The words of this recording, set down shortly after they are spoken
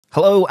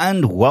Hello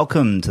and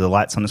welcome to the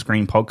Lights on the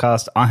Screen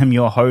podcast. I am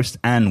your host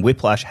and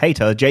Whiplash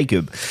hater,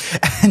 Jacob,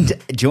 and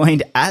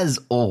joined as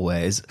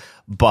always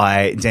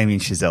by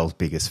Damien Chazelle's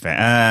biggest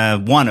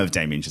fan, one of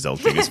Damien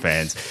Chazelle's biggest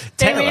fans,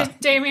 Taylor.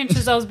 Damien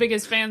Chazelle's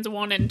biggest fans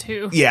 1 and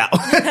 2. Yeah.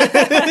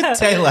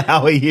 Taylor,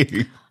 how are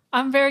you?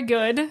 I'm very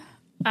good.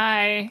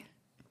 I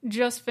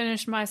just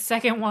finished my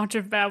second watch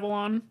of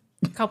Babylon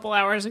a couple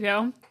hours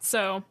ago,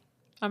 so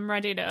I'm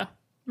ready to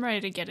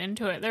get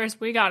into it.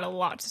 We got a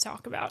lot to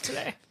talk about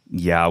today.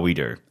 Yeah, we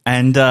do.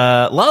 And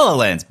La La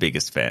Land's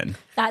biggest fan.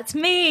 That's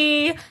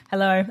me.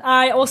 Hello.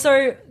 I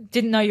also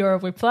didn't know you were a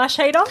Whiplash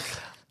hater.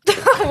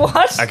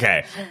 What?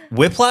 Okay.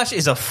 Whiplash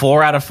is a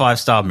 4 out of 5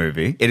 star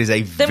movie. It is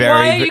a then very...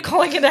 why are you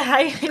calling it a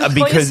hater?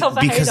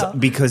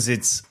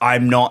 Because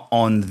I'm not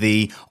on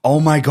the, oh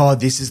my God,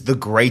 this is the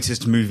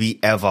greatest movie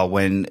ever.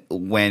 When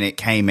it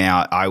came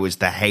out, I was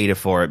the hater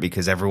for it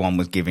because everyone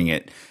was giving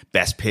it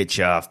best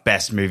picture,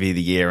 best movie of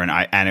the year.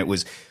 And it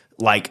was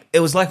like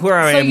where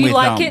I am with... So you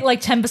like it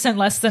like 10%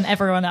 less than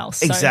everyone else.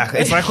 So. Exactly.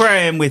 It's like where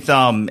I am with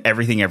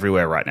Everything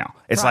Everywhere right now.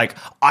 It's right. Like,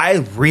 I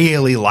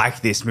really like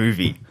this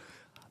movie.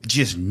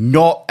 Just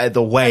not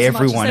the way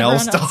everyone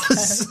else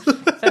does.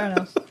 Fair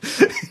enough.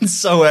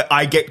 So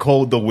I get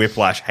called the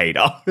Whiplash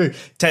hater.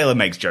 Taylor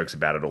makes jokes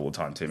about it all the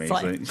time to me.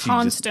 Like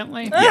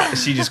constantly.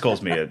 She just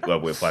calls me a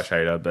Whiplash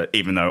hater, but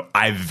even though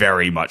I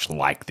very much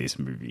like this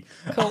movie.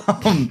 Cool.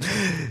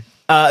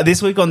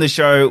 This week on the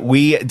show,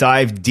 we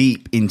dive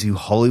deep into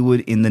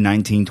Hollywood in the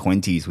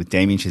 1920s with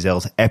Damien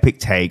Chazelle's epic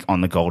take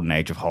on the golden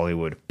age of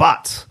Hollywood.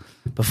 But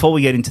before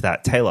we get into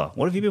that, Taylor,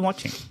 what have you been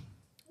watching?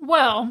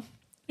 Well,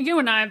 you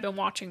and I have been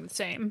watching the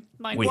same.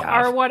 Like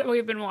what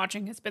we've been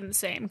watching has been the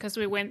same because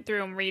we went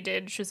through and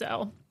redid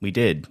Chazelle. We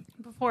did.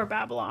 Before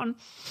Babylon.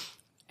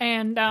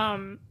 And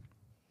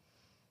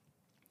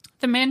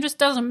the man just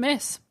doesn't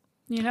miss.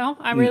 You know?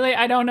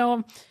 I don't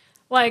know.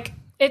 Like,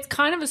 it's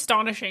kind of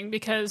astonishing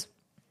because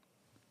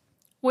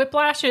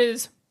Whiplash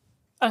is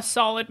a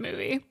solid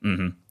movie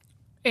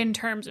in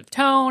terms of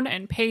tone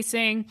and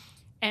pacing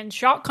and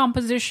shot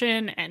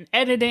composition and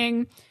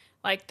editing.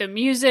 Like, the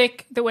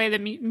music, the way the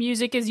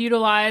music is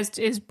utilized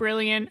is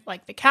brilliant.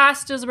 Like, the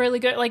cast is really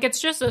good. Like,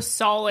 it's just a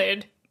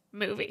solid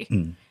movie.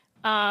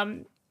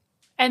 And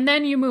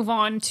then you move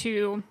on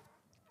to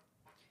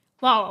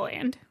La La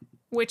Land,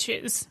 which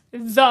is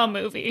the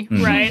movie,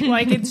 right?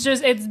 Like, it's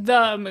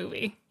the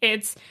movie.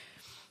 It's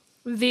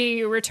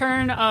the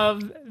return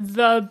of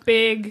the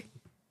big,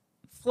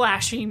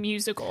 flashy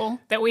musical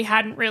that we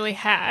hadn't really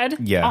had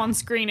on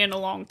screen in a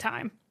long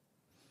time.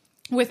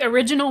 With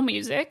original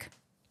music,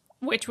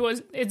 which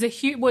was a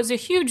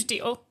huge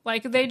deal.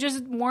 Like, they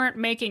just weren't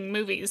making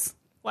movies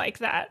like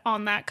that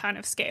on that kind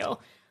of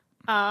scale.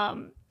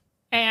 And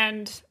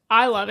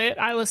I love it.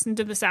 I listen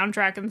to the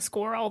soundtrack and the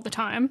score all the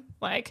time.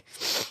 Like,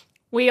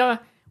 we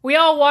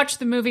all watch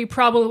the movie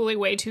probably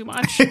way too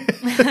much,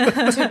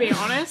 to be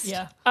honest.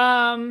 Yeah.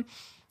 And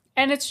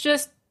it's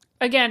just,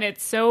 again,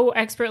 it's so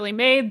expertly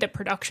made. The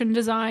production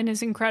design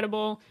is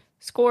incredible.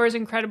 Score is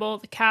incredible.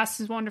 The cast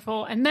is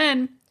wonderful. And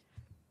then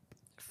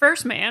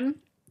First Man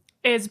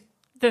is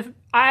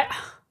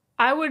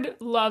I would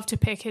love to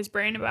pick his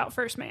brain about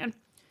First Man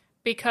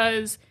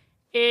because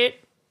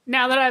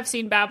now that I've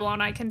seen Babylon,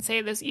 I can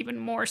say this even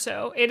more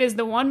so. It is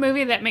the one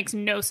movie that makes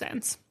no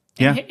sense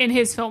in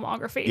his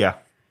filmography. Yeah.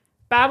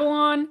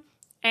 Babylon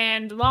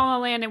and La La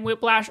Land and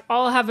Whiplash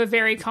all have a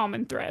very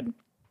common thread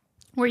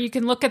where you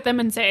can look at them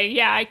and say,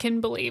 yeah, I can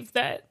believe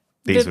that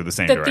these were the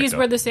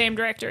same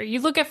director. You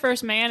look at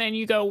First Man and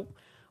you go,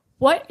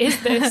 what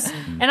is this?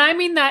 And I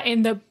mean that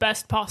in the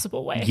best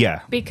possible way.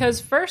 Yeah.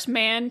 Because First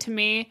Man, to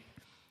me,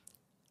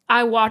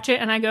 I watch it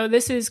and I go,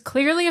 this is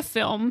clearly a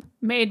film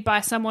made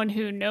by someone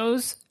who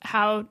knows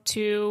how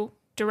to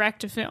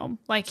direct a film.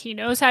 Like, he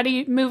knows how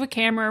to move a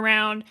camera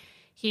around.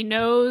 He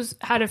knows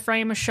how to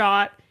frame a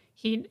shot.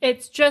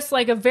 It's just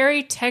like a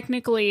very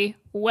technically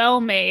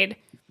well-made,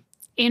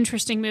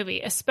 interesting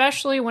movie,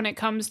 especially when it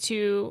comes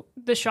to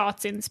the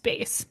shots in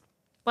space.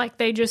 Like,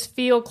 they just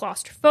feel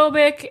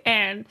claustrophobic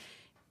and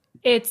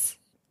it's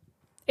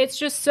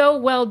just so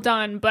well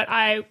done. But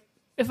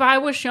if I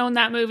was shown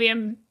that movie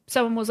and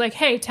someone was like,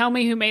 hey, tell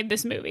me who made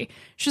this movie,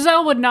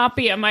 Chazelle would not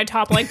be at my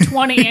top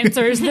 20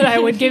 answers that I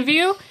would give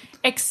you,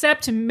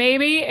 except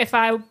maybe if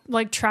I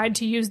tried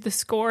to use the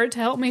score to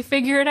help me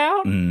figure it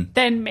out,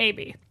 then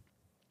maybe.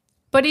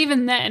 But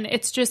even then,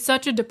 it's just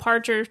such a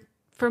departure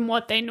from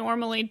what they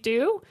normally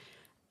do.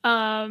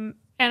 And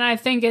I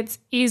think it's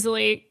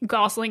easily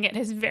Gosling at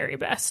his very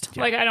best.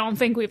 Yeah. I don't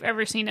think we've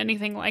ever seen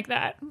anything like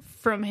that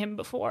from him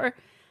before.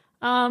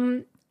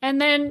 And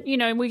then,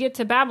 we get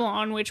to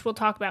Babylon, which we'll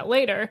talk about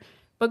later.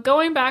 But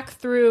going back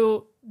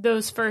through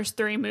those first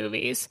 3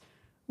 movies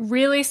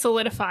really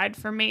solidified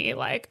for me, all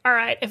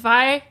right, if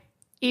I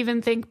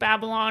even think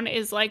Babylon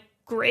is,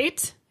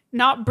 great,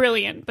 not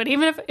brilliant, but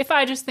even if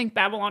I just think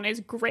Babylon is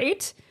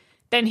great,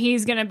 then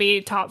he's going to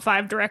be top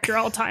 5 director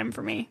all time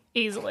for me,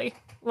 easily.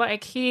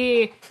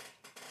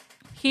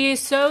 He is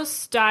so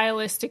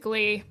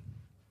stylistically,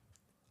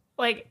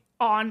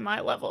 on my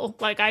level.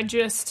 I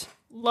just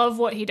love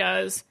what he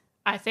does.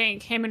 I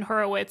think him and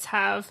Horowitz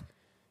have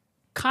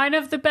kind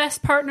of the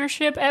best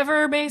partnership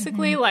ever,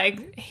 basically.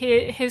 Like,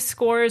 his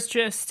scores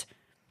just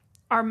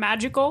are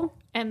magical,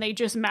 and they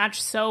just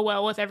match so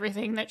well with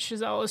everything that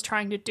Chazelle is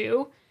trying to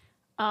do.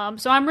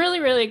 So I'm really,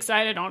 really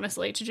excited,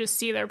 honestly, to just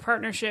see their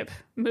partnership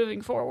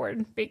moving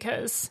forward,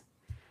 because,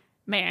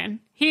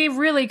 man, he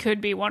really could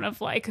be one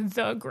of, like,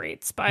 the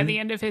greats by the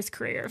end of his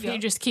career if he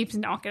just keeps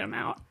knocking them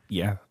out.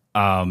 Yeah.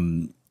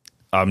 I'm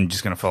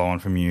just going to follow on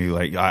from you.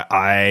 Like,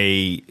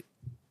 I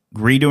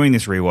redoing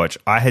this rewatch,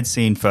 I had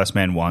seen First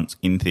Man once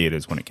in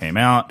theaters when it came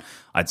out.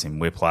 I'd seen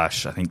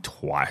Whiplash, I think,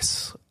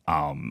 twice.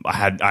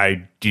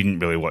 I didn't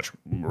really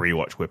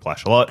rewatch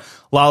Whiplash a lot.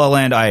 La La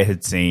Land I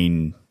had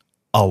seen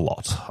a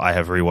lot. I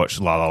have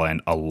rewatched La La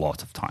Land a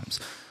lot of times.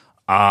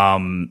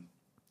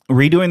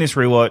 Redoing this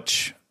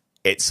rewatch,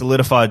 it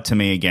solidified to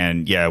me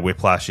again. Yeah,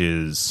 Whiplash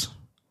is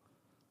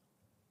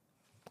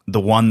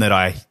the one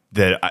that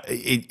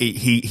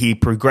he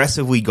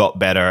progressively got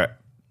better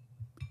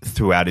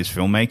throughout his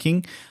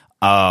filmmaking.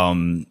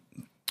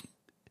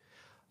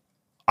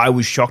 I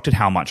was shocked at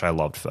how much I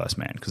loved First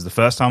Man, because the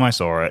first time I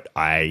saw it,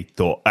 I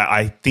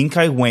think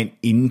I went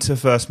into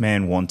First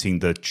Man wanting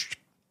the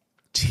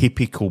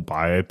typical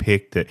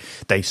biopic that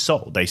they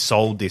sold. They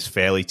sold this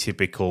fairly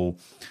typical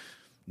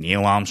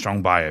Neil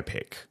Armstrong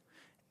biopic,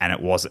 and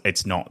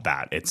it's not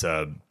that. It's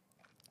a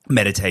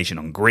meditation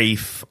on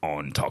grief,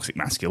 on toxic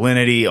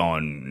masculinity,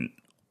 on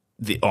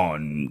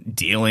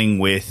dealing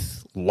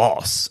with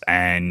loss,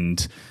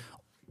 and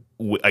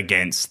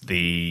against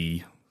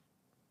the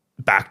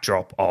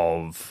backdrop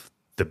of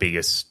the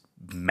biggest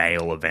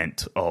male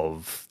event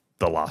of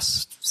the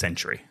last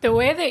century. The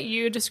way that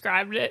you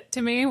described it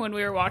to me when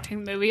we were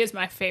watching the movie is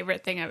my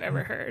favorite thing I've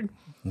ever heard.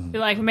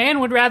 You're like, man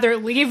would rather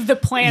leave the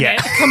planet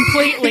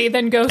completely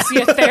than go see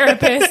a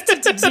therapist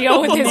to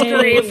deal with his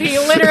grief. He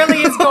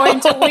literally is going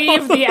to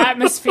leave the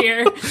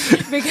atmosphere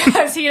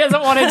because he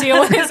doesn't want to deal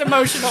with his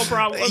emotional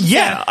problems.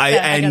 Yeah,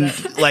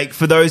 like,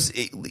 for those,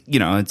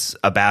 it's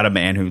about a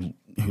man who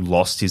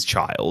lost his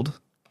child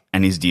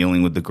and is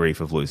dealing with the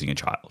grief of losing a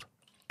child.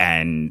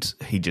 And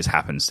he just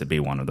happens to be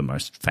one of the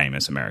most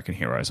famous American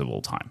heroes of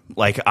all time.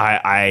 Like,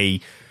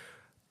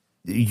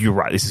 you're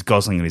right. This is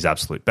Gosling at his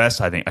absolute best.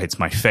 I think it's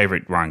my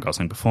favorite Ryan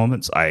Gosling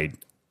performance. I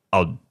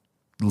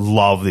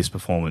love this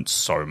performance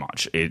so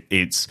much.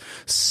 It's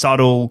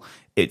subtle.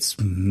 It's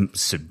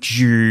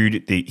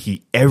subdued.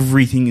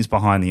 Everything is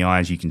behind the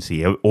eyes. You can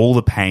see all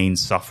the pain,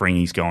 suffering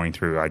he's going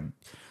through.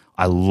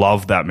 I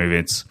love that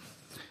movie.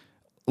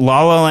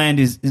 La La Land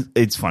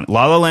it's fun.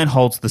 La La Land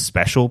holds the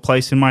special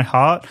place in my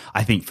heart.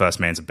 I think First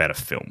Man's a better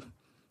film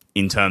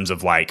in terms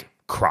of, like,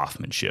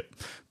 craftsmanship,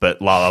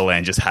 but La La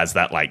Land just has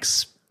that, like,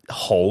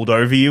 hold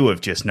over you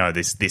of just, no,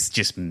 this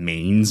just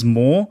means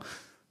more.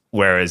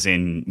 Whereas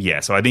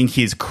so I think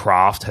his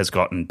craft has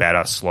gotten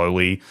better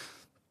slowly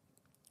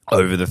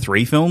over the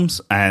three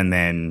films, and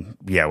then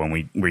when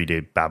we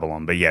redid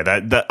Babylon. But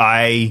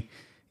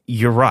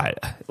you're right.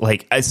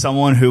 Like, as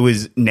someone who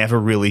has never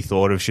really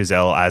thought of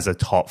Chazelle as a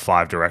top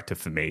 5 director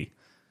for me,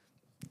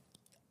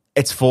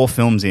 it's 4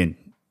 films in.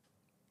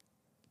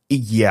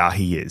 Yeah,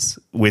 he is.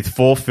 With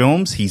 4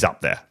 films, he's up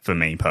there for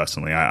me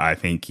personally. I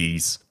think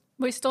he's...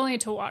 We still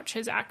need to watch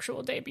his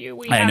actual debut.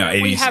 We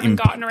haven't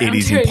gotten around to it. It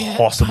is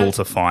impossible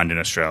to find in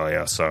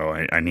Australia, so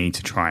I need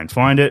to try and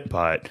find it.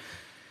 But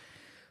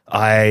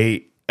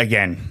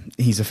again,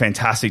 he's a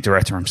fantastic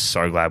director. I'm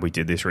so glad we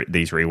did these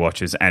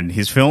rewatches, and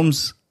his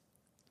films,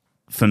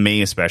 for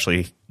me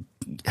especially,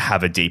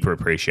 have a deeper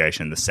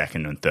appreciation the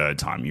second and third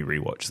time you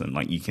rewatch them.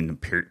 Like, you can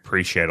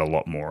appreciate a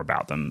lot more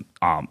about them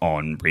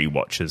on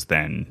rewatches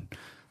than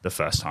the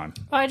first time.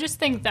 Well, I just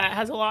think that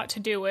has a lot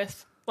to do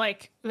with,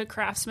 like, the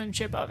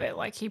craftsmanship of it.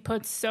 Like, he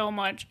puts so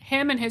much,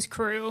 him and his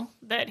crew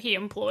that he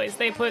employs,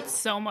 they put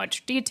so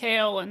much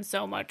detail and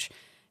so much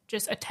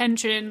just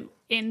attention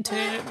into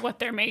what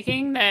they're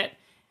making that,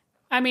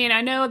 I mean,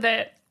 I know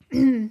that,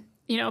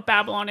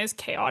 Babylon is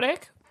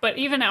chaotic, but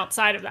even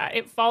outside of that,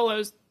 it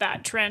follows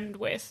that trend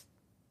with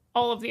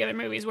all of the other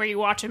movies where you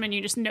watch him and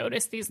you just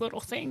notice these little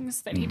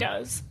things that he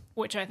does,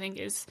 which I think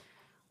is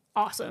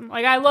awesome.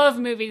 Like, I love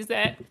movies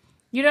that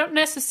you don't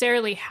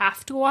necessarily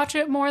have to watch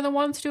it more than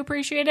once to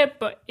appreciate it,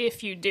 but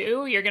if you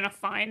do, you're going to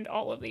find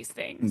all of these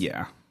things.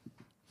 Yeah.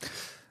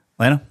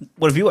 Lana,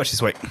 what have you watched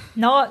this week?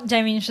 Not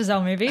Damien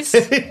Chazelle movies.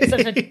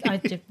 I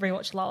did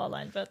rewatch La La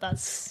Land, but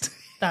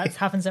that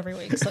happens every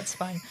week, so it's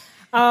fine.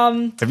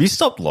 Have you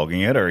stopped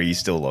logging it, or are you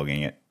still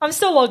logging it? I'm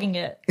still logging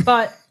it,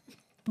 but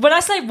when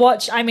I say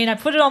watch, I mean I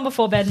put it on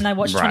before bed and I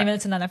watched 20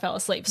 minutes and then I fell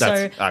asleep.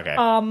 Okay.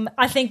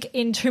 I think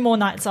in 2 more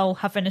nights I'll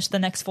have finished the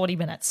next 40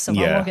 minutes, so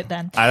I'll log it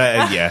then.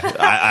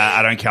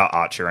 I don't count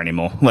Archer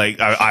anymore. Like,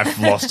 I've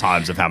lost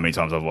times of how many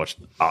times I've watched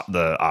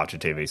the Archer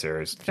TV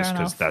series, just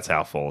because that's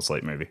our fall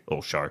asleep movie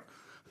or show.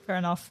 Fair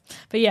enough.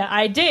 But yeah,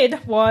 I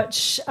did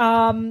watch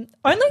only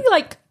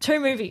like 2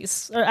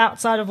 movies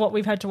outside of what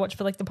we've had to watch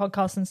for like the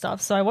podcast and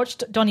stuff. So I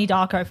watched Donnie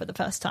Darko for the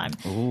first time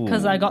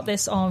because I got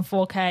this on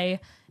 4K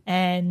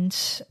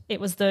and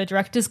it was the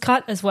director's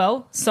cut as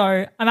well.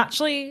 So I'm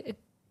actually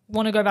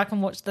want to go back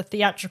and watch the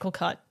theatrical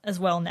cut as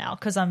well now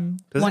because I'm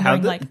Does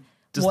wondering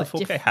does the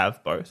 4K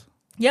have both?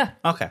 Yeah.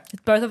 Okay.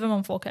 It's both of them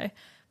on 4K,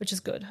 which is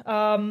good.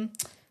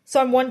 So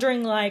I'm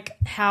wondering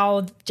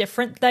how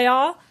different they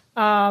are.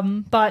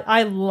 But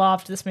I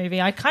loved this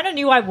movie. I kind of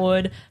knew I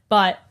would,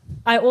 but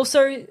I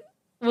also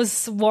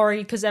was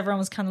worried because everyone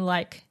was kind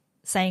of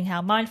saying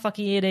how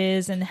mindfucky it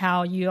is and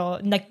how you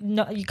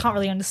can't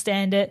really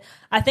understand it.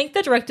 I think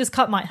the director's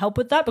cut might help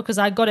with that because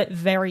I got it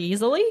very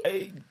easily.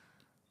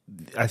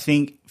 I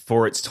think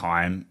for its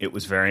time, it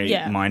was very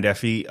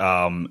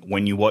mind-effy.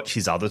 When you watch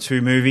his other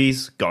two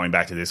movies, going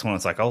back to this one,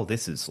 it's oh,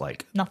 this is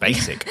Nothing.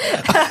 basic.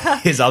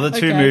 His other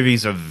two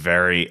movies are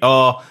very...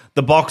 Oh,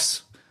 The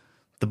Box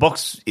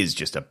is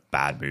just a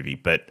bad movie,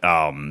 but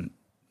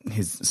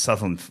his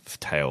Southern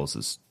Tales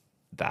is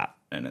that,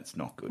 and it's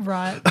not good.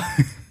 Right.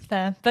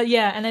 Fair. But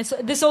yeah, and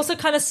this also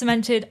kind of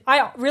cemented...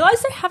 I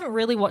realized I haven't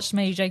really watched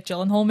many Jake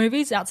Gyllenhaal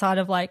movies outside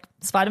of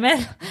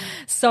Spider-Man.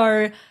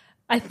 So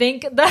I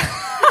think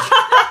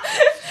that...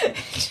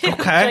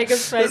 Okay.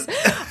 Jacob's face.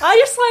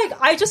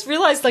 I just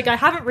realized I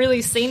haven't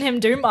really seen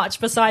him do much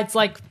besides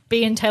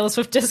be in Taylor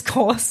Swift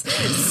Discourse.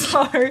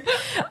 So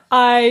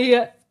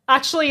I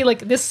actually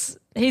this...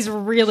 He's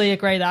really a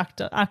great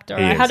actor. I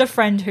had a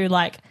friend who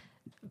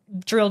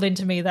drilled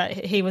into me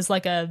that he was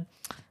an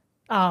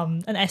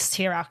S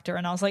tier actor,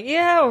 and I was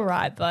yeah, all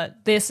right,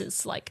 but this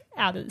is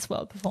out of this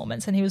world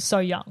performance, and he was so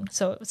young,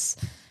 so it was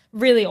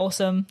really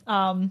awesome.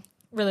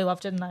 Really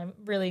loved it, and I'm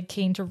really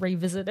keen to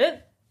revisit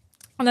it.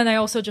 And then I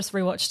also just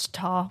rewatched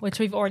Tar, which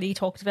we've already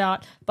talked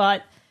about,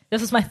 but this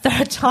was my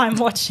third time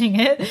watching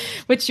it,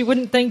 which you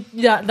wouldn't think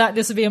that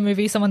this would be a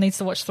movie someone needs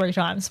to watch 3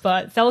 times,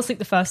 but fell asleep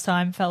the first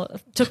time,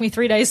 took me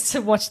 3 days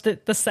to watch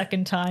the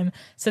second time.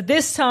 So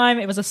this time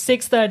it was a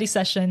 6:30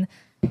 session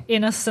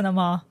in a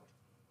cinema.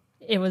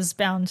 I was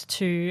bound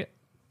to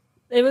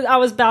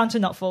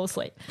not fall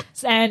asleep.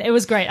 And it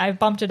was great. I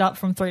bumped it up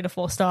from 3 to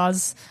 4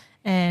 stars,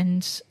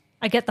 and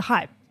I get the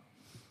hype.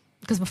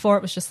 Because before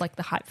it was just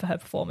the hype for her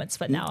performance,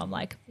 but now I'm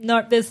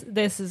no,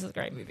 this is a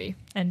great movie.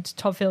 And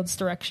Todd Field's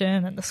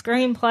direction and the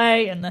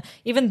screenplay and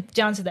even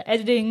down to the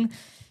editing,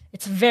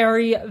 it's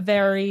very,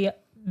 very,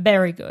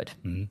 very good.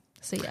 Mm-hmm.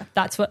 So yeah,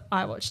 that's what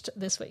I watched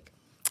this week.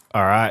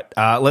 All right,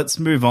 let's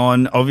move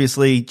on.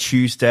 Obviously,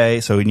 Tuesday.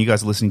 So when you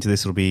guys are listening to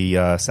this, it'll be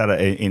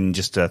Saturday in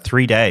just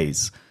 3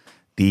 days.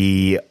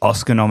 The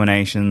Oscar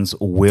nominations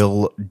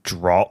will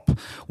drop.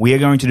 We are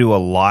going to do a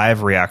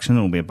live reaction.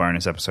 It will be a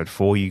bonus episode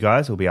for you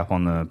guys. It will be up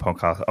on the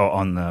podcast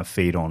on the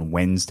feed on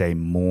Wednesday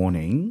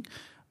morning.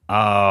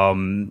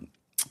 So,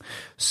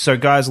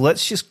 guys,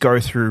 let's just go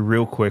through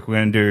real quick. We're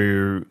going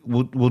to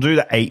we'll do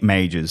the 8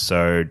 majors.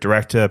 So,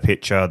 director,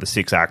 picture, the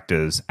 6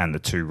 actors, and the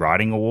 2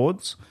 writing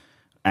awards.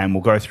 And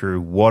we'll go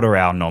through what are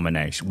our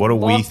nominations. What do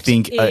we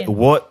think?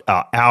 What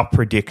are our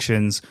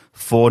predictions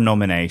for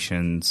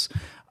nominations?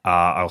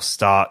 I'll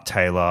start,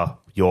 Taylor,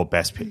 your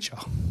best picture.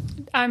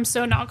 I'm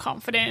so not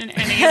confident in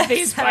any of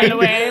these, by the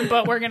way,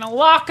 but we're going to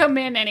lock them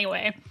in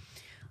anyway.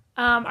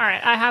 All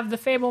right, I have The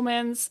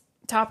Fabelmans,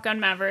 Top Gun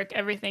Maverick,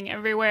 Everything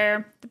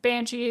Everywhere, The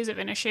Banshees of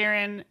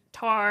Inisherin,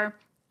 Tar,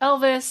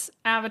 Elvis,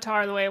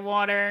 Avatar, The Way of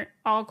Water,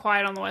 All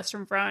Quiet on the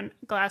Western Front,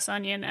 Glass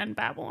Onion, and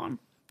Babylon.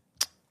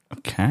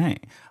 Okay.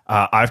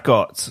 I've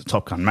got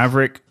Top Gun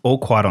Maverick, All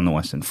Quiet on the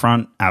Western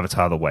Front,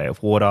 Avatar, The Way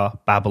of Water,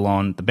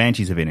 Babylon, The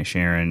Banshees of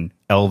Inisherin,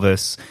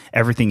 Elvis,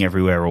 Everything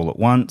Everywhere All at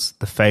Once,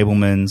 The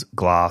Fabelmans,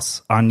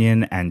 Glass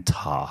Onion, and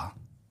Tar.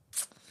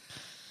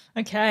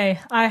 Okay.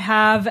 I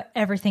have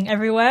Everything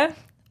Everywhere,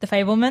 The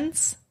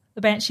Fabelmans,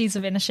 The Banshees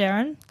of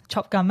Inisherin,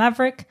 Top Gun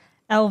Maverick,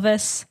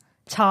 Elvis,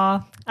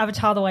 Tar,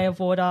 Avatar, The Way of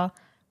Water,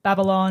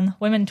 Babylon,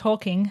 Women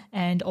Talking,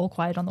 and All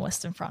Quiet on the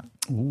Western Front.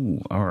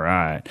 Ooh, all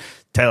right.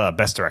 Taylor,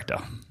 best director.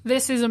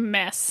 This is a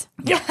mess.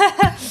 Yeah.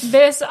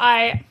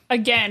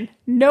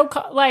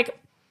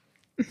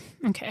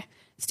 Okay.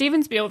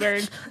 Steven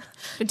Spielberg,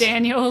 the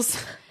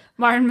Daniels,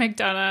 Martin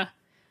McDonagh,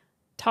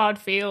 Todd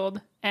Field,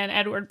 and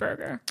Edward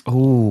Berger.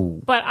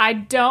 Ooh. But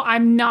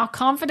I'm not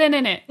confident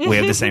in it. We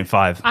have the same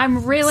 5.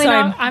 I'm really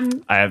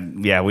Same.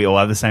 not. We all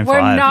have the same We're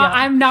 5. not.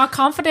 I'm not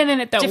confident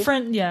in it though.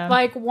 Different, yeah.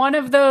 One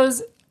of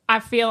those I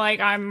feel like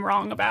I'm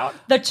wrong about.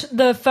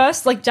 The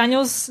first,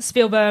 Daniels,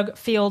 Spielberg,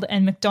 Field,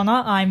 and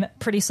McDonagh, I'm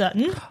pretty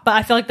certain. But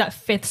I feel like that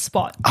 5th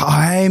spot.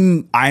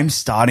 I'm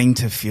starting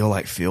to feel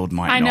like Field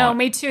might I not. know,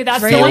 me too.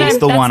 That's Really?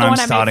 the one I'm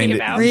starting thinking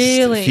to about.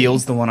 Really?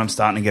 Field's the one I'm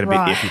starting to get a bit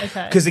Right, iffy.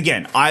 okay. Because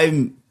again,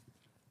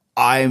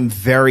 I'm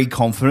very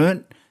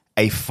confident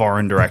a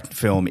foreign direct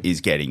film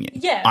is getting it.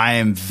 Yeah. I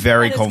am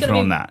very And it's confident gonna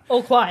on be that.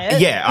 All Quiet.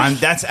 Yeah,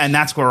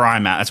 that's where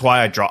I'm at. That's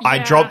why I dropped. I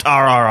Yeah. dropped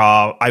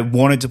RRR. I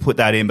wanted to put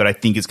that in, but I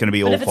think it's going to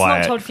be But All if it's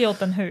Quiet. not Todd Field,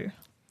 then who?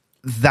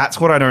 That's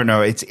what I don't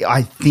know.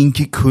 I think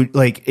it could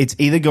it's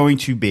either going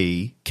to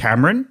be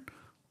Cameron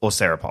or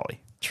Sarah Polley.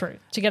 True.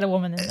 To get a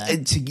woman in there.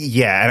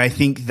 And I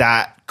think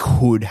that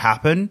could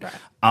happen.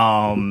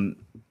 Right.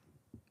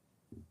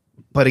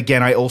 But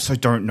again, I also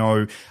don't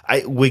know.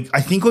 I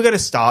think we're going to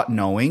start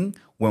knowing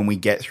when we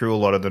get through a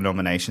lot of the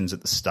nominations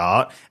at the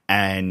start,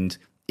 and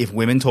if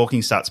Women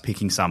Talking starts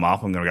picking some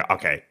up, I'm going to go,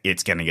 okay,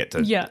 it's going to get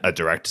to a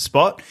director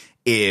spot.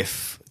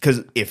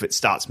 Because if it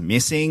starts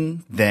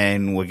missing,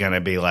 then we're going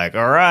to be like,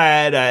 all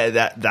right,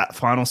 that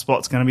final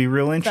spot's going to be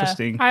real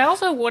interesting. I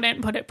also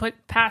wouldn't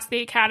put past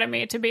the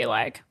Academy to be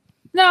like,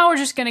 no, we're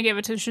just going to give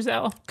it to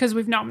Chazelle because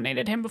we've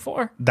nominated him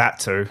before. That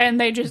too. And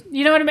they just,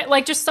 you know what I mean?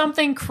 Like, just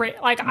something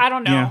like, I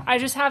don't know. Yeah. I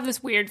just have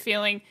this weird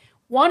feeling.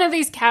 One of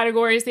these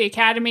categories, the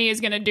Academy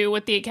is going to do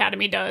what the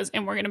Academy does,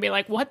 and we're going to be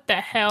like, what the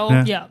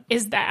hell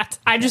is that?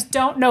 I just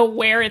don't know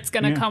where it's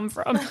going to come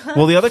from.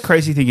 Well, the other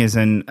crazy thing is,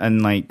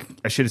 and like,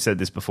 I should have said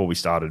this before we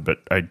started, but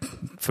I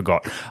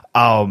forgot.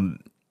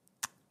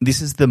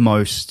 This is the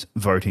most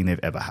voting they've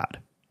ever had.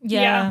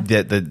 Yeah.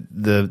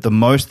 The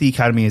most the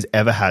Academy has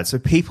ever had. So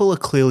people are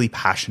clearly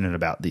passionate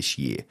about this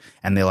year,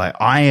 and they're like,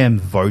 I am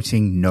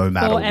voting no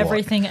matter what. Or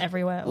everything,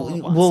 everywhere. All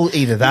at once. Well,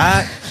 either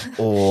that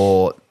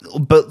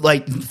but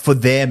like for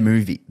their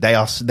movie, they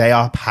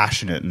are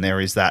passionate, and there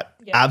is that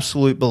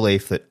absolute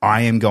belief that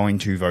I am going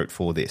to vote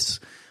for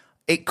this.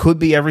 It could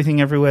be everything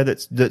everywhere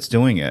that's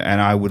doing it, and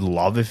I would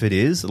love if it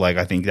is. Like,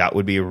 I think that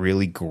would be a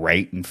really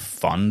great and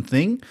fun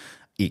thing.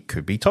 It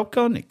could be Top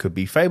Gun. It could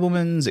be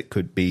Fabelmans. It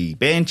could be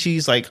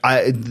Banshees. Like,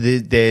 I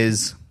think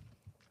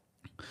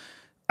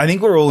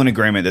we're all in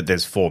agreement that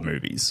there's 4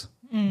 movies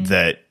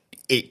that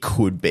it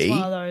could be.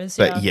 One of those,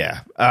 but all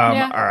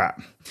right.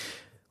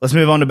 Let's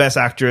move on to Best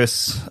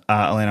Actress.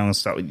 Alayna, I'm going to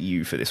start with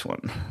you for this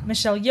one.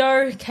 Michelle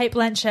Yeoh, Kate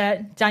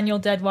Blanchett, Daniel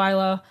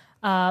Deadwyler,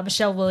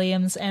 Michelle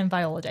Williams, and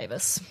Viola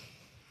Davis.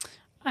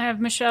 I have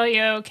Michelle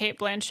Yeoh, Kate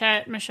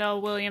Blanchett, Michelle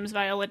Williams,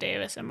 Viola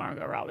Davis, and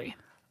Margot Robbie.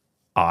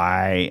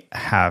 I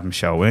have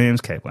Michelle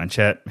Williams, Kate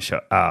Blanchett, Michelle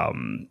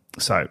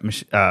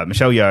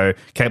Yeoh,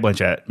 Kate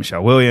Blanchett,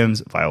 Michelle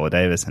Williams, Viola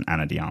Davis, and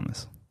Ana de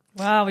Armas.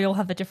 Wow, we all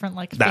have a different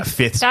that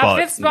fifth spot.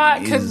 That fifth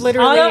spot could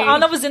literally.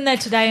 Anna was in there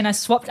today, and I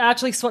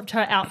actually swapped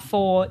her out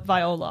for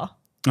Viola.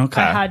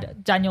 Okay, I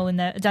had Danielle in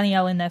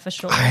there for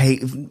sure.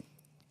 I'm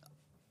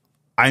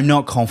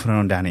not confident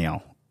on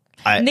Danielle.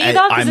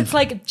 Neither, because it's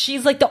like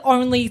she's like the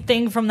only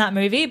thing from that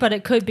movie, but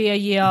it could be a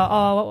year.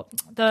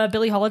 The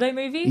Billie Holiday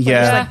movie.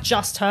 Yeah, it's like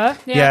just her.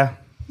 Yeah.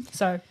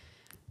 So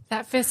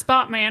that fifth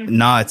spot, man.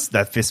 No,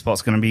 that fifth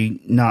spot's going to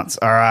be nuts.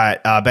 All right,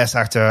 Best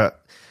Actor.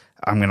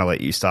 I'm going to let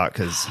you start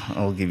because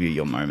I'll give you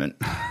your moment.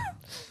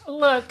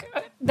 Look,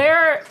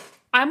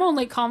 I'm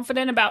only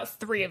confident about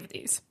 3 of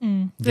these.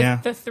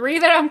 The 3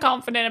 that I'm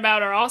confident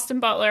about are Austin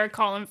Butler,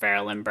 Colin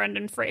Farrell, and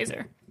Brendan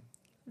Fraser.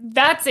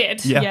 That's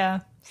it. Yeah,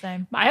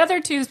 same. My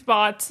other 2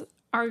 spots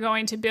are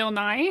going to Bill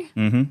Nye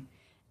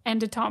and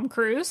to Tom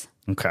Cruise.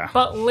 Okay.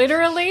 But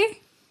literally,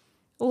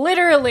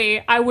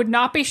 I would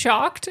not be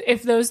shocked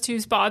if those 2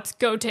 spots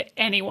go to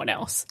anyone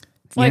else.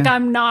 Like,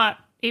 I'm not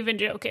even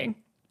joking.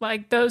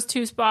 Like, those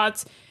 2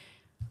 spots,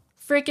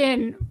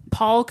 freaking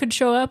Paul could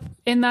show up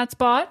in that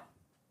spot.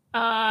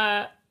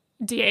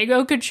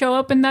 Diego could show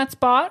up in that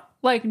spot.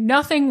 Like,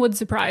 nothing would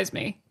surprise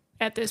me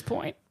at this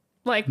point.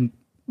 Like,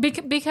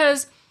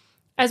 because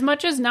as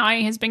much as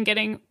Nye has been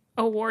getting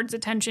awards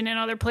attention in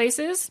other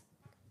places,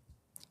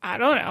 I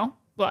don't know.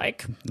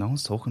 Like, no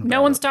one's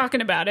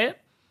talking about it.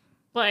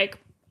 Like,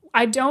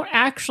 I don't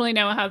actually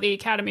know how the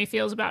Academy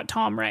feels about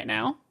Tom right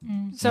now.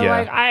 So,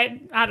 like,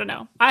 I don't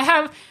know. I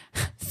have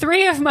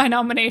 3 of my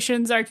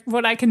nominations are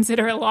what I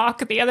consider a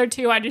lock. The other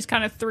 2, I just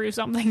kind of threw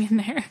something in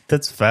there.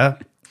 That's fair.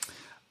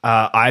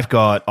 I've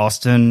got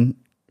Austin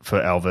for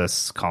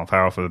Elvis, Colin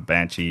Farrell for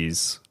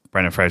Banshees,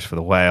 Brendan Fraser for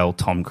The Whale,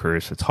 Tom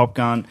Cruise for Top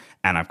Gun,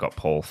 and I've got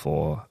Paul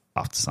for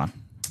After Sun.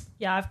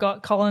 Yeah, I've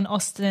got Colin,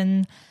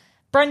 Austin,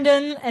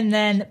 Brendan, and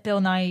then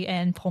Bill Nye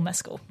and Paul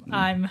Mescal.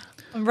 I'm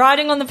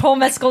riding on the Paul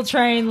Mescal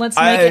train. Let's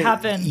make it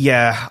happen.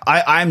 Yeah,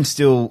 I'm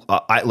still.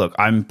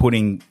 I'm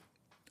putting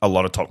a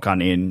lot of Top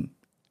Gun in.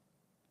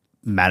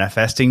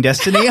 Manifesting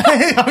destiny.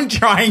 I'm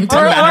trying to.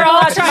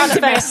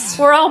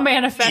 We're all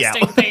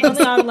manifesting things.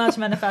 I'm allowed to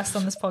manifest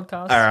on this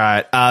podcast. All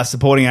right,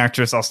 supporting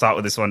actress. I'll start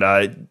with this one.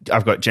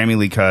 I've got Jamie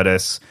Lee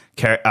Curtis,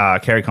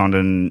 Carrie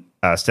Condon,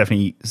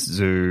 Stephanie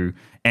Zhu,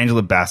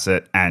 Angela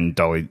Bassett, and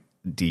Dolly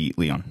De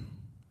Leon.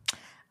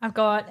 I've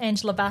got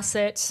Angela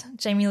Bassett,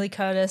 Jamie Lee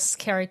Curtis,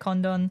 Carrie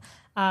Condon,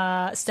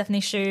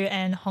 Stephanie Hsu,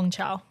 and Hong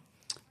Chau.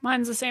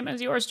 Mine's the same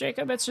as yours,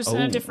 Jacob. It's just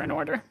in a different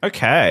order.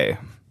 Okay.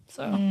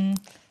 So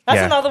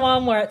that's another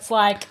one where it's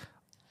like,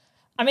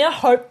 I mean,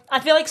 I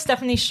feel like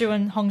Stephanie Hsu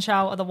and Hong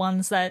Chau are the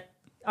ones that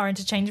are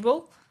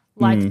interchangeable,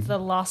 like the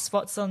last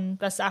spots on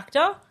Best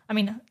Actor. I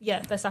mean,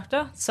 Best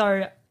Actor.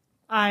 So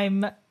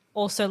I'm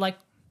also like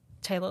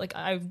Taylor, like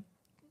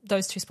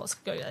those 2 spots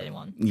could go to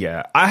anyone.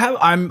 Yeah,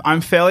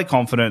 I'm fairly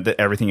confident that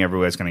Everything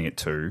Everywhere is going to get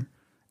 2,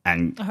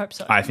 and I hope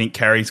so. I think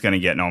Carrie's going to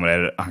get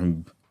nominated.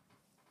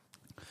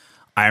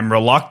 I'm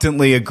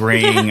reluctantly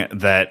agreeing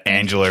that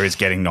Angela is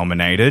getting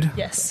nominated.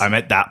 Yes, I'm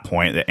at that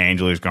point that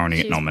Angela is going to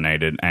get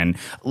nominated, and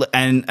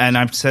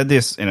I've said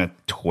this in a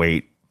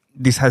tweet.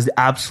 This has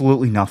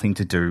absolutely nothing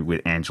to do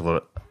with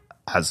Angela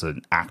as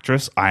an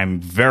actress.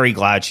 I'm very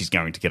glad she's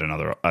going to get an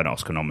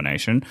Oscar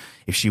nomination.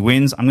 If she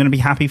wins, I'm going to be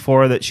happy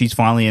for her that she's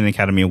finally an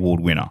Academy Award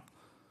winner.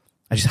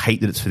 I just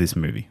hate that it's for this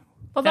movie.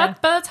 Well,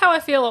 that's how I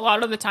feel a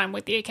lot of the time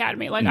with the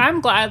Academy. Like,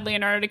 I'm glad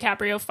Leonardo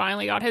DiCaprio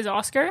finally got his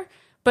Oscar,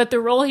 but the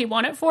role he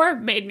won it for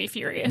made me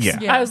furious.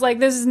 Yeah. I was like,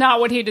 this is not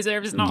what he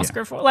deserves an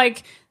Oscar for.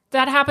 Like,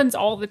 that happens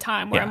all the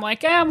time where I'm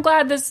like, I'm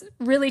glad this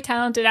really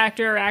talented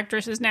actor or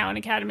actress is now an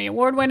Academy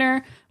Award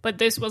winner, but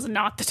this was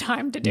not the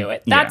time to do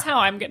it. That's how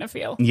I'm going to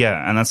feel.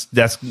 Yeah, and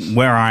that's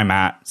where I'm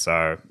at,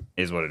 so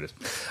is what it is.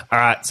 All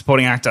right,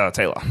 supporting actor,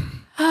 Taylor.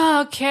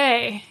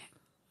 Okay.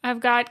 I've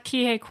got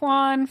Kihei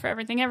Kwan for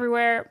Everything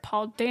Everywhere,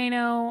 Paul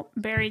Dano,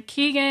 Barry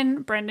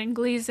Keoghan, Brendan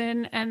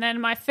Gleeson, and then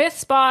my fifth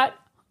spot,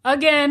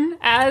 again,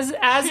 as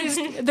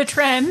is the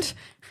trend,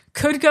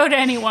 could go to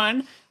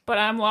anyone, but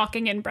I'm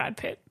locking in Brad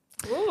Pitt.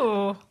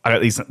 Ooh. I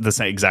got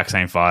the exact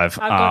same five.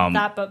 I've got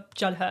that, but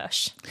Judd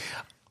Hirsch.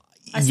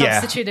 I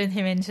substituted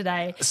him in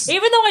today,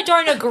 even though I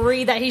don't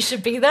agree that he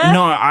should be there.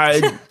 No,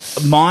 I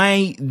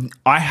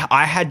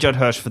had Judd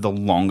Hirsch for the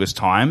longest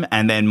time,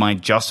 and then my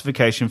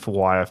justification for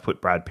why I've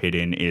put Brad Pitt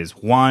in is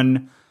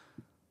one,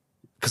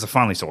 because I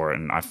finally saw it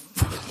and I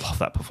love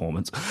that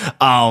performance.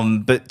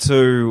 But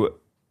two,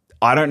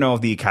 I don't know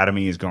if the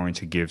Academy is going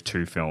to give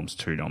two films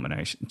two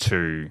nominations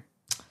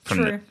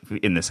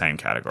in the same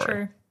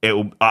category.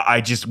 True.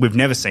 We've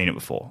never seen it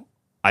before.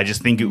 I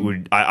just think it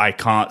would. I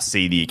can't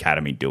see the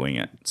Academy doing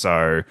it.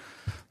 So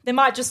they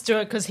might just do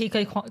it because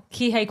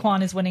Kihei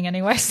Kwan is winning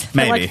anyway. So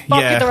maybe, like,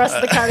 fuck the rest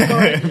of the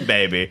category.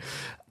 Maybe.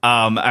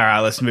 All right,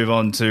 let's move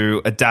on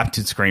to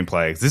adapted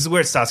screenplays. This is where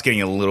it starts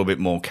getting a little bit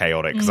more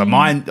chaotic because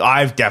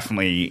I've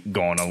definitely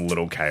gone a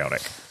little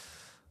chaotic.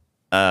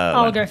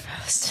 I'll go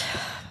first.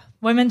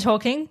 Women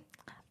Talking,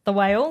 The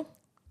Whale,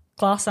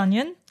 Glass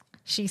Onion,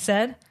 She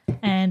Said,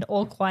 and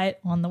All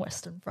Quiet on the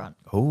Western Front.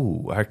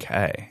 Oh,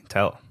 okay.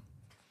 Tell.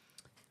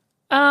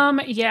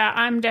 Yeah,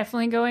 I'm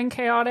definitely going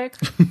chaotic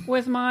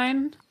with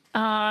mine.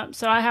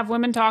 So I have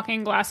Women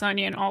Talking, Glass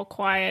Onion, All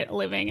Quiet,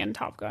 Living, and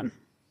Top Gun.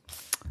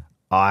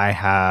 I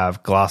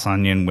have Glass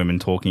Onion, Women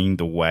Talking,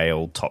 The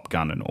Whale, Top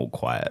Gun, and All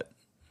Quiet.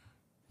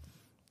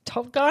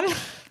 Top Gun?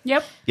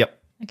 Yep.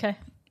 Okay.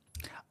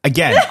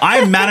 Again,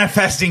 I'm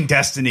manifesting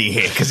destiny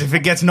here because if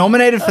it gets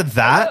nominated for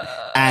that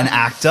and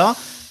actor,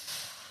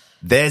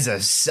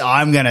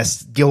 I'm gonna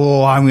be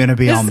unbearable.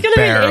 This is gonna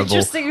be an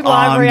interesting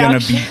live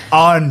reaction.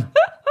 I'm gonna be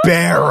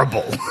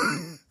unbearable.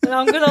 And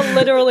I'm gonna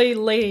literally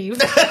leave.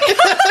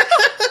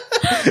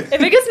 If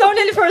it gets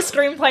nominated for a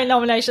screenplay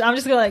nomination, I'm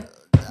just gonna like,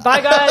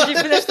 bye guys, you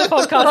finished the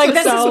podcast. Like,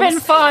 this has been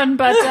fun,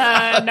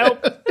 but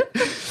nope.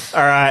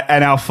 All right,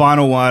 and our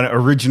final one,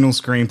 original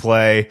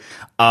screenplay,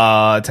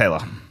 Taylor.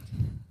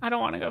 I don't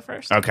want to go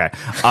first. Okay.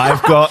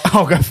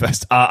 I'll go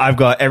first. I've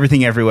got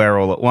Everything Everywhere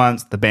All at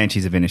Once, The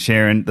Banshees of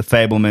Inisherin, The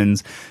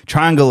Fabelmans,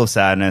 Triangle of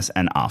Sadness,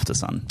 and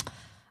Aftersun.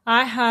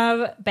 I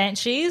have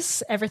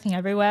Banshees, Everything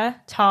Everywhere,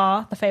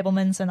 Tar, The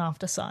Fabelmans, and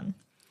Aftersun.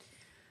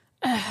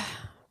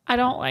 I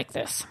don't like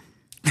this.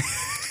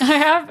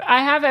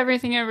 I have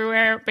Everything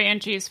Everywhere,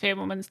 Banshees,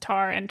 Fabelmans,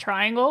 Tar, and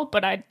Triangle,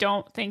 but I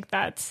don't think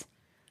that's...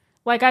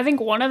 Like, I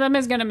think one of them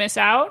is going to miss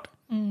out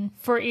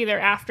for either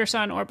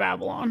Aftersun or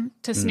Babylon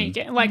to sneak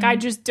in. Like, I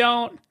just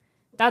don't...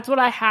 That's what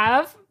I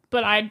have,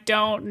 but I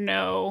don't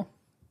know.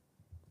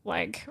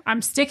 Like,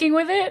 I'm sticking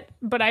with it,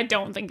 but I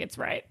don't think it's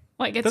right.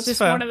 Like, it's just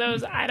fair. One of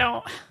those, I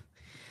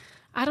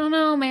don't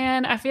know,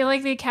 man. I feel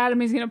like the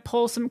Academy's going to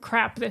pull some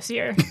crap this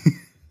year.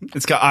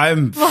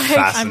 I'm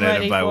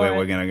fascinated by where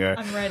we're going to go.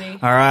 I'm ready.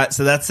 All right,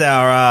 so that's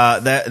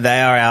our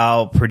they are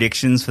our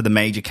predictions for the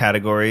major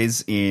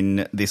categories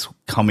in this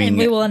coming. And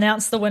we will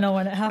announce the winner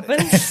when it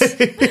happens.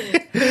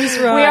 Who's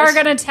right? We are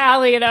going to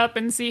tally it up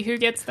and see who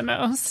gets the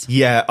most.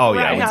 Yeah. Oh,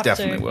 yeah. Right. We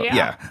definitely will.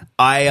 Yeah.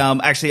 I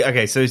actually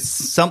okay. So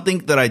something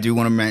that I do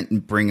want to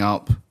bring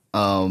up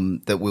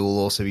that we will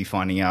also be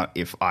finding out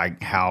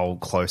how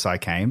close I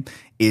came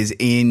is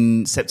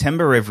in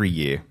September every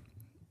year.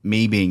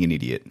 Me being an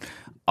idiot.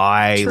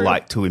 I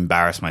like to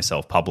embarrass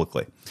myself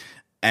publicly.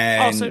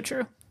 And also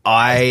true.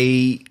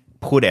 I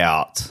put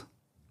out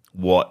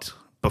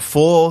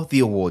before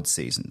the awards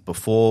season,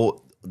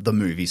 before the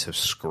movies have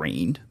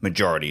screened,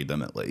 majority of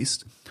them at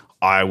least,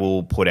 I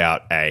will put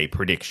out a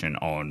prediction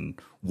on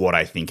what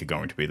I think are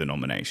going to be the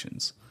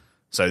nominations.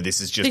 So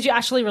this is just... Did you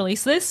actually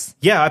release this?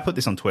 Yeah, I put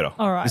this on Twitter.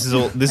 All right. This is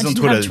on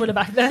Twitter. Have Twitter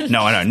back then.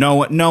 No, I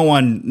know. No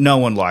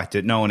one liked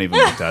it. No one even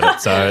looked at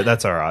it. So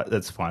that's all right.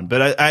 That's fine.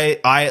 But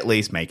I at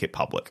least make it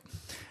public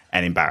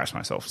and embarrass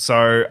myself.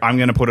 So I'm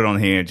going to put it on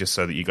here just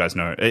so that you guys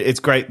know. It's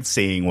great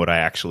seeing what I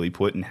actually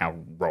put and how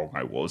wrong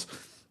I was.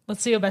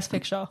 Let's see your best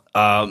picture.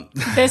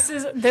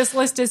 This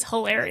list is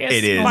hilarious.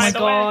 It is. Oh my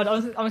God.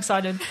 I'm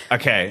excited.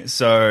 Okay,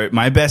 so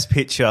my best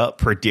picture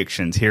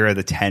predictions. Here are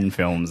the 10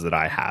 films that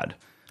I had.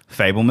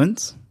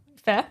 Fabelmans.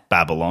 Fair.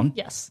 Babylon.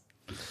 Yes.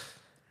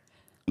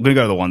 I'm going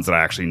to go to the ones that I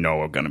actually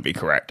know are going to be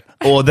correct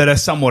or that are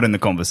somewhat in the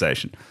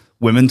conversation.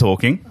 Women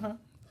Talking.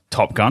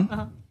 Top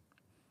Gun.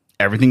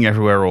 Everything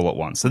Everywhere All at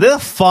Once. So there are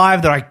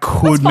 5 that I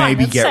could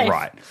maybe get safe.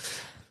 right.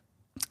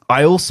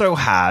 I also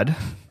had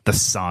The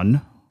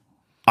Sun.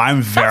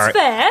 I'm very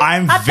fair.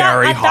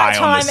 high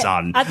on The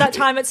Sun. At that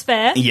time, it's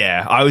fair.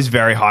 Yeah, I was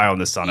very high on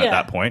The Sun at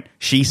that point.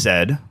 She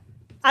Said.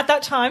 At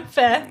that time,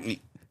 fair.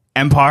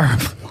 Empire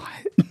of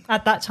Light,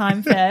 At that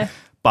time, fair.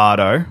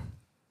 Bardo,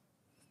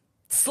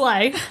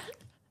 Slay.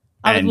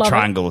 I would and love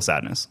Triangle of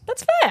Sadness.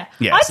 That's fair.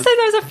 Yeah, I'd so- say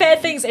those are fair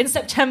things in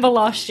September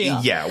last year.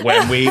 Yeah,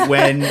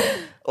 when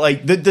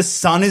like the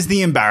Sun is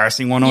the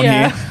embarrassing one on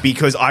Yeah. here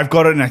because I've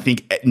got it in I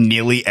think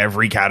nearly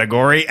every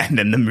category, and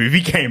then the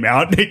movie came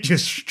out and it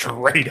just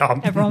straight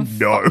up Everyone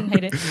no. fucking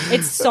hate it.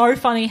 It's so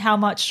funny how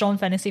much Sean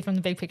Fennessy from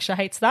The Big Picture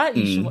hates that.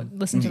 You should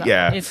listen to that.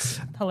 Yeah. It's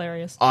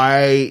hilarious.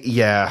 I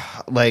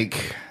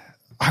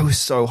was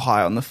so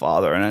high on The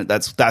Father, and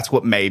that's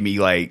what made me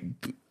like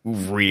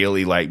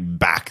really like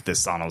back the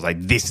Sun. I was like,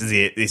 this is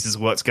it. This is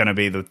what's going to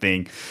be the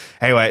thing.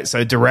 Anyway,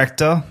 so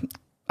director,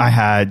 I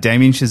had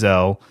Damien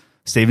Chazelle,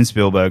 Steven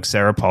Spielberg,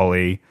 Sarah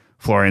Polley,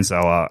 Florian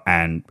Zeller,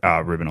 and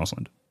Ruben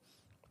Ostlund.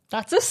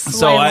 That's a slay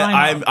So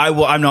lineup.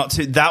 I'm not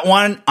too that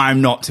one.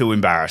 I'm not too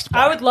embarrassed by.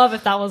 I would love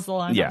if that was the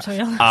lineup, Yeah. to be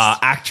honest.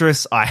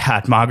 Actress, I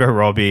had Margot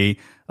Robbie,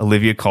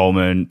 Olivia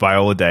Colman,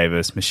 Viola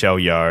Davis, Michelle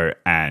Yeoh,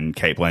 and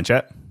Kate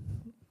Blanchett.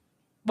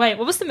 Wait,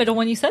 what was the middle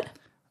one you said?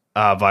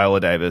 Viola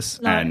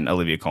Davis No. and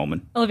Olivia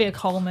Colman. Olivia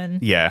Colman.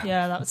 Yeah.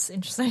 Yeah, that was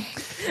interesting.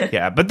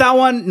 Yeah, but that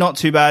one, not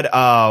too bad.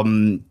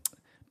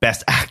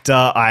 Best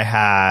actor, I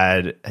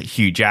had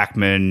Hugh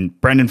Jackman,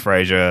 Brendan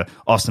Fraser,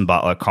 Austin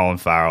Butler, Colin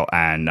Farrell,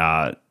 and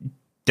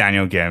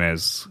Daniel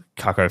Gomez,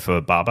 Kako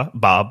for Bardo.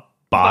 Barber?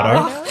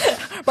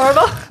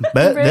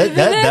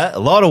 A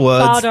lot of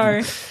words.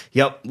 Bardo.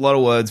 Yep, a lot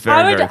of words.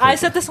 Very, very I quick.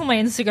 said this on my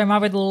Instagram. I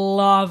would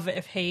love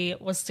if he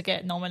was to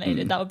get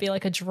nominated. That would be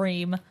like a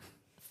dream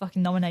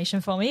fucking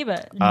nomination for me,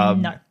 but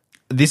no.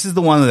 This is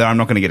the one that I'm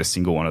not going to get a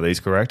single one of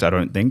these correct, I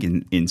don't think,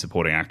 in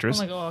supporting Oh actress.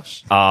 my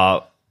gosh.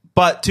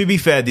 But to be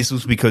fair, this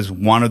was because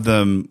one of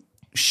them,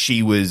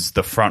 she was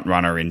the front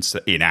runner in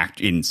supporting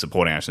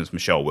actress,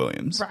 Michelle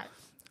Williams.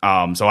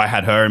 Right. So I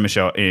had her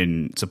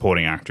in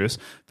supporting actress,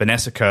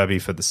 Vanessa Kirby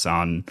for The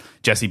Sun,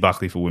 Jessie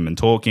Buckley for Women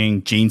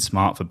Talking, Jean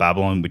Smart for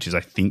Babylon, which is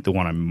I think the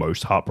one I'm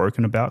most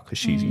heartbroken about because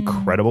she's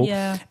incredible,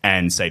 yeah.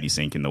 and Sadie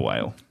Sink in The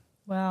Whale.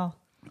 Wow.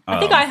 I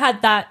think I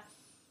had that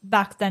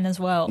back then as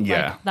well.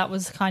 Yeah. Like, that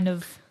was kind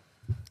of,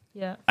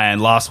 yeah.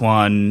 And last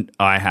one,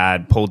 I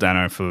had Paul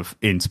Dano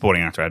in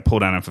supporting actor. I had Paul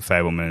Dano for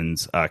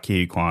Fabelmans,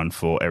 Ki Kwan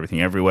for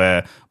Everything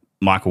Everywhere,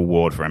 Michael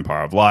Ward for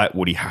Empire of Light,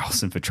 Woody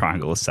Harrelson for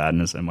Triangle of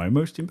Sadness, and my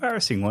most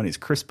embarrassing one is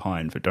Chris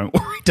Pine for Don't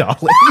Worry,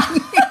 Darling.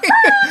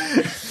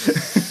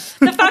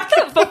 The fact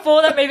that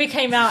before that movie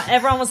came out,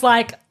 everyone was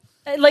like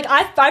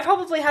I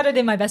probably had it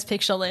in my best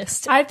picture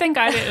list. I think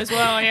I did as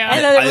well, yeah.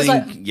 And then it I was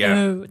think- like, yeah.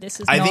 no, this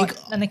is I not think-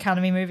 an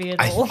Academy movie at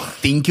I all.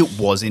 think it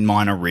was in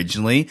mine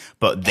originally,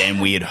 but then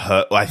we had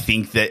heard. I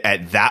think that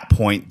at that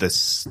point, the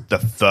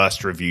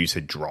first reviews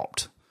had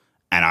dropped,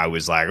 and I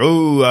was like,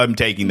 "Oh, I'm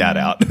taking that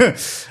out."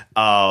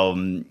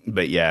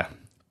 But yeah,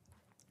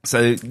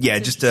 so yeah,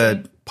 just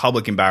a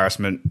public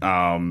embarrassment.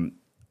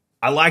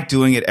 I like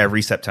doing it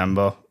every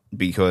September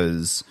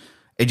because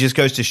it just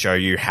goes to show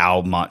you how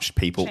much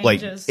people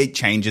Changes. like it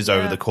changes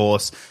over Yeah. the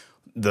course.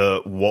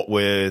 What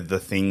were the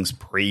things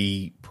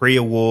pre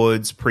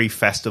awards, pre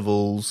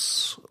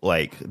festivals,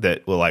 like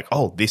that were like,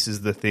 oh, this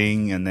is the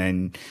thing, and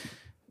then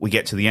we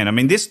get to the end. I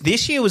mean,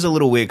 this year was a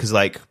little weird because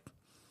like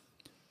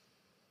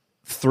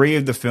 3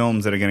 of the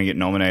films that are going to get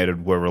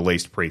nominated were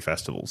released pre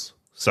festivals.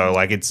 So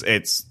like it's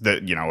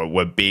that, you know,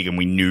 we're big and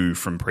we knew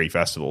from pre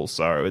festivals.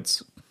 So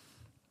it's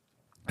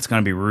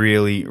going to be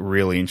really,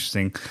 really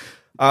interesting.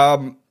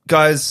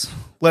 Guys,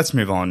 let's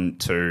move on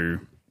to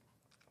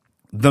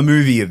the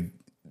movie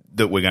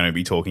that we're going to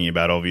be talking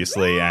about,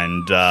 obviously,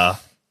 and that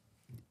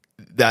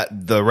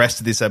the rest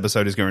of this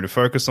episode is going to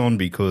focus on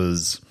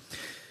because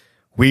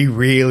we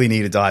really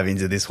need to dive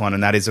into this one,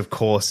 and that is, of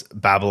course,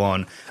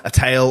 Babylon, a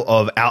tale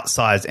of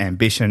outsized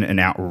ambition and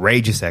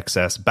outrageous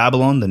excess.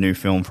 Babylon, the new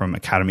film from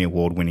Academy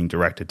Award-winning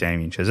director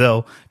Damien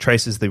Chazelle,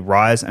 traces the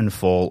rise and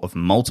fall of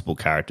multiple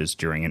characters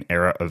during an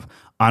era of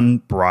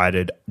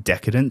unbridled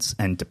decadence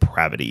and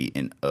depravity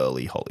in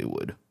early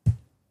Hollywood.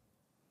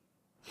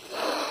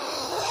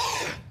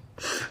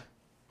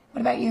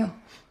 What about you?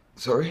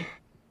 Sorry?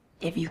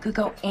 If you could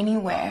go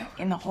anywhere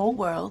in the whole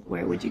world,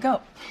 where would you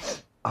go?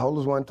 I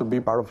always want to be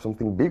part of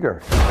something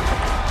bigger.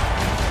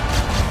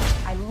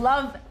 I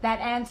love that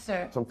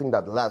answer. Something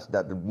that lasts,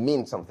 that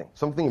means something.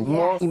 Something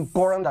more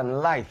important than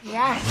life.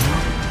 Yes.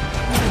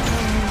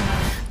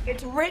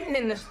 It's written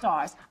in the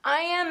stars. I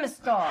am a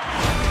star.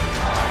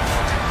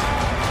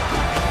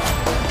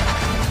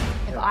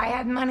 If I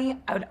had money,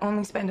 I would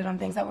only spend it on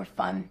things that were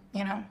fun,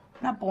 you know?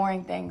 Not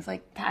boring things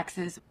like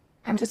taxes.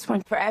 I'm just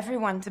one for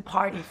everyone to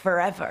party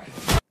forever.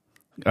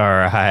 All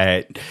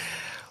right.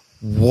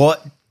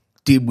 What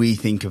did we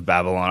think of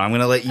Babylon? I'm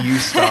going to let you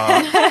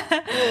start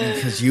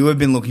because you have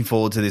been looking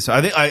forward to this.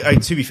 I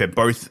think, to be fair,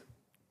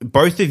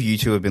 both of you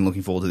two have been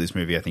looking forward to this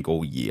movie, I think,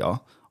 all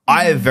year.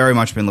 I have very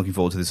much been looking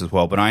forward to this as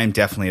well, but I am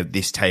definitely at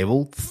this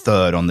table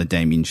third on the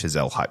Damien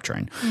Chazelle hype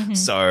train.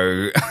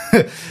 So,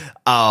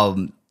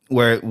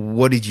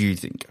 what did you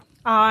think?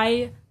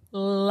 I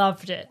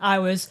loved it. I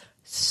was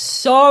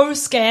so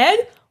scared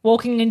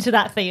walking into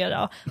that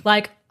theater.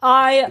 Like,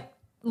 I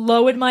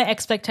lowered my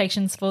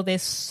expectations for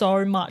this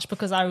so much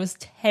because I was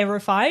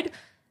terrified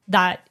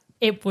that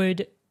it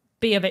would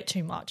be a bit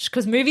too much.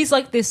 Because movies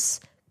like this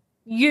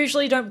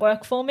usually don't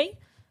work for me.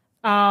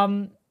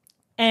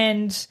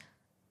 And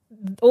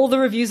all the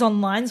reviews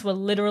online were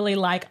literally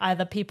like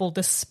either people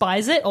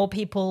despise it or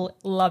people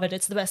love it.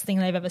 It's the best thing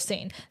they've ever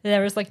seen.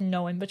 There is like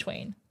no in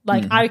between.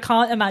 Like I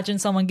can't imagine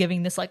someone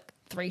giving this like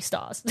 3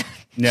 stars.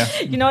 Yeah.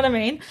 You know what I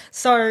mean?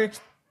 So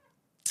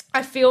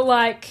I feel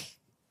like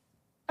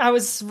I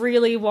was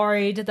really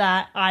worried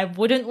that I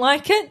wouldn't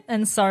like it.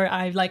 And so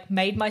I like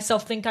made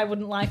myself think I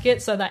wouldn't like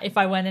it so that if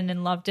I went in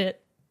and loved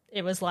it,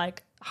 it was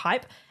like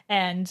hype.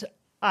 And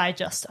I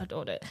just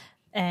adored it.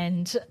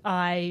 And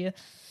I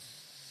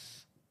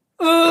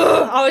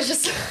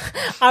was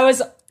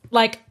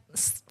like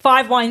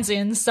 5 wines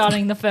in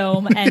starting the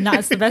film, and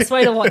that's the best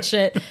way to watch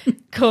it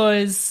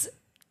because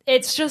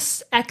it's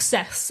just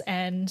excess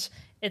and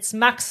it's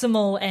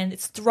maximal and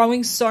it's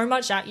throwing so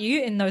much at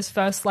you in those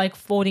first like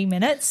 40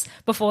 minutes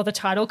before the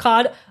title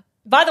card.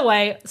 By the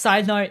way,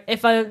 side note,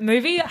 if a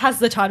movie has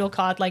the title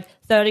card like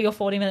 30 or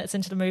 40 minutes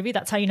into the movie,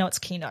 that's how you know it's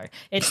Kino.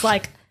 It's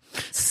like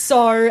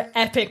so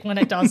epic when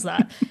it does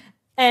that.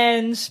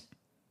 And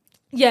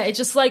yeah, it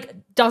just like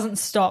doesn't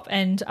stop.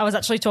 And I was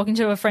actually talking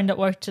to a friend at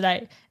work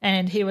today,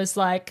 and he was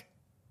like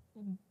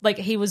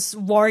he was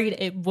worried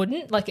it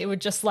wouldn't, like it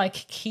would just like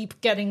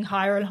keep getting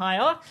higher and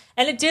higher.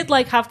 And it did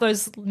like have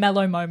those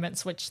mellow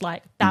moments which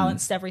like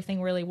balanced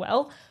everything really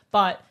well.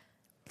 But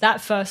that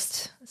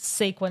first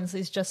sequence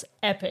is just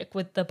epic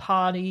with the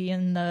party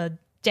and the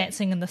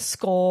dancing and the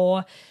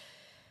score,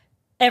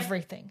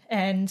 everything.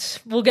 And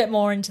we'll get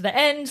more into the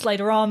end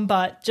later on,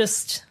 but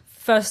just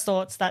first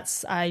thoughts,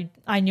 I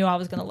knew I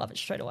was going to love it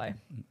straight away.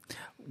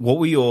 What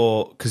were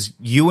your, because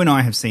you and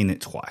I have seen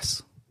it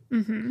twice.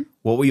 Mm-hmm.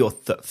 What were your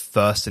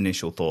first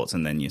initial thoughts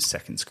and then your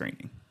second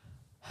screening?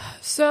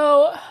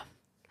 So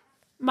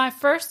my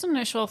first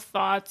initial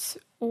thoughts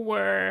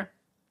were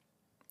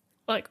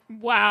like,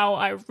 wow,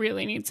 I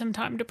really need some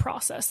time to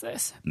process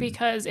this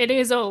because it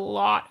is a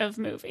lot of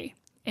movie.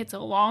 It's a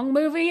long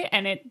movie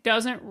and it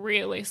doesn't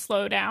really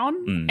slow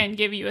down and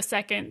give you a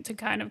second to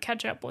kind of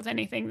catch up with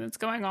anything that's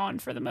going on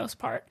for the most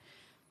part.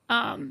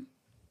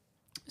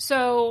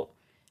 So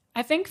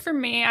I think for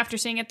me, after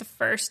seeing it the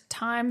first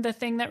time, the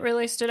thing that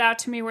really stood out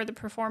to me were the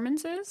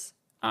performances.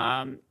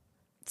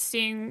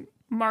 Seeing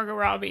Margot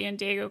Robbie and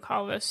Diego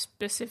Calva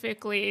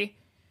specifically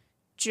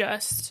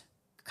just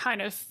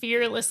kind of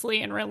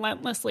fearlessly and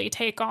relentlessly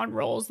take on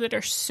roles that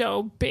are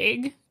so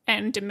big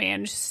and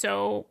demand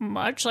so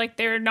much. Like,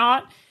 they're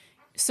not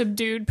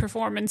subdued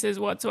performances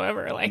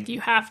whatsoever. Like, they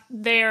had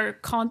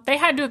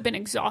to have been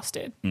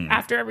exhausted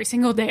after every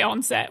single day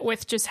on set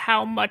with just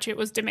how much it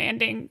was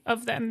demanding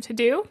of them to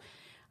do.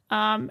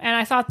 And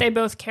I thought they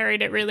both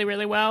carried it really,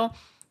 really well.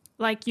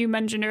 Like you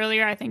mentioned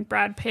earlier, I think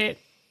Brad Pitt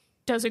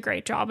does a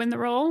great job in the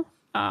role.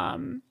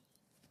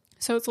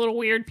 So it's a little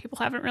weird. People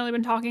haven't really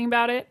been talking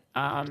about it.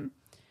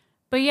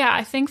 But yeah,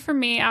 I think for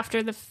me,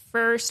 after the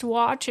first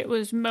watch, it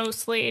was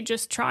mostly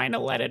just trying to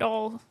let it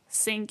all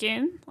sink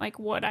in, like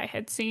what I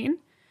had seen.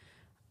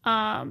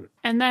 And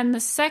then the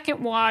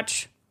second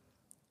watch,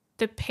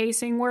 the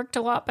pacing worked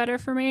a lot better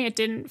for me. It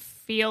didn't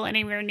feel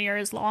anywhere near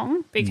as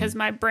long because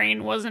my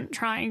brain wasn't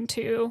trying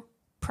to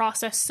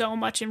process so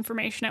much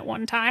information at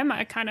one time.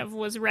 I kind of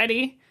was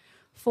ready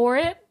for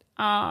it.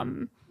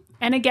 And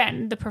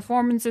again, the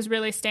performances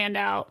really stand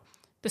out.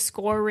 The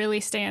score really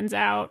stands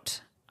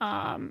out.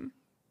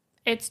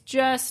 It's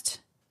just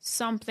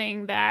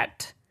something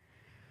that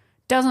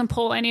doesn't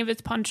pull any of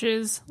its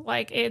punches.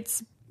 Like,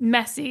 it's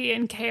messy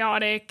and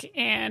chaotic,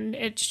 and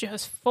it's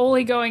just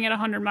fully going at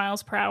 100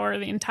 miles per hour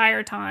the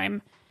entire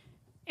time.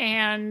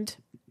 And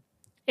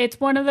it's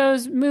one of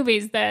those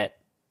movies that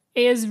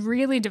is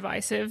really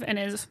divisive and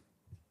is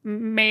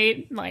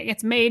made, like,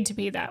 it's made to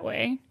be that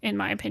way, in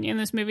my opinion.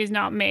 This movie's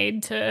not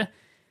made to,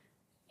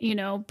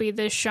 be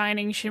this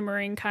shining,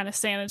 shimmering, kind of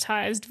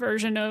sanitized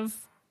version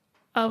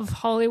of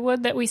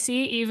Hollywood that we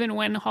see, even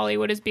when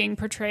Hollywood is being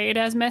portrayed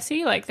as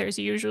messy. Like, there's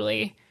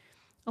usually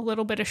a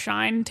little bit of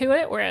shine to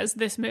it, whereas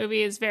this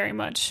movie is very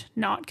much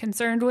not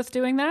concerned with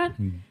doing that.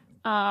 And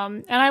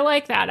I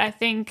like that. I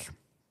think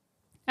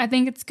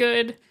it's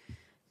good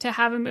to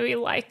have a movie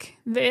like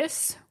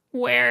this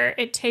where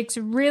it takes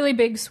really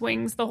big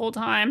swings the whole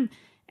time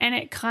and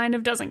it kind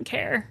of doesn't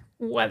care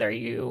whether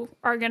you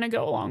are going to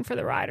go along for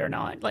the ride or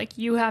not. Like,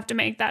 you have to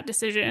make that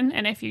decision,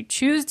 and if you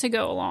choose to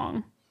go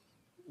along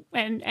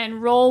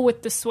and roll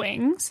with the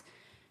swings,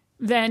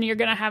 then you're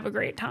going to have a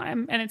great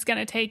time, and it's going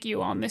to take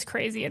you on this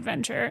crazy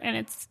adventure, and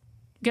it's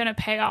going to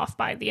pay off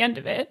by the end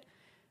of it.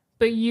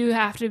 But you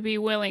have to be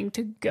willing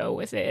to go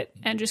with it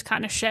and just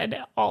kind of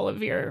shed all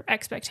of your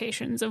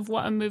expectations of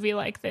what a movie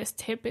like this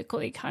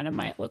typically kind of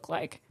might look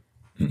like.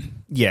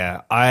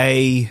 Yeah,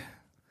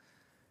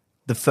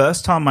 the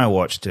first time I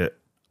watched it,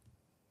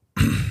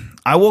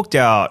 I walked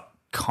out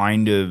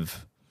kind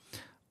of,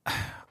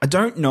 I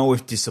don't know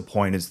if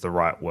disappointed is the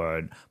right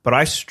word, but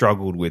I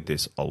struggled with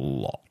this a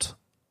lot.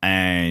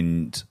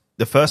 And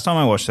the first time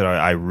I watched it,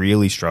 I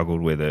really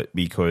struggled with it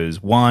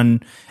because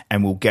one,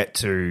 and we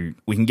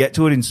can get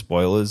to it in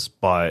spoilers,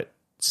 but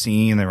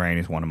Singing in the Rain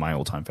is one of my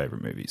all-time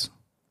favorite movies.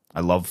 I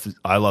love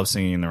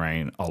Singing in the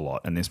Rain a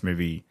lot, and this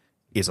movie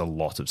is a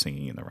lot of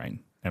Singing in the Rain,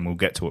 and we'll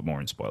get to it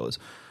more in spoilers.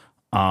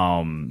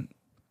 The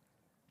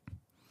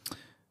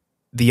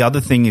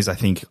other thing is I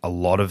think a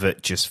lot of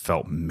it just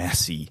felt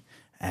messy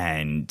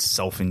and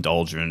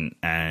self-indulgent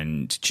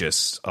and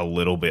just a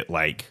little bit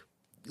like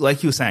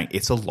you were saying,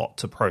 it's a lot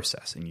to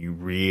process, and you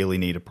really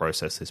need to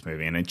process this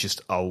movie. And it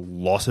just, a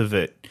lot of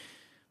it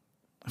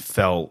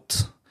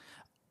felt,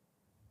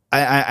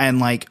 I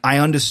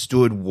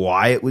understood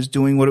why it was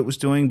doing what it was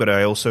doing, but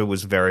I also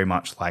was very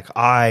much like,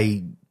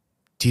 I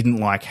didn't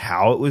like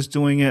how it was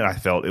doing it. I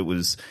felt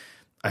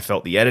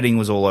the editing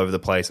was all over the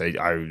place.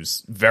 I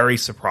was very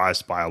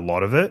surprised by a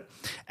lot of it.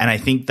 And I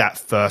think that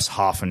first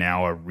half an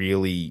hour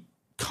really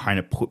kind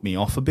of put me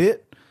off a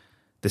bit.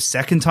 The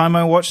second time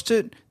I watched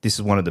it, this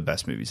is one of the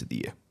best movies of the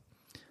year.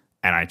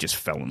 And I just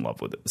fell in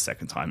love with it the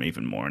second time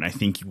even more. And I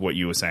think what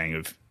you were saying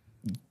of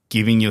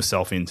giving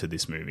yourself into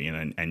this movie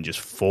and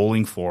just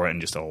falling for it and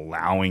just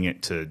allowing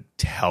it to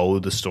tell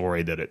the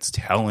story that it's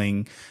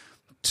telling,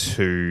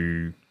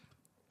 to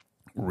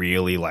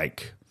really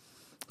like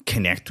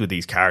connect with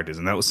these characters.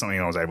 And that was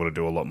something I was able to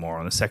do a lot more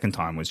on the second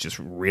time, was just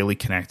really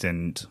connect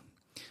and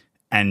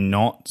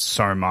not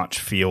so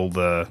much feel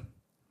the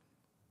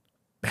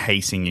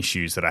pacing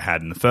issues that I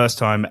had in the first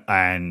time,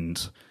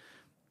 and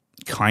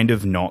kind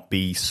of not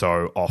be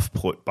so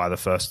off-put by the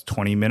first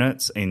 20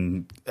 minutes.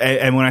 And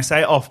when I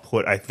say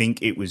off-put, I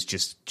think it was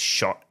just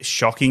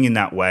shocking in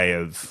that way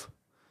of,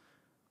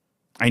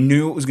 I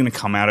knew it was going to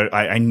come out.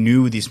 I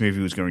knew this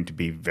movie was going to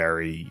be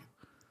very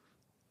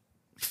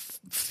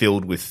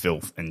filled with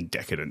filth and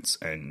decadence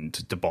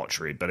and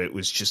debauchery, but it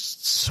was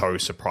just so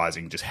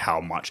surprising just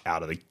how much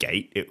out of the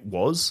gate it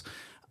was.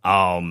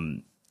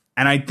 And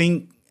I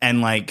think,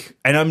 and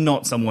I'm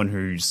not someone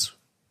who's,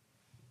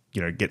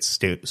 gets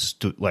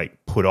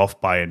put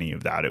off by any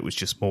of that. It was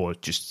just more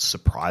just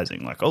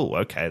surprising. Like, oh,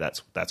 okay,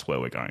 that's where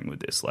we're going with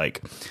this.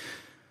 Like,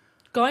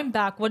 going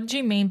back, what did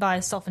you mean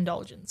by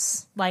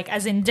self-indulgence? Like,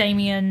 as in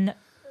Damien,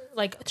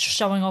 like,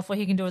 showing off what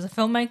he can do as a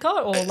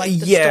filmmaker, or like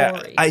the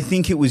story? I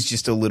think it was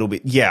just a little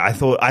bit. Yeah, I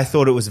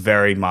thought it was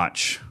very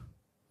much.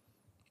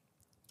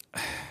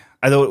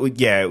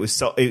 It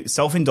was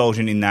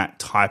self-indulgent in that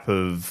type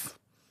of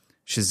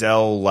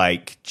Chazelle,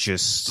 like,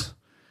 just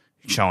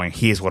showing,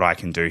 here's what I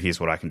can do, here's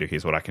what I can do,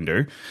 here's what I can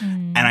do.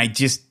 And I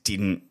just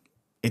didn't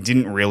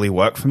really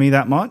work for me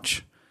that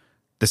much.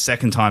 The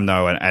second time,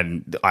 though,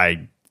 and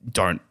I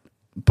don't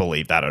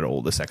believe that at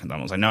all. The second time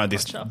I was like, no,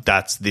 this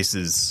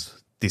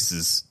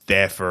is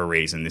there for a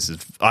reason. This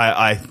is,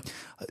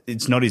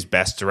 it's not his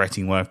best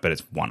directing work, but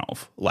it's one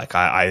of. Like,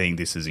 I think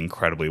this is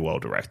incredibly well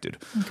directed.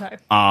 Okay.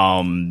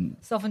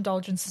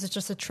 Self-indulgence is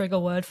just a trigger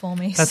word for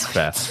me. That's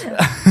fair.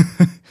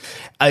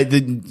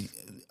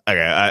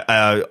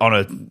 On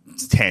a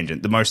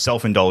tangent, the most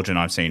self-indulgent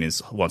I've seen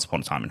is Once Upon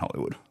a Time in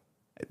Hollywood.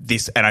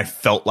 And I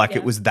felt like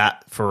it was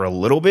that for a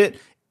little bit.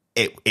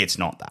 It's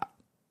not that.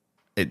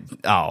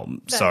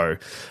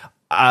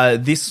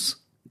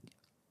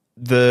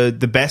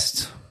 The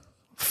best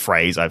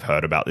phrase I've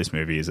heard about this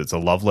movie is it's a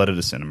love letter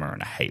to cinema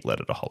and a hate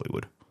letter to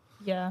Hollywood.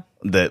 Yeah.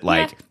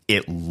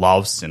 It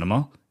loves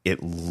cinema,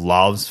 it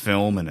loves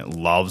film, and it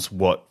loves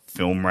what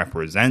film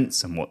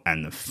represents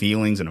and the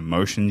feelings and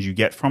emotions you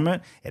get from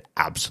it. It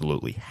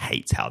absolutely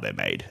hates how they're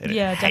made, and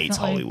it hates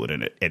Hollywood,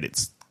 and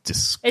it's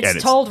just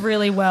it's told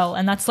really well,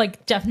 and that's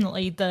like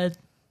definitely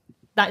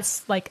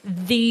that's like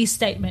the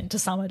statement to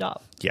sum it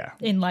up. Yeah.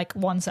 In like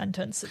one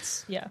sentence.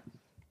 It's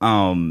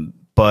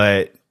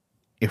but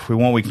if we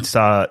want, we can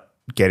start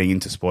getting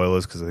into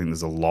spoilers, because I think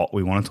there's a lot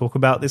we want to talk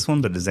about this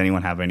one. But does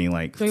anyone have any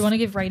like? Do we want to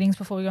give ratings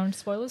before we go into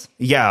spoilers?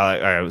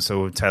 Yeah.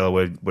 So Taylor,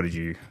 what did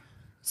you?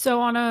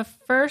 So on a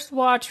first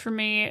watch for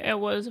me, it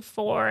was a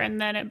 4, and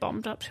then it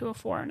bumped up to a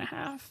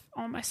 4.5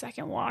 on my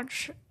second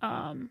watch.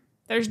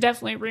 There's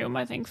definitely room,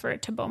 I think, for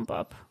it to bump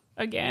up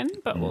again,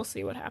 but we'll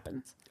see what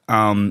happens.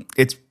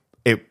 It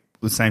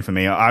was the same for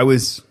me. I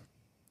was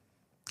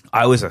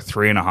a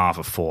 3.5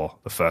 or 4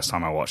 the first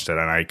time I watched it,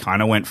 and I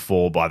kind of went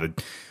 4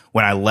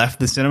 when I left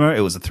the cinema. It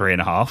was a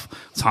 3.5.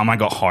 The time I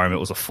got home, it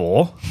was a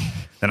 4.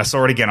 Then I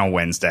saw it again on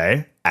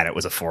Wednesday, and it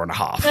was a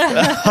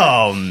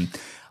 4.5.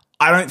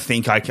 I don't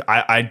think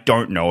I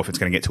don't know if it's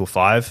going to get to a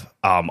 5.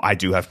 I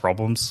do have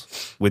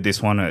problems with this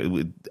one.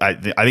 I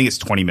think it's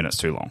 20 minutes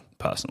too long,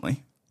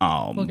 personally.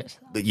 We'll get to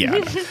that.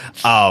 Yeah.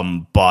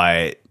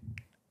 But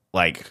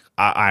like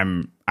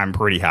I'm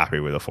pretty happy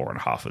with a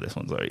 4.5 for this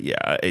one. So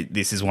yeah,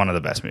 this is one of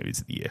the best movies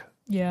of the year.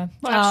 Yeah.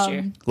 Last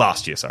year.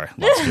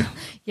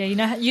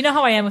 Yeah, you know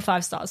how I am with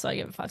 5 stars, so I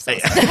give it 5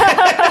 stars.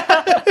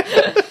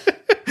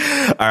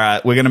 All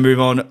right, we're going to move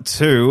on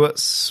to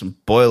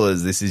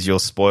spoilers. This is your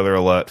spoiler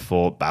alert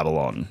for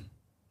Babylon.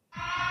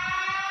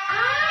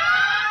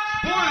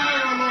 Spoiler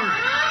alert!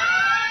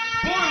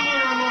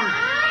 Spoiler alert!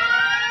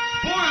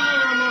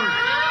 Spoiler alert!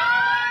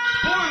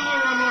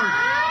 Spoiler alert!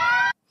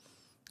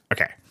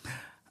 Okay.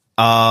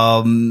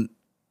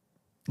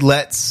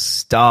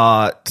 let's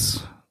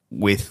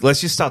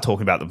just start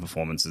talking about the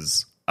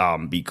performances,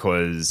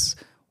 because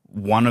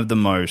one of the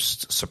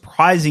most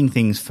surprising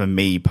things for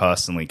me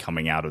personally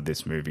coming out of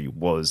this movie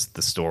was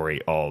the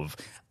story of,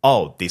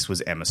 this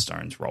was Emma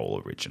Stone's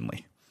role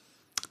originally.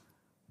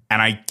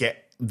 And I get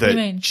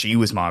that she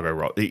was Margot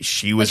Robbie.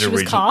 She was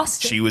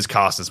cast? She was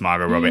cast as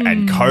Margot Robbie,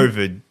 and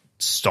COVID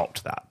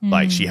stopped that.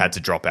 Like, she had to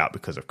drop out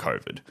because of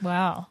COVID.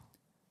 Wow.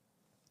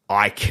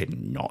 I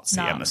cannot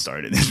see Emma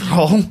Stone in this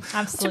role.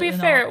 Absolutely To be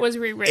fair, it was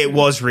rewritten. It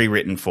was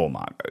rewritten for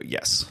Margot,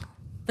 yes.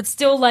 But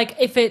still, like,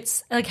 if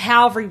it's, like,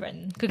 how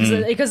rewritten?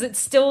 Because it's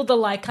still the,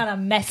 like, kind of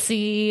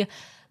messy,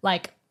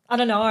 like, I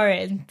don't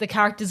know, the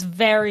character's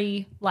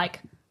very, like,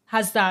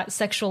 has that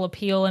sexual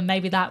appeal, and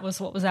maybe that was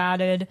what was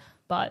added.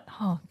 But,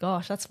 oh,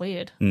 gosh, that's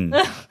weird. It'd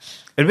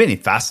been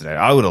fascinating.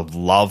 I would have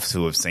loved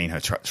to have seen her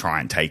try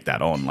and take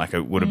that on. Like,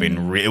 it would have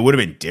been it would have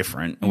been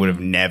different. I would have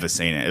never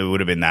seen it. It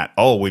would have been that,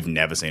 we've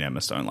never seen Emma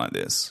Stone like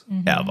this,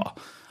 ever.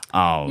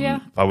 I would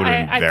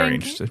have been very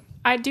interested.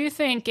 I do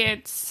think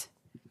it's...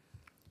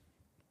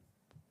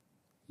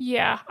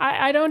 Yeah,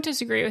 I don't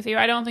disagree with you.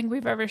 I don't think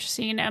we've ever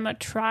seen Emma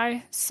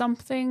try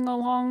something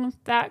along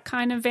that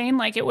kind of vein.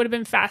 Like, it would have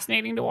been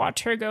fascinating to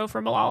watch her go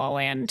from La La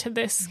Land to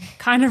this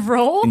kind of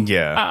role.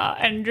 Yeah.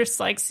 And just,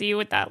 like, see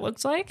what that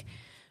looks like.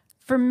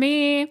 For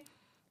me,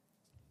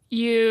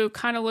 you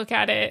kind of look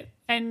at it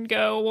and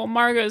go, well,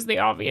 Margot's the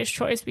obvious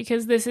choice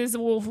because this is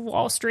Wolf of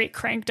Wall Street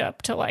cranked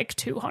up to, like,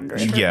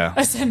 200. Yeah.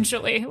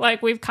 Essentially.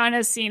 Like, we've kind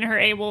of seen her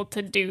able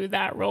to do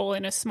that role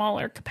in a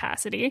smaller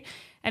capacity.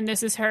 And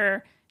this is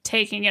her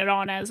taking it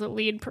on as a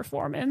lead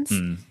performance.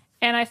 And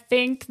I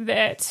think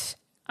that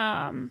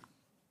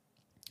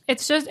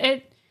it's just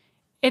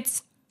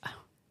it's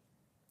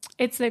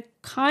the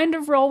kind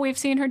of role we've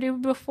seen her do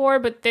before,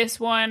 but this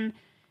one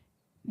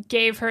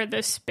gave her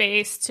the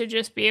space to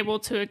just be able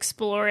to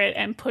explore it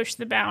and push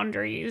the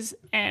boundaries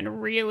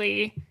and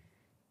really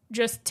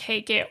just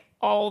take it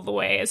all the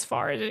way as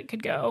far as it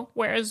could go.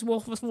 Whereas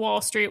Wolf of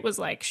Wall Street was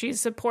like,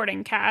 she's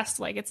supporting cast,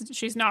 like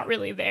she's not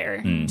really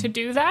there to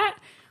do that.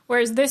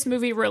 Whereas this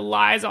movie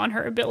relies on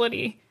her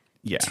ability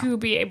to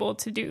be able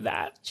to do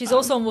that. She's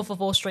also on Wolf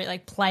of Wall Street,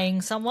 like,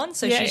 playing someone,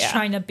 so she's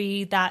trying to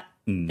be that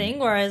thing,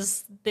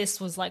 whereas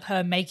this was, like,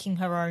 her making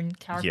her own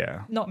character.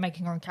 Yeah. Not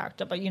making her own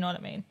character, but you know what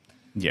I mean.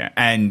 Yeah,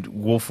 and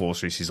Wolf of Wall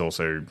Street,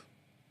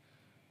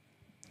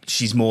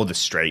 she's more the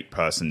straight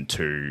person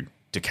to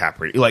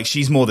DiCaprio. Like,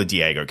 she's more the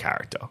Diego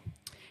character.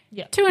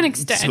 Yeah. To an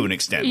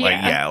extent.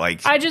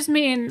 Like, I just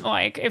mean,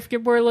 like, if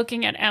we're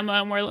looking at Emma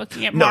and we're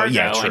looking at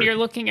Margot and you're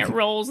looking at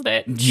roles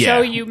that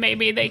show you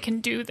maybe they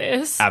can do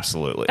this.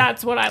 Absolutely.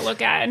 That's what I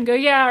look at and go,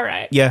 yeah, all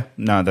right. Yeah,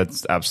 no,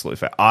 that's absolutely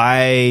fair.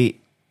 I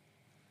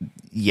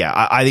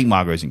think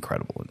Margot's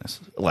incredible in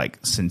this. Like,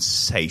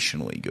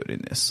 sensationally good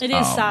in this. It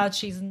is sad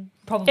she's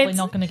probably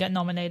not going to get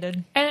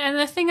nominated. And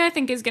the thing I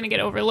think is going to get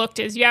overlooked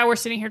is, we're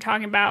sitting here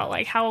talking about,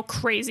 like, how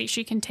crazy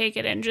she can take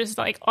it and just,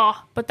 like,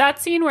 but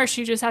that scene where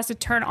she just has to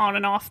turn on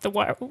and off the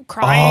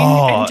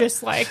crying and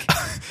just, like...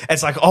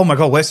 It's like, oh my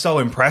God, we're so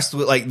impressed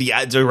with, like, the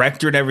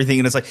director and everything.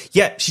 And it's like,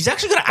 she's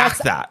actually going to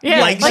act that.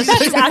 Yeah, like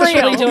she's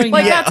actually doing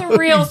like, that. that's a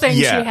real thing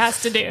she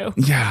has to do.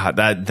 Yeah,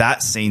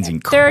 that scene's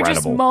incredible. There are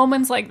just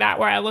moments like that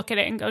where I look at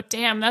it and go,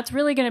 damn, that's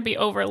really going to be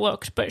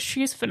overlooked, but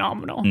she's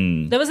phenomenal.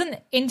 There was an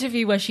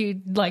interview where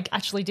she, like,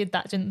 actually did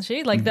that, didn't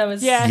she? Like, there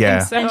was... I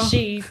think so. And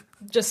she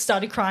just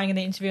started crying in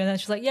the interview, and then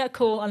she's like, yeah,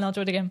 cool, and I'll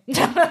do it again.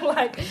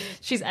 Like,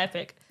 she's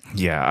epic.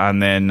 Yeah,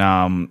 and then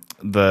I'm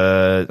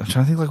trying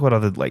to think, like, what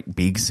other, like,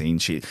 big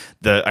scenes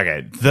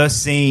the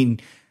scene,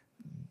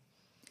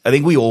 I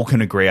think we all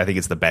can agree, I think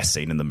it's the best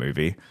scene in the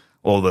movie,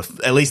 or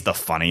at least the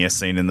funniest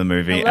scene in the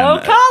movie. Hello,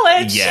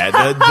 college!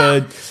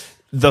 Yeah,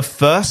 the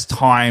first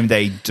time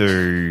they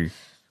do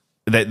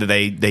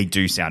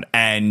sound,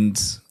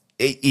 and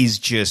it is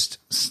just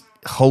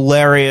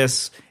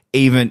hilarious.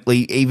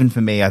 Even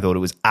for me, I thought it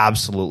was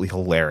absolutely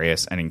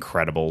hilarious and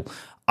incredible.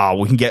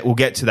 We'll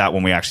get to that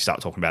when we actually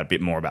start talking about a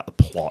bit more about the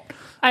plot.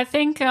 I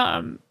think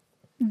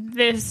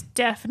this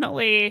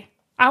definitely...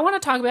 I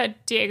want to talk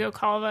about Diego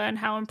Calva and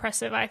how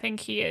impressive I think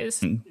he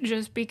is,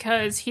 just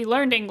because he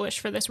learned English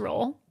for this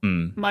role,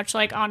 much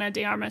like Ana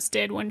de Armas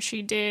did when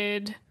she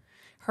did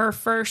her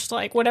first,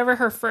 like, whatever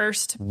her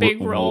first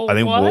big role I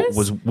think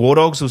was. War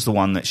Dogs was the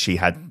one that she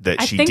had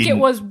that she didn't... I think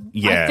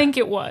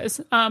it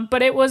was.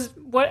 But it was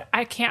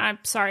I'm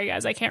sorry,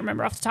 guys, I can't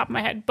remember off the top of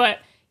my head. But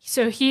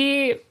so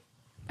he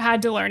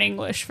had to learn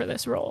English for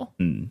this role,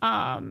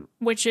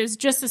 which is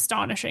just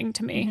astonishing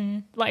to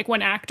me. Like,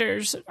 when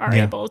actors are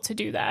able to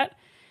do that.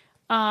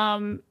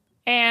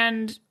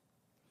 And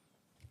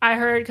I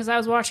heard, because I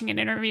was watching an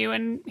interview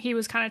and he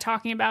was kind of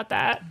talking about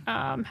that,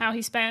 how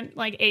he spent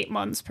like 8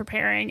 months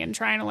preparing and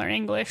trying to learn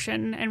English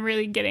and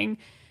really getting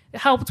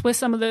helped with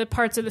some of the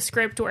parts of the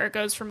script where it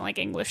goes from like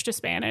English to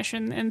Spanish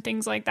and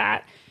things like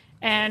that.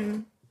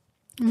 And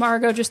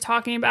Margot just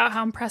talking about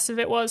how impressive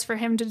it was for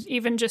him to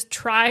even just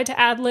try to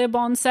ad lib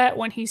on set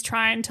when he's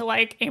trying to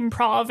like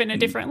improv in a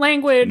different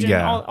language and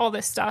all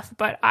this stuff.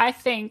 But I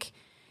think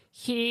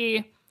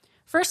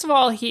first of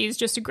all, he's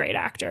just a great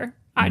actor.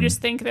 I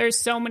just think there's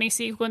so many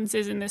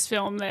sequences in this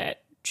film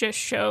that just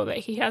show that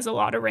he has a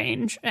lot of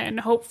range, and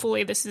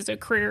hopefully this is a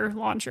career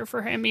launcher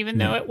for him, even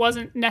though it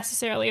wasn't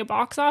necessarily a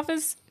box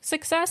office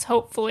success.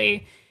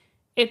 Hopefully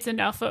it's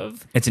enough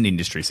of... It's an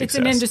industry success. It's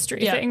an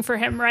industry thing for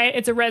him, right?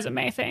 It's a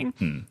resume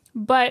thing.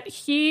 But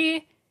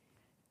he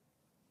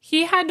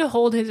had to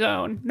hold his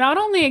own, not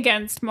only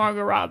against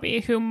Margot Robbie,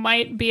 who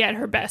might be at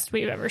her best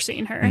we've ever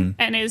seen her,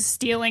 and is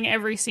stealing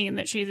every scene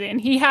that she's in.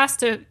 He has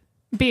to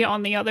be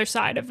on the other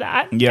side of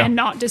that and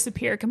not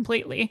disappear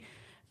completely.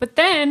 But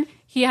then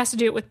he has to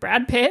do it with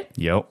Brad Pitt.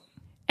 Yep.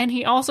 And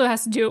he also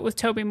has to do it with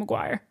Tobey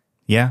Maguire.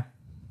 Yeah.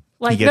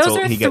 Like, He gets those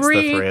are the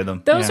three of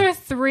them. Those Yeah. are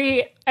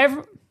three...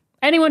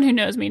 Anyone who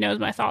knows me knows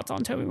my thoughts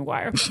on Tobey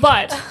Maguire.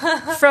 But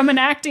from an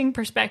acting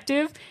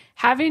perspective,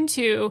 having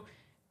to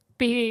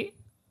be,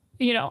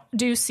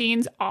 do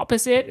scenes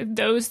opposite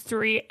those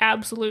three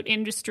absolute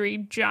industry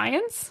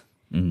giants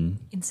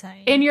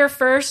Insane. in your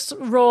first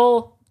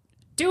role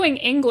doing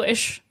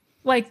English,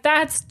 like,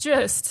 that's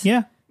just...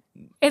 Yeah.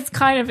 It's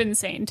kind of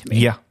insane to me.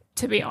 Yeah.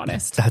 To be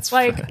honest. That's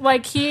like fair.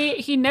 like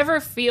he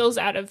never feels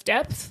out of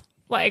depth.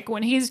 Like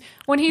when he's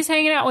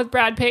hanging out with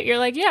Brad Pitt, you're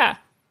like, yeah.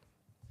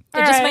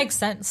 It just makes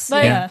sense.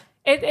 Like, Yeah.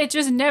 It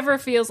just never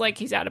feels like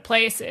he's out of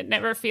place. It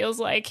never feels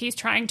like he's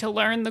trying to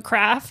learn the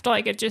craft.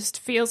 Like, it just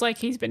feels like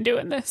he's been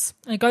doing this.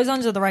 It goes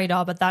under the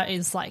radar, but that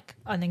is like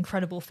an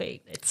incredible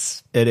feat.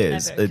 It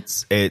is.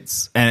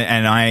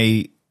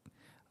 epic.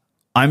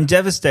 I'm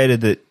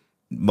devastated that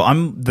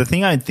the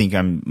thing I think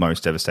I'm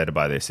most devastated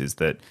by this is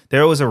that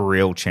there was a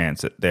real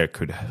chance that there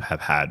could have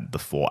had the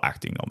 4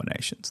 acting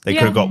nominations. They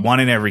could have got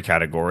one in every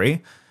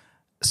category,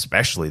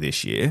 especially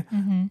this year.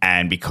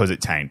 And because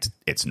it tanked,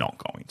 it's not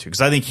going to.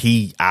 Because I think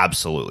he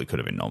absolutely could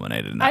have been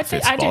nominated in that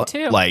fifth spot.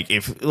 I do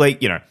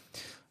too.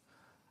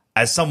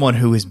 As someone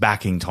who is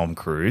backing Tom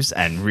Cruise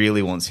and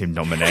really wants him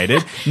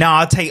nominated, no,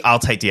 I'll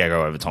take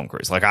Diego over Tom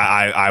Cruise. Like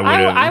I would.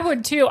 I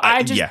would too.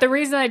 Yeah. The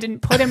reason I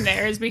didn't put him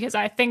there is because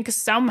I think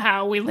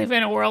somehow we live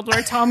in a world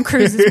where Tom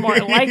Cruise is more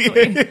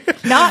likely.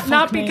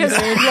 Not because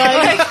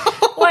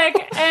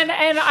like and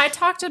I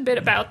talked a bit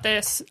about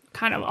this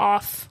kind of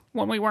off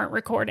when we weren't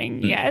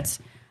recording yet.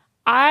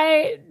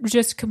 I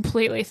just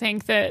completely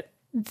think that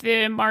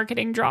the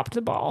marketing dropped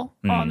the ball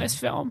on this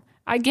film.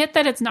 I get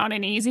that it's not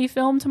an easy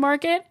film to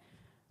market,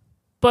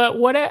 but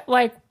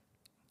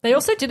They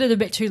also did it a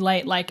bit too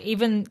late, like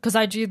even because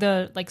I do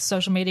the like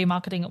social media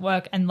marketing at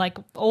work, and like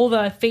all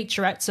the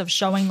featurettes of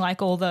showing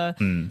like all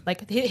the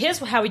like here's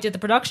how we did the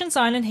production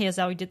sign and here's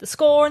how we did the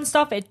score and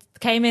stuff. It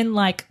came in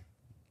like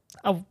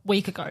a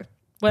week ago,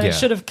 where it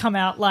should have come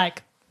out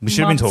like we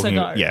should have been months talking.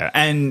 ago.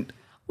 And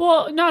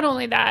well, not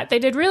only that, they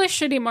did really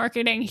shitty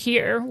marketing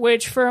here,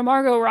 which for a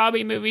Margot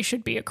Robbie movie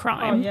should be a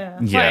crime. Oh, yeah.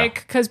 Yeah.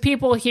 Like, because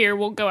people here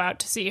will go out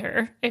to see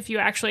her if you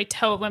actually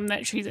tell them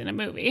that she's in a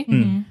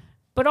movie.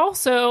 But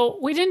also,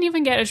 we didn't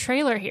even get a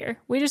trailer here.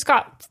 We just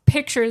got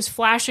pictures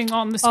flashing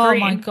on the screen. Oh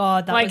my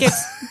God, that was-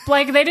 it's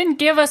like they didn't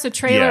give us a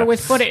trailer Yeah.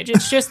 with footage.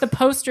 It's just the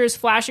posters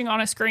flashing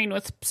on a screen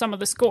with some of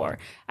the score.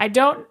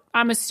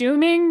 I'm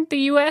assuming the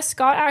US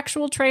got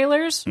actual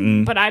trailers,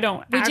 but I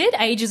don't. We did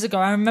ages ago.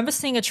 I remember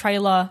seeing a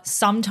trailer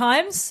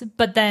sometimes,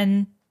 but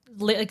then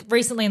like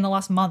recently in the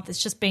last month,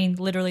 it's just been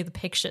literally the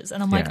pictures,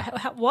 and I'm like,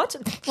 what?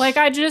 Like,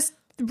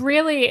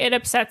 it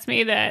upsets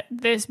me that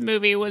this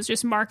movie was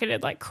just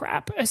marketed like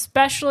crap,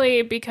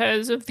 especially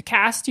because of the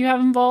cast you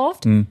have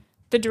involved.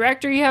 The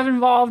director you have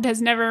involved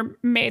has never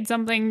made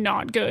something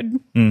not good.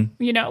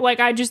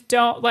 I just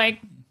don't like.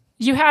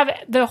 You have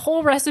the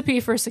whole recipe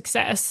for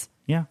success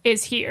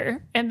is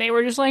here, and they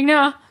were just like,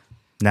 nah.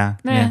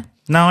 Yeah.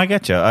 No, I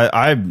get you.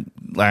 I'm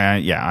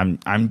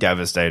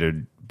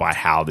devastated by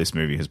how this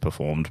movie has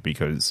performed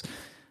because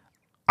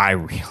I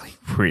really,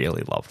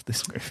 really loved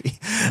this movie,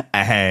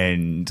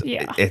 and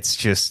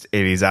it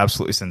is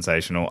absolutely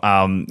sensational.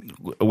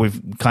 We've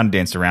kind of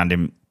danced around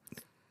him.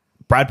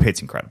 Brad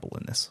Pitt's incredible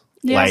in this.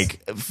 Yes.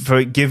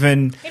 He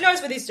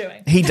knows what he's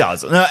doing. He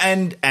does. No,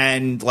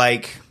 and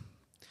like,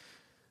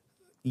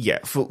 yeah,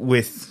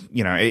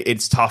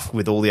 it's tough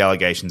with all the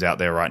allegations out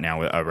there right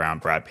now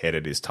around Brad Pitt.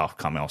 It is tough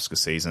come Oscar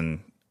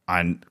season.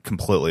 I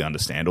completely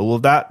understand all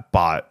of that,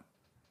 but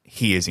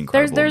he is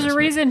incredible. There's a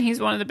reason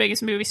he's one of the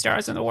biggest movie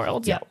stars in the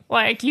world. Yeah.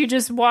 Like, you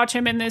just watch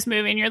him in this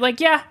movie and you're like,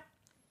 yeah.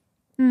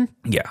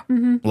 Yeah.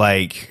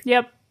 Like,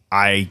 Yep.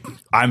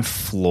 I'm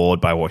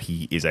floored by what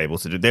he is able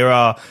to do. There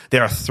are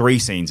 3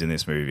 scenes in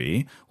this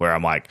movie where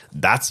I'm like,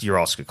 that's your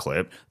Oscar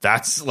clip.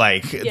 That's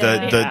like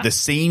the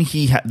scene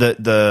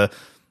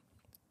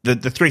the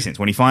 3 scenes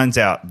when he finds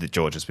out that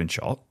George has been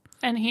shot.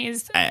 And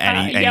he's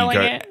And yelling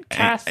at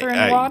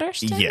Catherine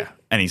Waterston. Yeah.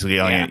 And he's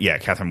yelling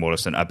at Catherine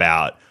Waterston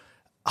about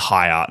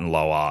high art and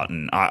low art.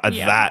 And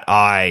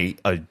I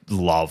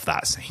love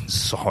that scene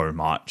so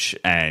much.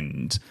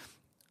 And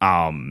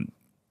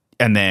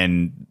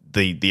then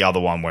the other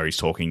one where he's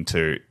talking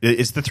to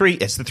it's the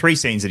three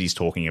scenes that he's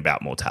talking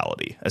about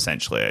mortality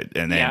essentially,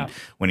 and then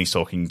when he's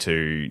talking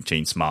to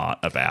Jean Smart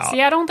about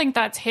I don't think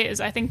that's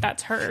his. I think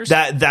that's hers.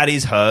 that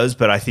is hers,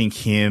 but I think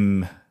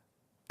him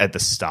at the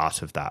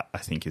start of that, I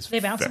think is They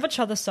bounce off each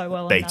other so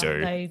well. They in that.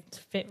 do. They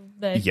fit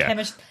their Yeah.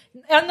 chemistry.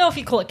 I don't know if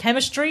you call it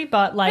chemistry,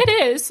 but like It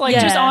is like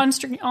Yeah. just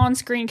on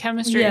screen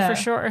chemistry Yeah. for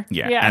sure.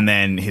 Yeah. And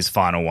then his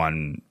final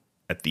one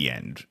at the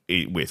end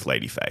with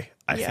Lady Faye,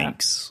 I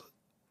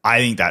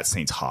think that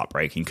scene's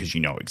heartbreaking because you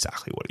know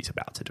exactly what he's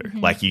about to do. Mm-hmm.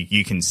 Like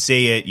you can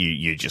see it.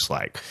 You're just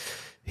like,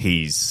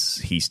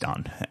 he's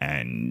done.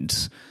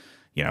 And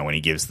you know, when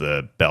he gives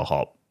the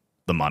bellhop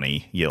the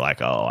money, you're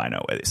like, oh, I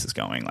know where this is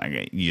going.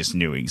 Like you just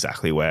knew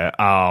exactly where.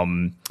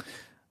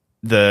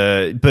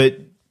 But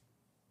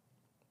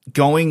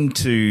going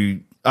to,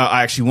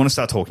 I actually want to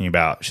start talking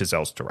about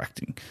Chazelle's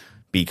directing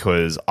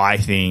because I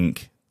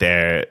think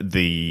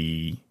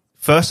the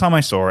first time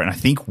I saw it, and I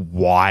think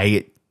why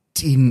it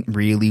didn't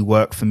really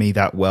work for me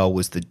that well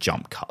was the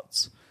jump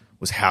cuts,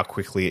 was how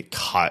quickly it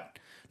cut.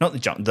 Not the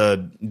jump,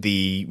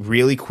 the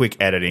really quick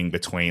editing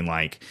between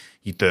like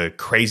the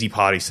crazy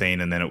party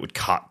scene and then it would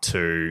cut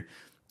to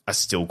a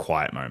still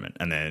quiet moment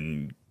and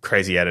then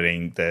crazy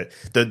editing.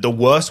 The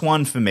worst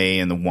one for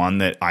me and the one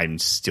that I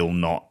still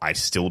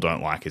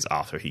don't like is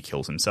after he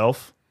kills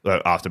himself.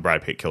 After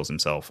Brad Pitt kills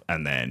himself,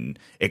 and then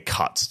it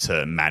cuts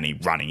to Manny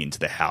running into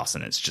the house,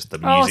 and it's just the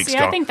music's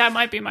going. I think that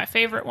might be my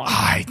favorite one.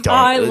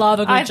 I love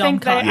a good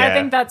jump cut. I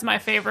think that's my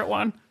favorite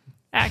one,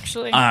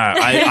 actually.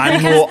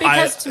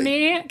 Because to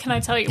me, can I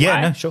tell you why?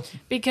 Yeah, no, sure.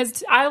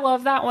 Because I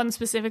love that one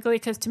specifically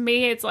because to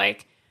me it's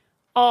like,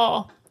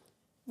 oh,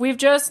 we've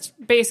just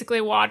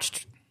basically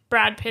watched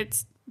Brad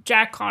Pitt's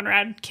Jack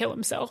Conrad kill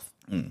himself.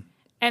 And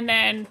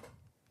then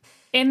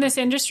in this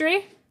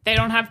industry, they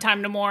don't have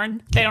time to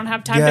mourn. They don't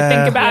have time to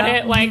think about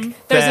it.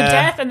 Like, there's a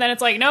death, and then it's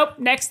like, nope,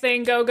 next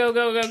thing, go, go,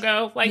 go, go,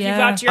 go. Like, you've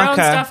got your own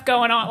stuff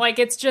going on. Like,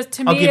 it's just,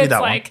 to me, it's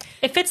like...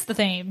 It fits the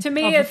theme. To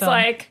me, it's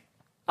like,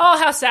 oh,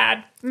 how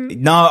sad.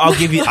 No, I'll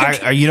give you...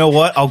 you know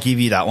what? I'll give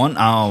you that one.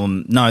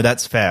 No,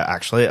 that's fair,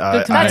 actually.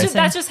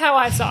 That's just how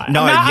I saw it.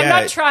 No, I'm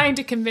not trying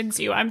to convince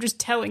you. I'm just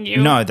telling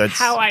you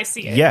how I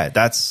see it. Yeah,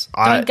 that's...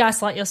 Don't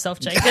gaslight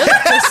yourself, Jacob.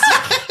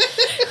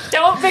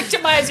 Don't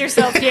victimize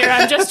yourself here.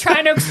 I'm just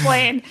trying to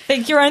explain.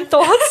 Think your own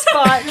thoughts,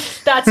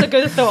 but that's a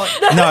good thought.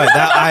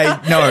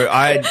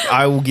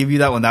 I will give you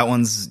that one.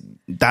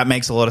 That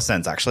makes a lot of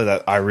sense, actually.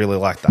 That I really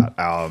like that.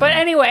 But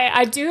anyway,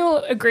 I do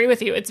agree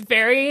with you. It's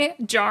very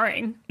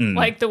jarring,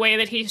 like the way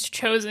that he's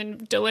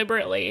chosen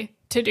deliberately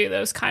to do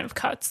those kind of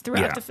cuts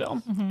throughout the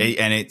film.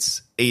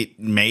 It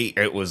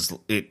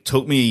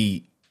took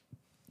me.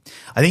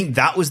 I think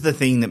that was the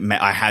thing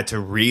that I had to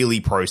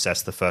really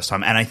process the first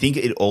time, and I think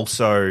it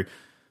also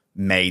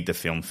made the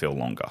film feel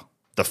longer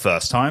the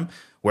first time,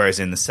 whereas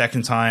in the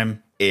second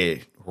time,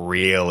 it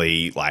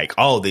really like,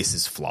 oh, this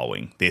is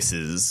flowing. This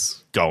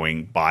is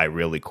going by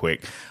really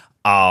quick.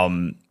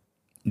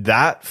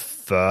 That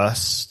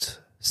first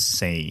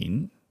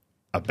scene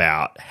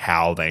about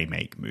how they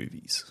make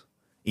movies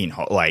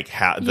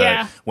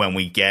when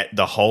we get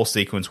the whole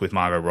sequence with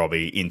Margot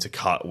Robbie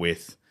intercut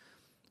with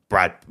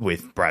Brad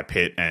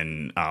Pitt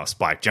and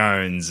Spike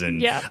Jonze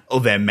and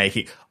them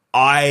making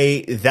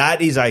that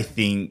is, I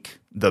think,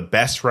 the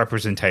best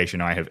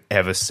representation I have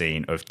ever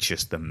seen of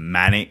just the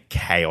manic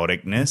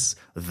chaoticness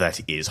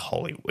that is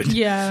Hollywood.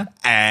 Yeah.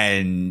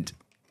 And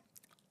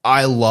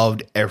I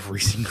loved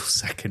every single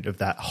second of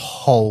that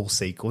whole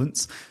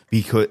sequence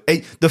because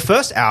the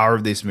first hour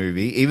of this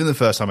movie, even the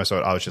first time I saw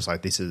it, I was just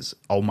like,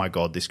 oh my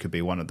God, this could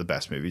be one of the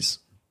best movies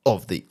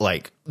of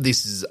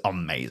this is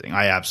amazing.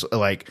 I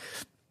absolutely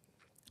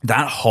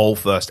that whole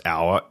first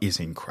hour is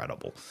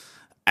incredible.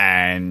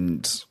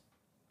 And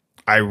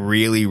I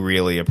really,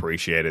 really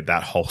appreciated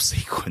that whole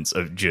sequence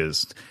of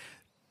just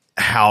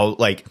how,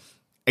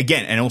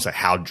 again, and also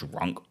how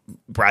drunk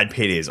Brad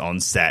Pitt is on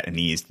set, and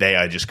they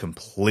are just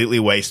completely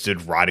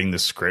wasted writing the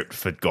script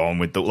for Gone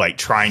with the,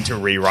 trying to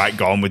rewrite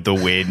Gone with the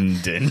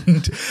Wind,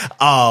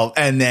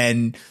 and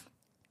then,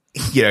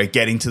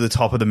 getting to the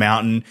top of the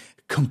mountain,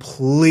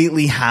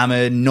 completely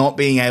hammered, not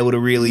being able to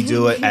really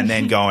do it, and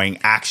then going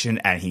action,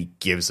 and he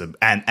gives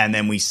and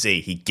then we see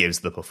he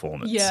gives the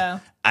performance. Yeah.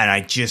 And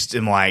I just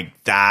am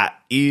like, that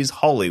is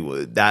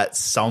Hollywood. That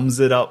sums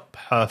it up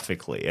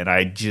perfectly. And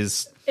I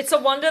just... It's a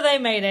wonder they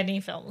made any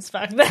films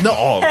back then.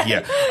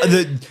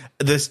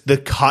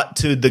 The cut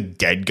to the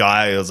dead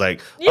guy, I was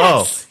like, yes.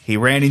 Oh, he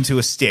ran into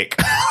a stick.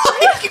 He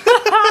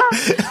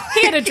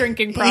had a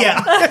drinking problem.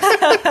 Yeah.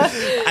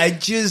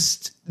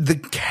 The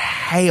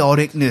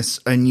chaoticness,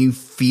 and you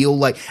feel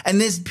like...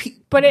 And there's...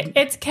 But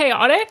it's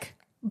chaotic.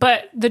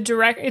 But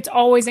it's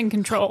always in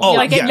control.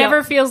 It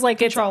never feels like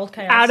controlled it's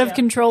chaos, out of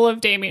control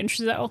of Damien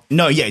Chazelle.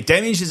 No, yeah,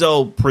 Damien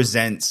Chazelle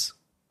presents.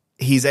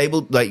 He's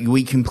able,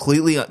 we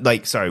completely,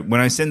 sorry,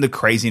 when I send the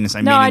craziness,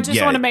 I mean, I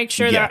just want to make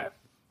sure that,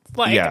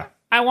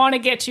 I want to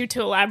get you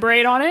to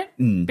elaborate on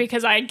it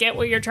because I get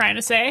what you're trying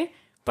to say,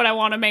 but I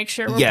want to make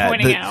sure we're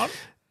pointing out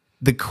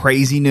the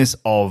craziness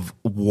of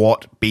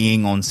what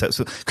being on set,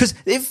 because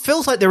it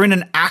feels like they're in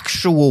an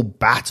actual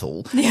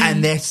battle,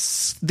 and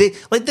there's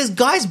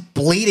guys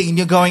bleeding, and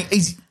you're going,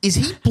 is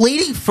he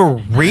bleeding for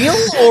real,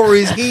 or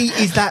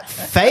is that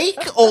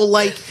fake, or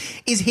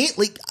is he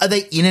like? Are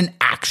they in an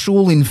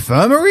actual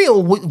infirmary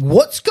or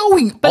what's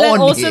going But on then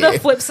also here? the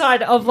flip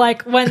side of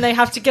like when they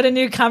have to get a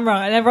new camera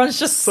and everyone's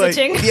just like,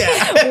 sitting,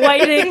 yeah.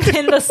 waiting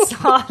in the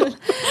sun.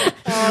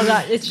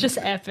 Oh, it's just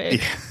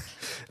epic.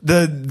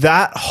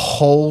 That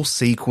whole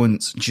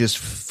sequence just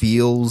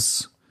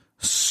feels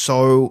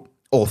so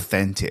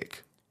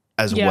authentic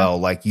as Yeah. well.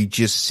 Like you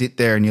just sit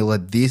there and you're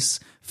like, this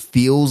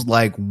feels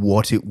like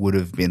what it would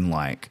have been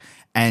like,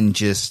 and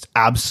just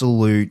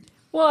absolute.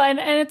 Well, and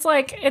it's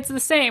like it's the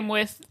same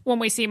with when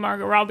we see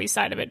Margot Robbie's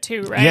side of it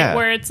too, right? Yeah.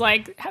 Where it's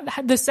like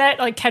the set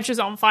like catches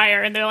on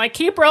fire and they're like,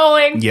 keep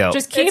rolling, Yep.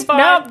 just keep It's fine.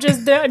 nope,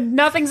 just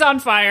nothing's on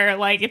fire,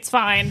 like it's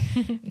fine.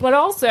 But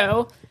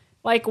also,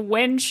 like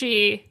when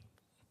she,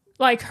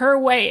 like her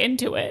way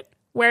into it,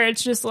 where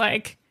it's just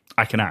like,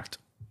 I can act.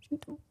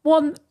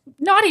 well,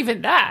 not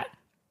even that,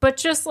 but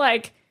just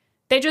like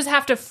they just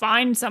have to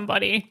find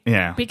somebody,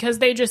 Yeah. because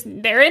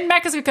they're in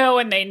Mexico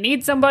and they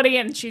need somebody,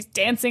 and she's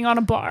dancing on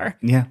a bar.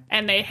 Yeah.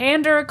 And they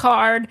hand her a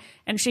card,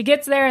 and she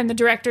gets there, and the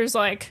director's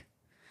like,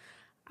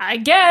 I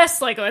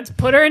guess, like, let's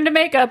put her into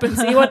makeup and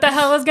see what the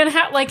hell is going to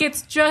happen. Like,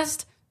 it's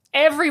just,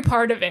 every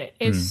part of it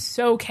is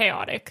so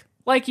chaotic.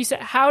 Like you said,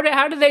 how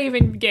do they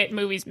even get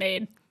movies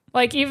made?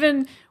 Like,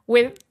 even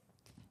with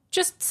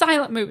just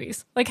silent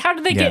movies. Like, how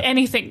did they get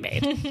anything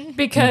made?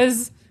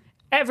 Because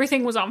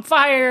everything was on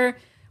fire.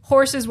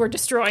 Horses were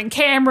destroying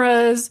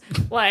cameras.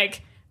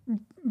 Like,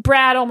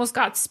 Brad almost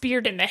got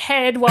speared in the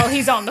head while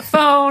he's on the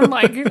phone.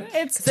 Like,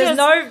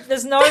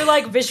 There's no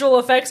like visual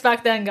effects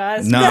back then,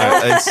 guys. No,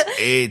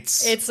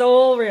 it's It's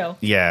all real.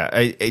 yeah,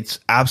 it's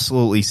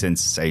absolutely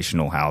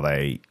sensational how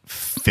they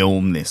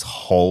film this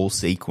whole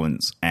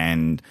sequence,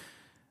 and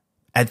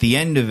at the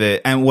end of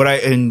it, and what I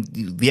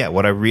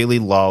really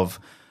love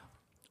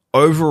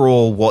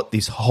overall, what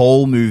this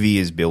whole movie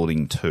is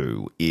building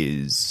to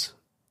is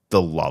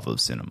the love of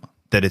cinema.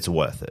 That it's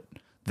worth it.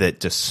 That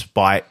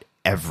despite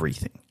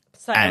everything.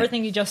 So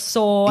everything you just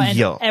saw and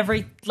Yeah.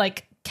 every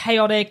like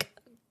chaotic,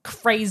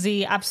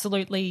 crazy,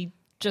 absolutely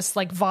just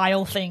like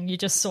vile thing you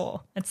just saw.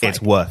 It's like,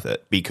 worth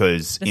it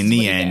because This in is the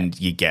what you end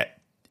you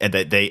get and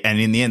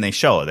in the end they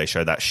show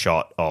that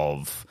shot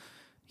of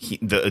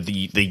of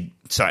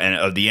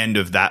the end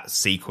of that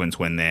sequence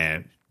when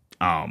they're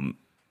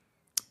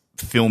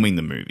filming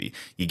the movie.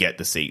 You get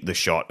the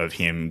shot of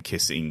him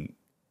kissing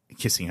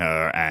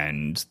her,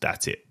 and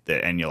that's it.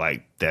 And you're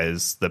like,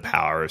 there's the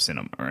power of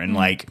cinema, and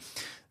like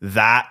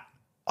that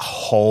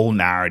whole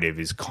narrative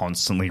is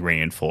constantly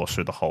reinforced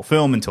through the whole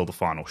film until the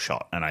final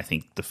shot. And I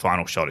think the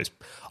final shot is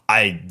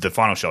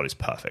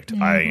perfect.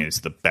 I think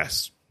it's the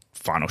best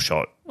final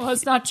shot. well,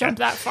 let's not jump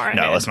that far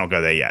No, ahead. let's not go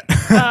there yet.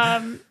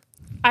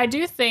 I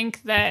do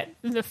think that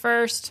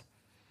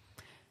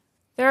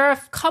there are a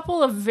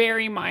couple of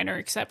very minor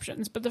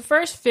exceptions, but the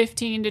first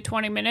 15 to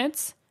 20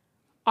 minutes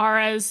are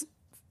as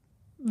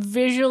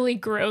visually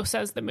gross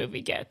as the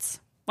movie gets.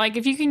 Like,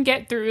 if you can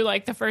get through,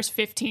 like, the first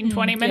 15,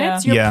 20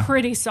 minutes, you're Yeah.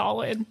 pretty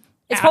solid.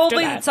 It's after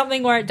probably that.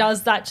 something where it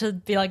does that to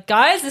be like,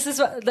 guys, this is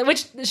what,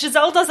 which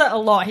Chazelle does that a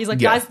lot. He's like,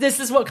 Yeah. guys, this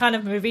is what kind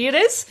of movie it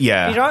is.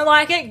 Yeah. If you don't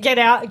like it, get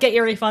out, get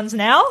your refunds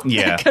now.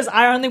 Yeah. Because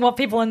I only want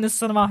people in this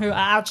cinema who are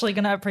actually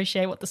going to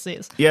appreciate what this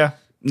is. Yeah.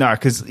 No,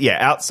 because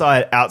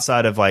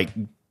outside of like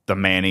the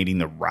man eating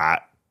the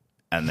rat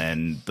and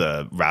then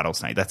the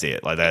rattlesnake, that's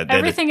it. Like they're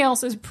Everything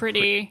else is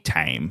pretty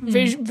tame.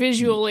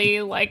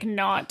 visually, like,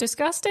 not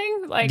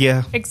disgusting. Like,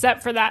 Yeah.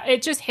 except for that,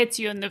 it just hits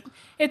you in the.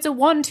 It's a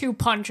 1-2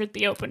 punch at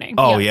the opening.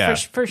 Oh yeah,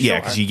 for sure. Yeah,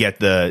 because you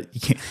get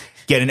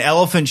an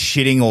elephant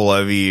shitting all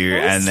over you,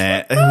 and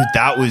then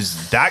I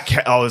was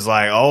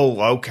like, oh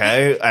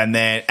okay, and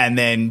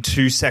then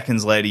 2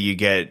 seconds later you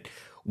get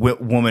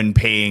woman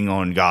peeing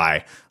on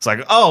guy. It's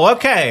like, oh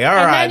okay, all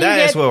right,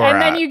 that's where we're at.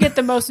 And then you get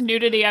the most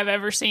nudity I've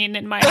ever seen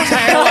in my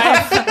entire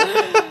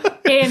life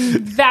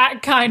in that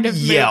kind of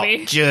movie.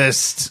 Yeah,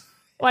 just.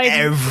 Like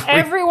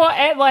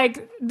everyone,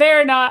 like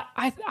they're not.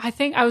 I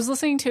think I was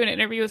listening to an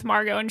interview with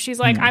Margot, and she's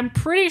like, "I'm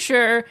pretty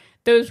sure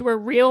those were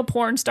real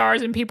porn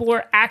stars, and people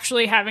were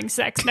actually having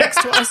sex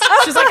next to us."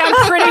 She's like,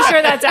 "I'm pretty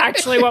sure that's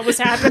actually what was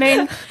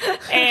happening,"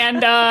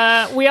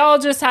 and we all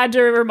just had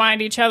to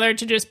remind each other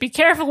to just be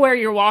careful where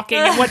you're walking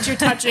and what you're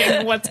touching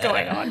and what's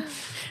going on.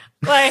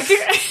 Like,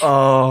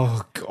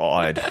 Oh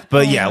god.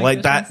 But yeah,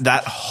 like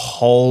that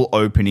whole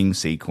opening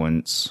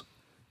sequence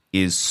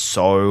is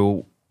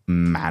so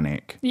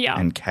manic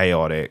and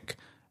chaotic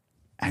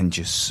and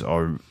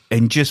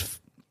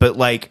but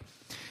like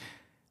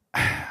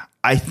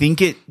I think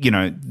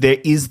there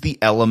is the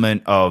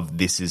element of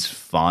this is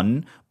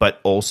fun, but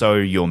also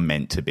you're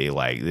meant to be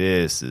like,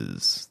 this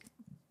is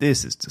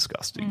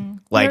disgusting.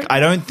 Like, I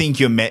don't think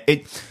you're meant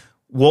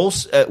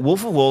Wolf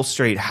of Wall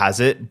Street has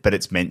it, but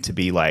it's meant to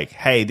be like,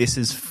 hey, this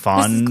is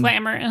fun. this is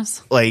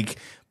glamorous. Like,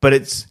 but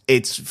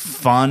it's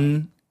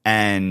fun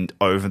and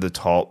over the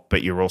top,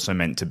 but you're also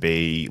meant to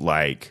be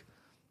like,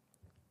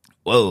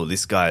 whoa,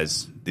 this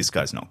guy's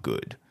not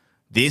good.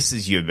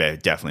 You're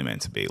definitely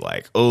meant to be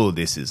like, oh,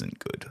 this isn't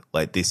good.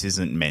 Like, this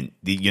isn't meant,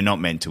 you're not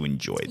meant to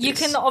enjoy this. You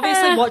can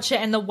obviously watch it,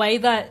 and the way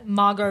that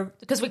Margot,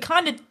 because we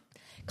kind of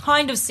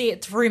kind of see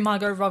it through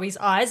Margot Robbie's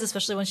eyes,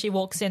 especially when she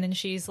walks in and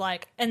she's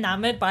like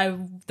enamored by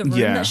the room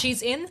Yeah. that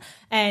she's in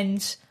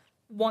and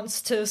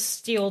wants to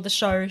steal the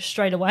show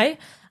straight away.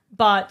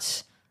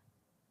 But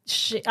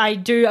I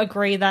do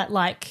agree that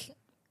like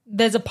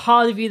there's a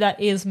part of you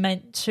that is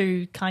meant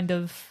to kind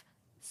of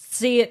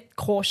see it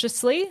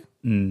cautiously.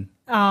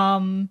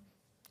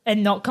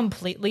 And not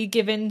completely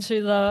give in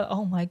to the,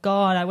 oh my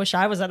God, I wish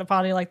I was at a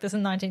party like this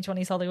in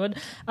 1920s Hollywood.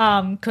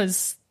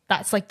 Because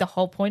that's like the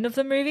whole point of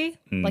the movie.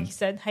 Like you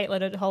said, hate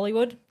letter to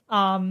Hollywood.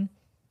 So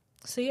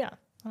yeah.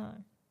 I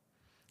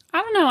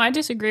don't know. I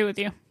disagree with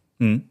you.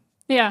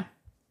 Yeah.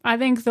 I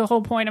think the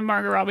whole point of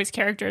Margot Robbie's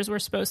character is we're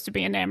supposed to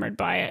be enamored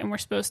by it and we're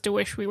supposed to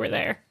wish we were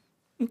there.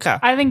 Okay.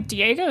 I think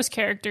Diego's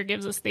character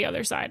gives us the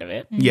other side of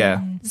it.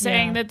 Yeah.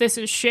 Saying that this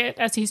is shit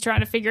as he's trying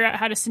to figure out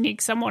how to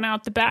sneak someone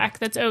out the back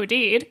that's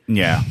OD'd.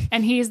 Yeah.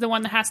 And he's the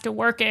one that has to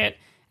work it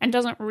and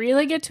doesn't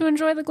really get to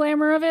enjoy the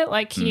glamour of it.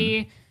 Like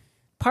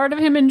part of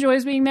him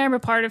enjoys being there,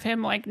 but part of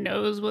him like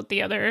knows what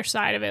the other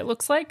side of it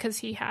looks like because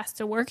he has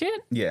to work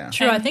it. Yeah.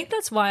 True. I think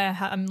that's why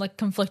I'm like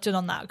conflicted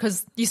on that,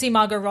 because you see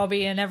Margot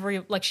Robbie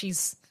and like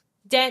she's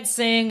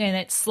dancing and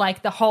it's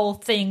like the whole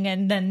thing,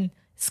 and then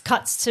it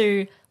cuts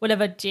to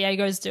whatever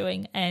Diego's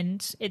doing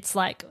and it's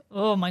like,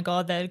 oh my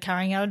God, they're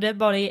carrying out a dead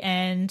body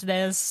and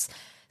there's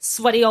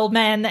sweaty old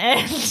man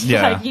and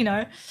like, you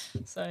know.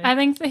 So I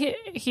think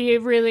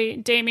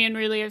that Damien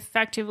really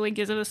effectively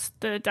gives us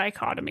the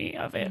dichotomy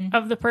of it,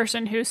 of the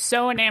person who's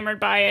so enamored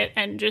by it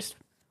and just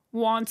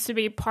wants to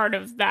be part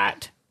of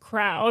that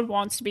crowd,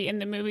 wants to be in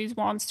the movies,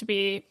 wants to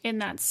be in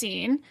that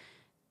scene,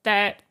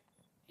 that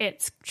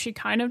she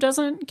kind of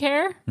doesn't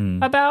care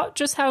about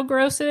just how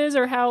gross it is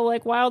or how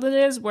like wild it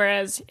is,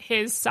 whereas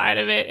his side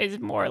of it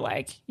is more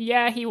like,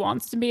 yeah, he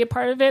wants to be a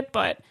part of it,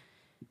 but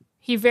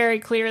he very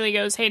clearly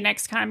goes, hey,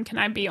 next time can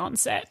I be on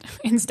set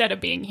instead of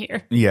being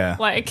here? Yeah.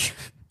 Like,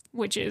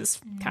 which is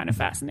kind of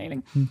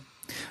fascinating.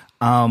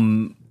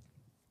 What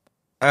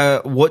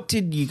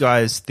did you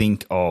guys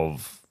think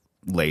of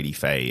Lady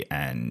Faye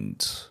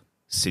and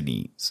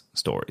Sydney's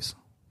stories?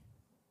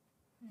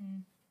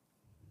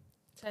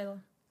 Taylor.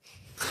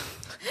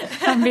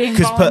 I'm being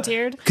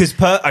volunteered. Because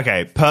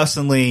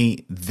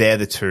personally, they're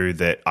the two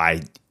that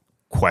I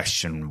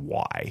question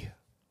why.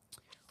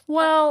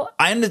 Well,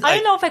 I don't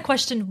know if I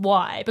questioned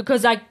why,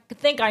 because I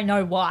think I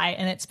know why,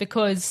 and it's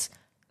because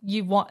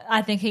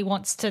I think he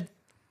wants to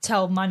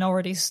tell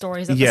minority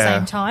stories at the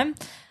same time,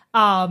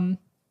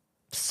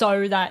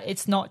 so that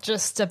it's not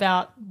just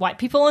about white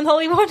people in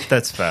Hollywood.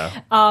 That's fair.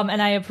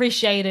 And I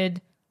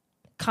appreciated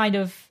kind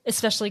of,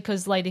 especially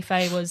because Lady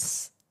Faye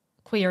was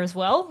queer as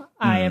well.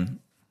 I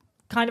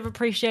kind of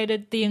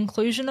appreciated the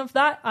inclusion of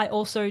that. I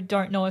also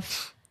don't know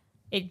if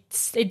it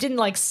didn't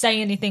like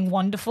say anything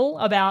wonderful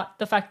about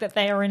the fact that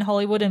they are in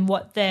Hollywood and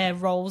what their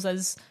roles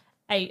as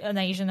an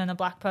Asian and a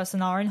black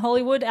person are in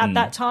Hollywood at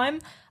that time.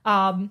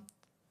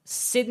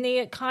 Sydney,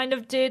 it kind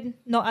of did,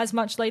 not as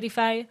much Lady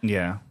Faye.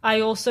 Yeah.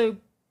 I also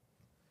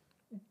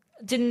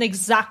didn't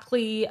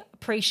exactly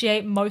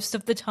appreciate most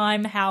of the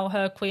time how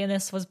her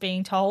queerness was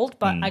being told,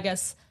 but I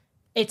guess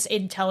it's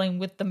in telling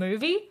with the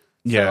movie.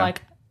 So Yeah.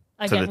 like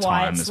I To get the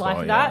why time it's as like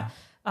well, that.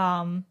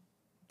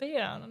 But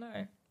yeah, I don't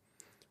know.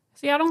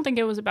 see, I don't think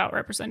it was about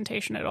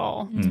representation at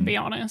all, to be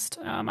honest.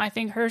 I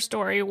think her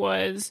story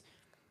was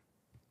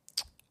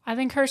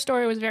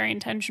very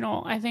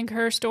intentional. I think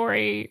her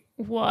story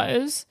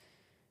was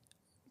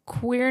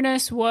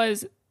queerness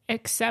was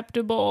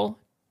acceptable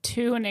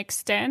to an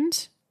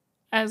extent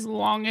as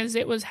long as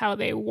it was how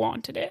they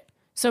wanted it.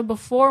 So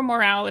before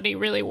morality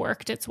really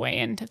worked its way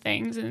into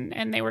things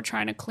and they were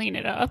trying to clean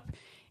it up,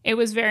 it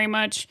was very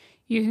much,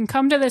 you can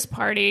come to this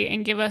party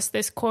and give us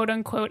this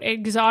quote-unquote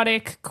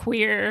exotic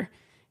queer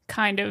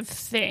kind of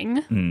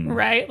thing,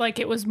 right? Like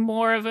it was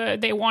more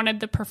of they wanted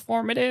the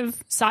performative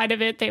side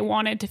of it. They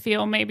wanted to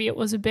feel maybe it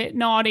was a bit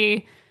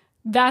naughty.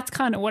 That's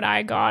kind of what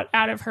I got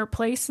out of her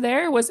place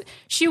there.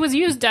 She was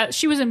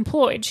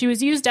employed. She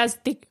was used as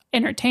the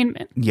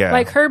entertainment. Yeah.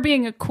 Like her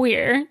being a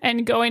queer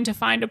and going to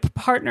find a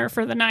partner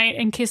for the night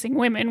and kissing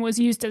women was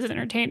used as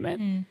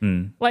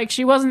entertainment. Like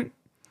she wasn't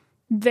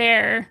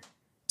there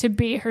to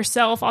be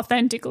herself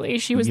authentically.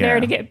 She was there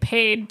to get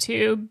paid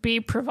to be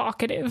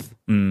provocative.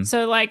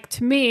 So like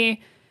to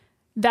me,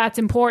 that's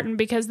important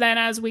because then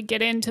as we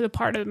get into the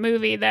part of the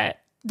movie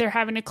that they're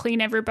having to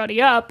clean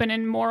everybody up and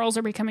then morals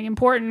are becoming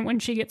important when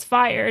she gets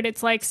fired,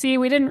 it's like, see,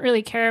 we didn't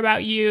really care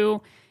about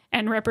you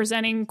and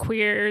representing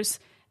queers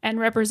and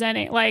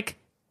representing, like,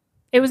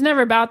 it was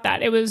never about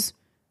that. It was,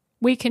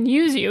 we can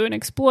use you and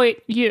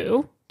exploit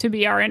you to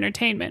be our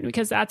entertainment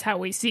because that's how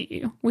we see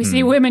you. We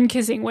see women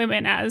kissing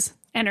women as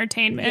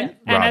entertainment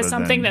and Rather as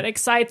something than- that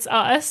excites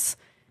us.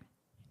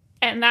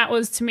 And that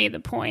was to me the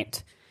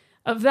point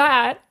of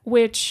that,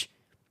 which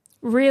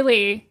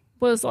really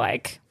was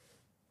like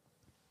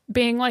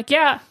being like,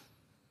 yeah,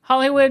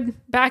 Hollywood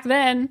back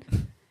then,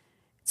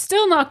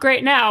 still not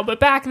great now, but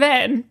back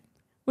then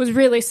was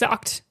really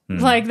sucked.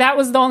 Like that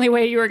was the only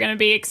way you were going to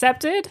be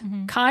accepted,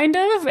 kind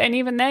of. And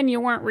even then you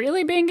weren't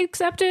really being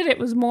accepted. It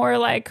was more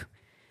like,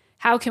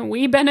 how can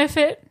we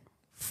benefit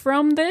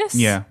from this.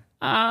 Yeah.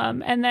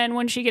 And then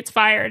when she gets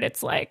fired,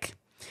 it's like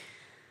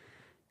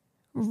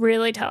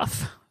really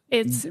tough.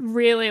 It's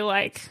really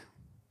like,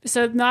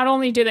 so not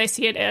only do they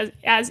see it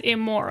as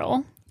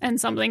immoral and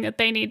something that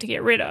they need to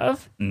get rid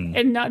of,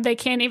 and they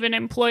can't even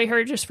employ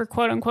her just for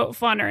quote unquote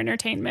fun or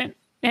entertainment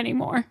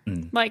anymore.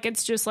 Like,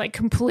 it's just like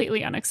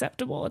completely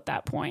unacceptable at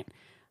that point,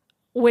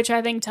 which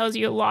I think tells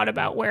you a lot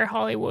about where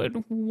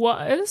Hollywood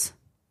was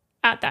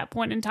at that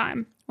point in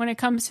time. When it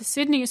comes to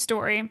Sydney's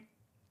story,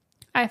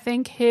 I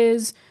think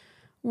his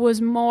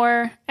was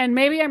more, and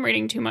maybe I'm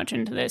reading too much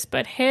into this,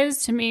 but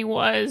his to me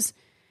was,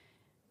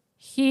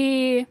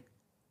 he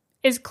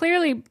is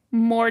clearly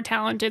more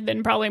talented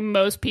than probably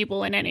most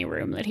people in any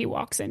room that he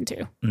walks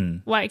into.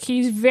 Like,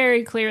 he's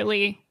very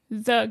clearly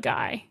the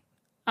guy.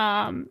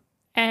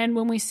 And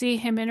when we see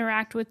him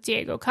interact with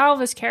Diego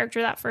Calva's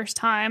character that first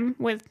time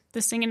with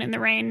the Singing in the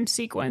Rain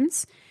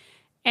sequence,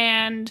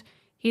 and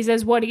he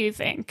says, "What do you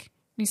think?"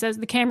 And he says,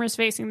 "The camera's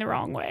facing the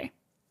wrong way."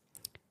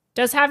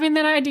 Does having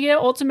that idea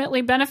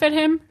ultimately benefit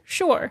him?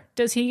 Sure.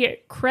 Does he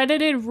get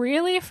credited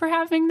really for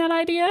having that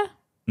idea?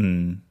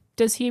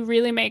 Does he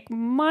really make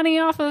money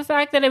off of the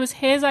fact that it was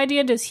his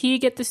idea? Does he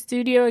get the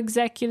studio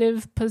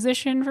executive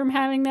position from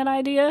having that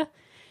idea?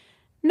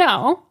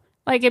 No.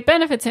 Like, it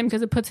benefits him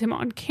because it puts him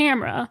on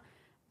camera.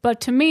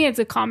 But to me, it's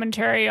a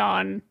commentary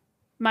on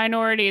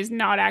minorities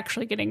not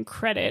actually getting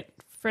credit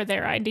for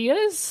their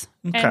ideas.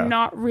 And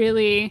not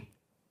really,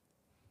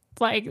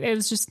 like, it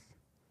was just...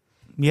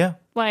 Yeah.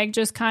 Like,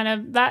 just kind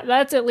of,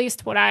 that's at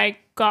least what I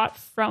got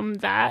from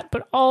that.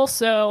 But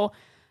also,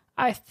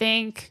 I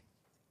think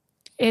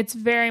it's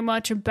very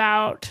much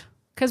about,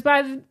 because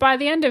by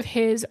the end of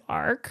his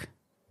arc,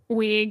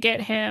 we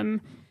get him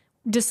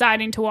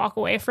deciding to walk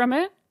away from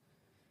it,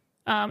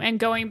 and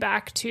going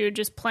back to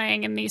just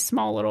playing in these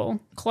small little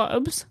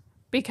clubs,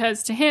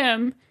 because to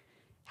him,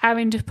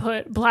 having to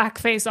put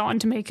blackface on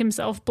to make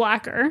himself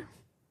blacker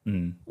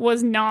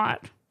was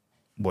not...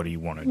 What do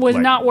you want to... was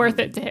not worth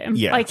it to him.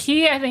 Yeah. Like,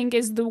 he, I think,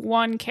 is the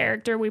one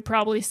character we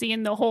probably see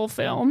in the whole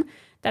film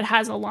that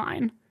has a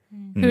line,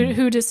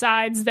 who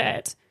decides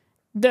that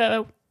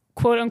the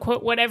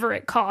quote-unquote whatever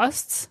it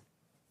costs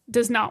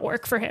does not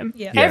work for him.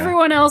 Yeah. Yeah.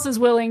 Everyone else is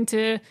willing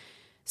to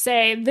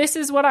say, this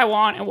is what I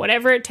want, and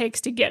whatever it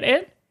takes to get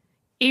it,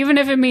 even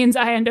if it means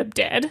I end up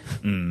dead,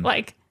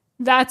 like,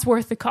 that's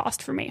worth the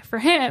cost for me. For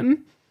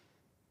him,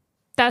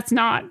 that's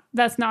not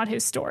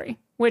his story,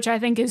 which I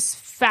think is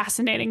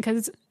fascinating,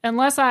 because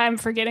unless I'm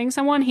forgetting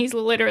someone, he's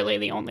literally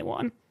the only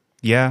one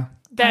Yeah.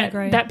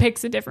 that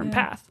picks a different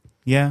path.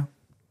 Yeah.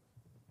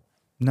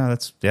 No,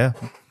 that's a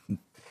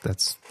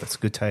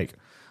good take.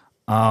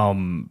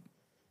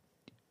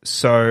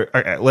 So,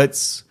 okay,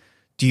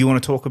 do you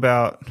want to talk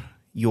about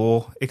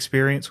your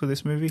experience with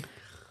this movie?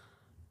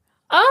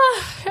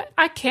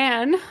 I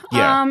can.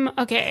 Yeah.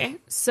 Okay,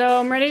 so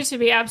I'm ready to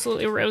be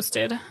absolutely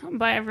roasted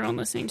by everyone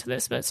listening to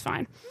this, but it's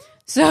fine.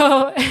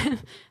 So,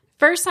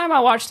 first time I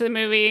watched the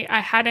movie, I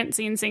hadn't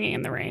seen Singing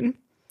in the Rain.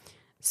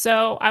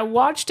 So I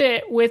watched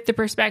it with the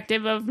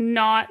perspective of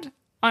not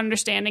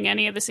understanding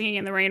any of the Singing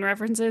in the Rain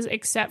references,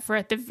 except for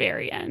at the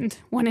very end,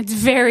 when it's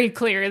very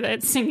clear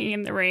that Singing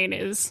in the Rain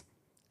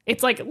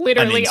it's like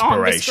literally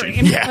on the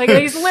screen. Yeah. Like,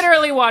 he's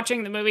literally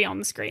watching the movie on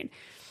the screen.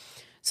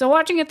 So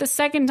watching it the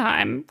second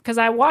time, because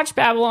I watched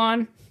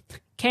Babylon,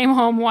 came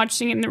home, watched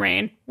Singing in the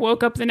Rain,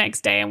 woke up the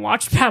next day and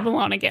watched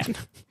Babylon again.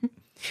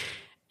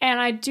 And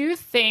I do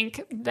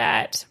think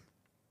that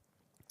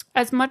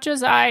as much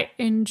as I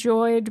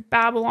enjoyed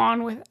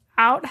Babylon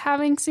without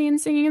having seen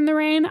Singing in the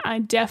Rain, I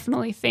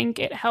definitely think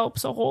it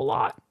helps a whole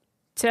lot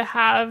to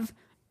have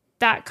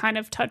that kind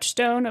of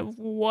touchstone of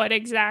what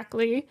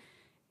exactly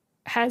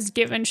has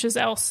given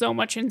Chazelle so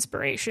much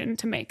inspiration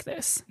to make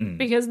this.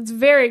 Because it's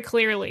very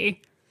clearly,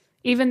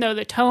 even though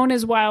the tone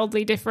is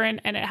wildly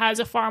different and it has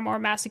a far more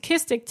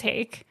masochistic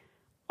take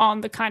on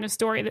the kind of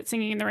story that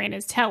Singing in the Rain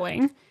is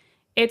telling,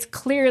 it's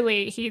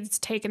clearly he's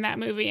taken that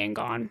movie and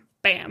gone,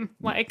 bam,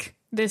 like,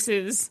 it's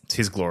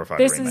his glorified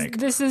remake.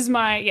 This is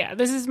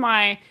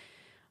my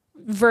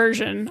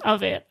version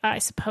of it, I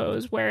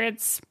suppose, where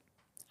it's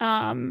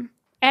and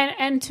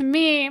to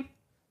me,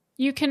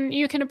 you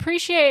can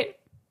appreciate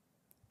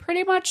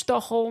pretty much the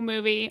whole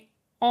movie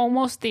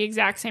almost the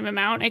exact same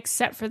amount,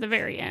 except for the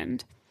very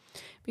end.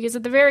 Because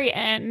at the very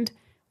end,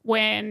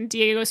 when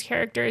Diego's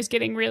character is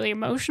getting really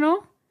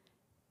emotional,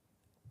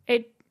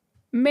 it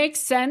makes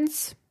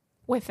sense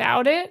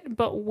without it,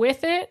 but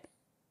with it,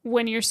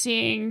 when you're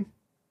seeing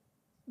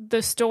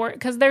the story,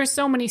 because there's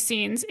so many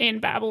scenes in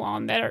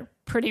Babylon that are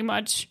pretty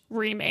much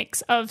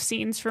remakes of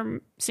scenes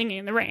from Singing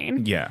in the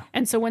Rain. Yeah.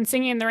 And so when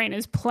Singing in the Rain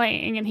is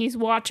playing and he's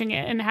watching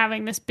it and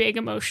having this big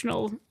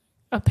emotional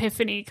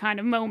epiphany kind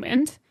of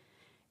moment,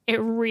 it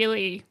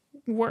really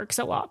works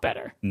a lot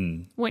better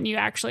when you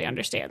actually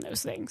understand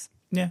those things.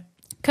 Yeah.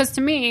 Because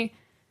to me,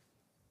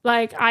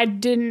 like, I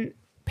didn't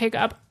pick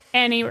up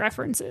any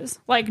references.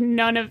 Like,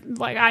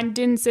 I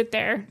didn't sit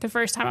there the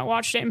first time I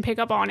watched it and pick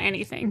up on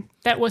anything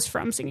that was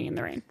from Singing in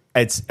the Rain.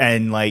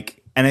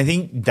 And I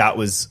think that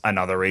was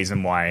another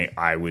reason why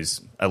I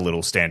was a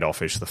little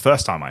standoffish the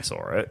first time I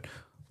saw it,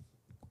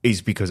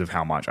 is because of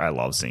how much I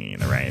love Singing in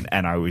the Rain.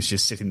 And I was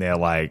just sitting there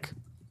like,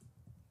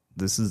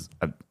 this is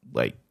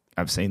like,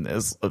 I've seen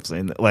this,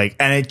 like,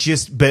 and it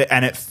just,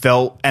 and it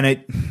felt, and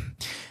it,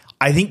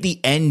 I think the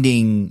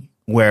ending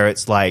where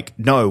it's like,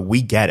 no,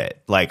 we get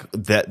it. Like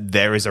that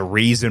there is a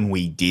reason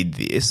we did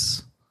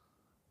this.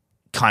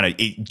 Kind of,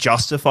 it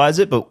justifies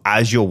it. But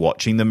as you're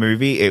watching the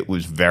movie, it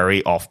was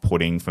very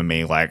off-putting for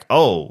me. Like,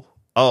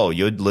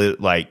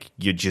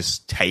 you're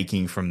just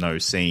taking from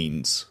those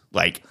scenes,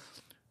 like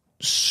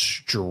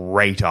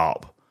straight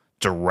up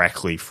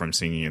directly from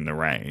Singing in the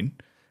Rain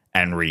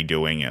and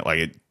redoing it. Like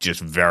it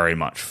just very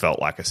much felt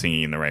like a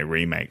Singing in the Rain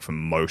remake for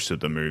most of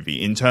the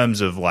movie in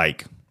terms of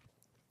like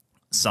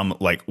some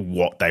like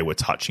what they were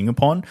touching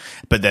upon.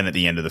 But then at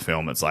the end of the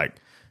film, it's like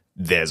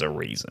there's a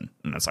reason,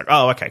 and it's like,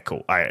 oh, okay,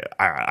 cool.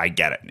 I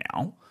get it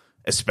now.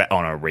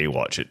 On a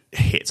rewatch, it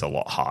hits a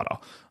lot harder.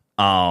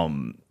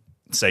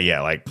 So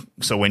yeah, like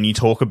so when we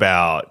talk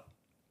about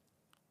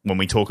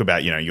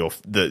your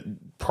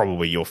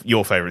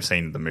favorite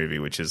scene of the movie,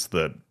 which is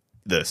the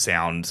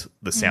sound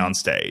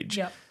stage.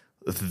 Yep.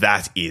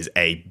 That is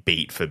a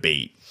beat for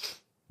beat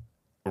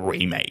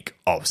remake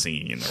of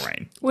Singing in the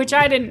Rain, which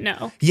I didn't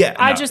know. Yeah,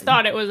 I just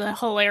thought it was a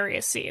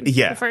hilarious scene.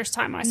 Yeah, the first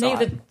time I saw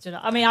Neither it. did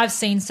I. I mean, I've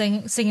seen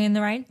Singing in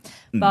the Rain,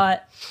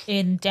 but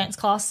in dance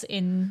class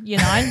in year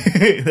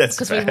 9, that's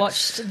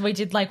because we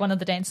did like one of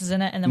the dances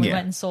in it, and then we Yeah.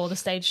 went and saw the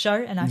stage show,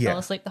 and I Yeah. fell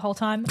asleep the whole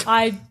time.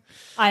 I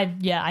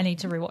need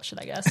to rewatch it,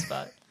 I guess,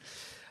 but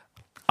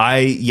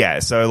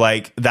so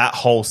like that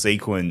whole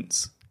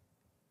sequence,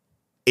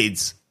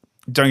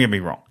 don't get me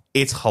wrong,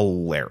 it's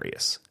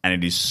hilarious and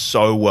it is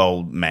so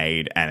well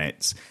made and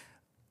it's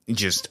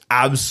just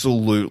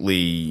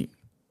absolutely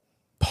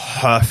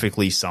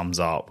perfectly sums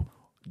up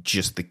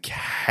just the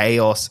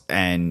chaos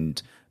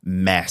and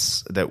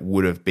mess that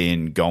would have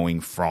been going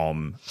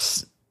from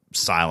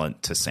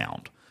silent to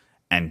sound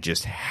and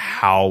just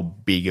how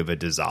big of a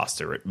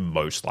disaster it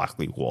most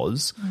likely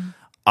was.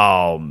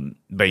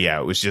 But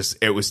yeah,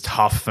 it was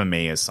tough for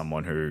me as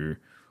someone who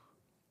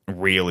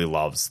really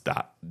loves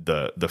that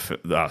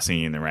the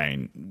Singing in the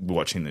Rain,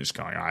 watching this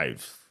going,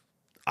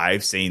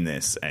 I've seen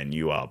this and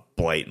you are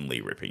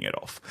blatantly ripping it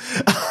off.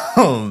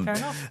 fair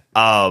enough.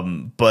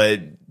 But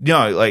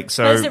no, like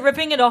so But is it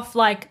ripping it off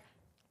like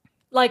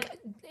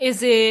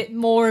is it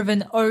more of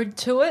an ode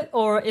to it,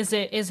 or is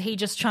he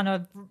just trying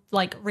to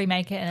like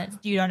remake it and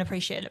you don't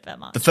appreciate it that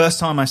much? the first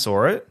time I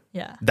saw it,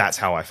 Yeah. that's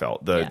how I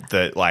felt.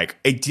 Like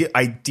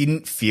I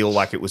didn't feel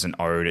like it was an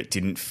ode. It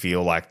didn't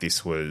feel like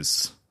this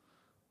was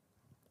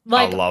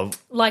Like, I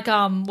love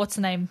what's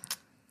the name?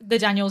 The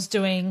Daniels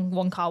doing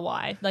Wong Kar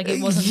Wai. Like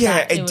it wasn't. Yeah,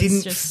 that. it was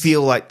didn't just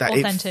feel like that.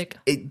 Authentic.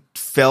 It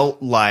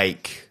felt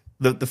like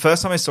the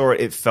first time I saw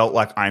it, it felt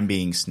like I'm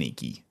being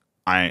sneaky.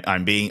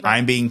 I'm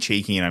being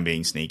cheeky and I'm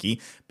being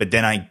sneaky. But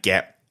then I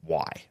get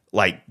why.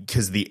 Like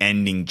because the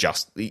ending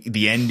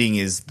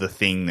is the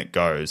thing that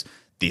goes,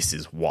 this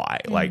is why.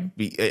 Like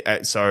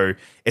so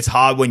it's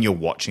hard when you're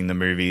watching the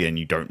movie and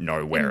you don't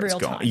know where In it's real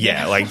going. time,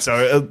 Yeah, like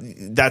so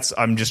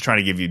I'm just trying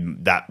to give you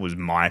that was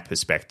my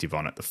perspective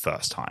on it the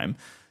first time.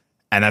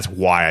 And that's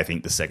why I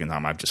think the second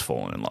time I've just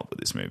fallen in love with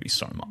this movie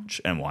so much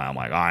and why I'm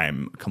like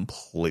I'm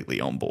completely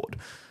on board.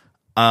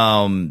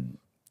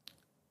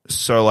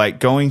 So like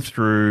going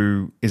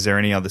through, is there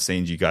any other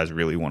scenes you guys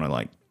really want to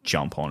like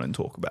jump on and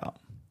talk about?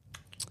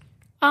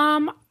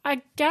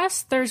 I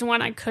guess there's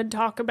one I could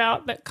talk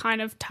about that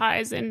kind of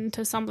ties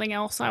into something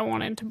else I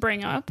wanted to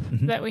bring up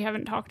that we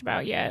haven't talked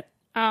about yet.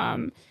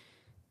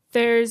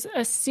 There's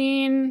a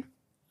scene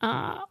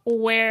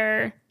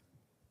where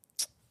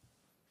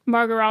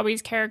Margot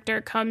Robbie's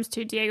character comes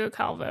to Diego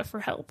Calva for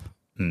help.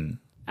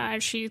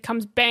 She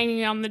comes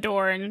banging on the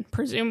door in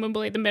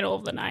presumably the middle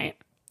of the night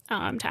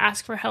to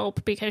ask for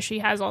help because she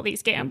has all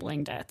these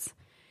gambling debts.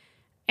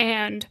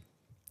 And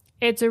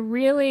it's a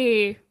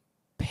really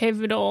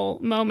pivotal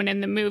moment in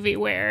the movie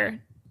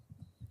where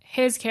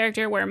his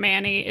character, where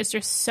Manny, is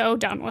just so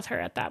done with her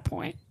at that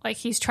point. Like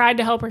he's tried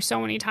to help her so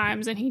many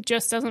times and he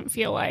just doesn't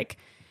feel like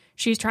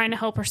she's trying to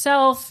help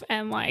herself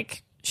and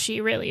like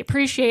she really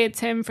appreciates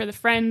him for the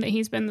friend that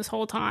he's been this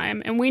whole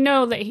time. And we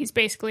know that he's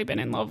basically been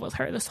in love with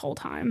her this whole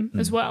time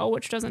as well,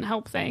 which doesn't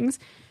help things.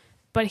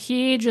 But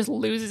he just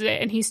loses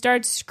it and he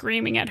starts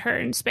screaming at her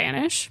in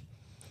Spanish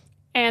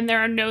and there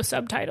are no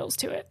subtitles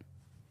to it.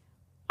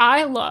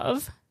 I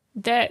love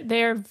that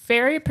they're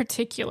very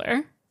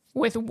particular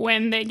with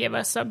when they give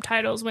us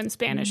subtitles when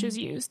Spanish is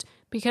used,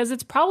 because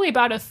it's probably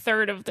about a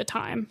third of the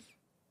time,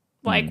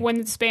 like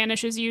when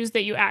Spanish is used,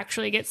 that you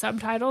actually get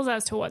subtitles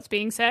as to what's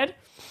being said.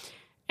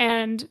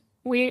 And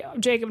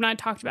Jacob and I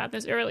talked about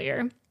this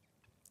earlier.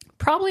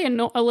 Probably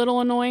a little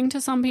annoying to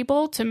some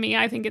people. To me,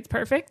 I think it's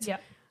perfect. Yeah.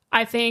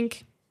 I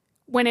think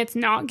when it's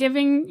not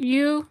giving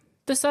you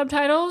the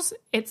subtitles,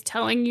 it's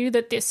telling you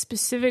that the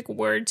specific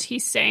words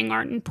he's saying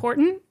aren't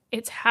important.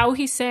 It's how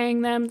he's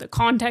saying them, the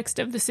context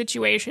of the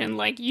situation.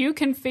 Like, you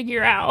can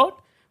figure out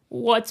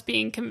what's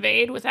being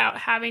conveyed without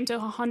having to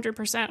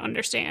 100%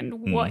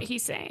 understand what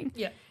he's saying.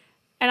 Yeah.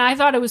 And I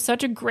thought it was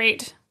such a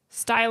great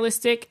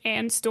stylistic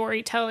and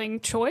storytelling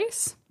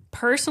choice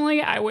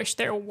Personally, I wish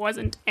there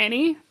wasn't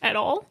any at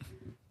all,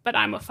 but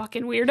I'm a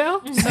fucking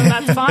weirdo, so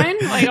that's fine.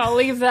 Like, I'll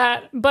leave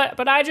that.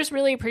 But I just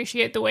really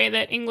appreciate the way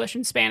that English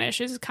and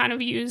Spanish is kind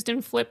of used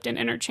and flipped and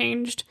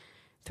interchanged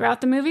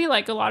throughout the movie.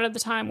 Like, a lot of the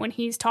time when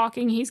he's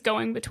talking, he's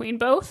going between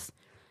both.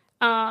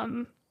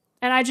 And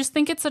I just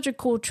think it's such a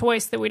cool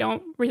choice that we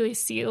don't really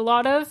see a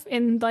lot of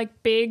in,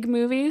 like, big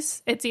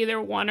movies. It's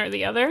either one or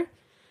the other.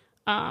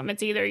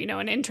 It's either, you know,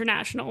 an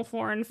international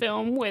foreign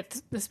film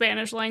with the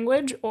Spanish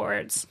language, or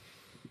it's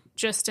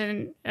just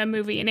a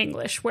movie in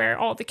English where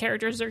all the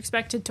characters are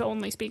expected to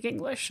only speak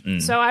English.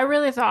 So I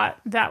really thought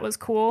that was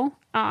cool.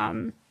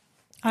 I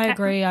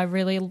agree. I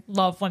really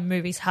love when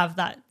movies have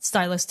that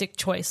stylistic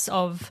choice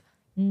of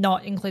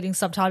not including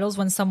subtitles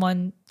when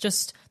someone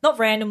just, not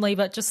randomly,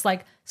 but just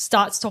like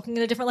starts talking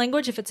in a different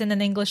language if it's in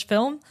an English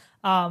film.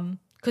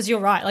 Because you're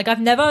right. Like,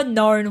 I've never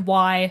known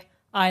why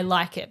I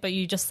like it, but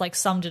you just like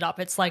summed it up.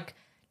 It's like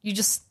you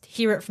just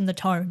hear it from the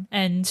tone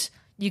and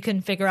you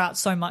can figure out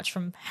so much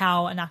from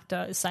how an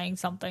actor is saying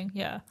something.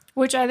 Yeah.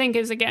 Which I think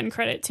is, again,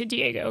 credit to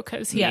Diego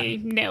because he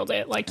nailed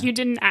it. Like, you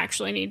didn't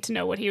actually need to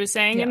know what he was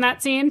saying in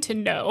that scene to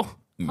know,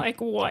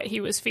 like, what he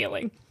was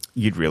feeling.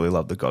 You'd really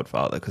love The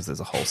Godfather because there's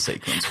a whole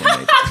sequence when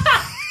they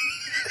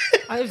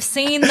I've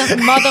seen the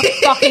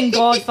motherfucking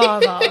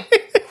Godfather.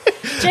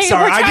 Jacob,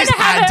 Sorry, we're I trying just to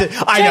have had it.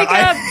 to. I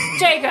know.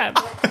 Jacob.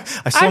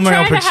 I saw my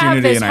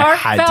opportunity and I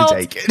had to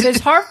take it. This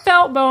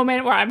heartfelt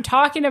moment where I'm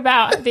talking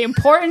about the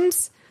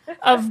importance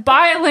of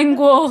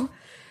bilingual.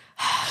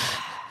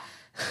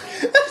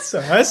 So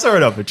I saw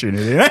an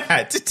opportunity and I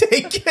had to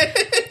take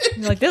it.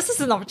 You're like, this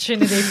is an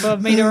opportunity for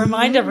me to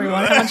remind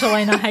everyone how much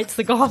Alayna hates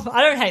The Godfather.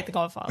 I don't hate The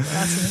Godfather.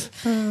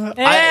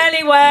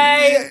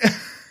 Anyway,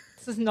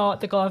 this is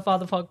not The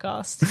Godfather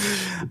podcast.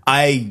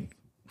 I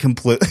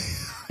completely...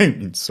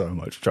 I'm in so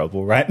much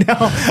trouble right now.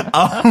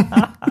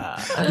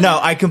 No,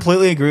 I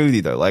completely agree with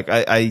you though. Like,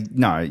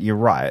 no, you're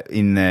right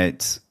in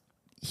that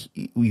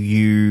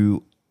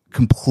you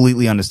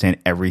completely understand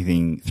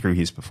everything through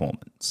his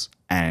performance,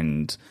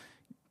 and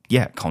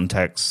yeah,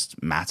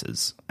 context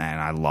matters. And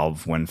I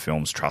love when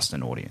films trust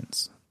an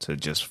audience to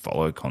just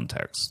follow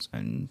context.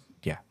 And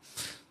yeah,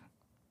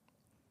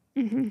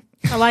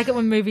 I like it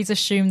when movies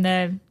assume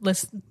their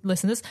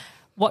listeners,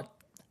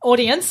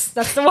 audience,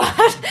 that's the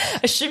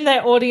word, assume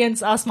their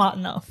audience are smart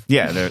enough.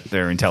 yeah,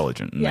 they're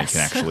intelligent and Yes. they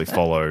can actually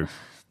follow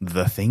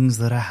the things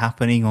that are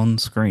happening on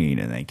screen,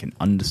 and they can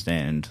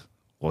understand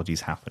what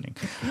is happening.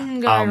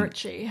 Guy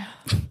Ritchie.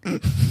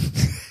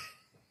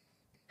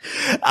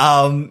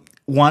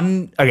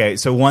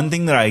 One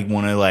thing that I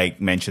want to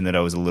like mention that I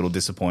was a little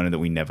disappointed that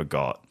we never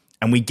got,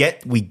 and we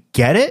get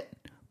it,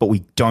 but we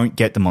don't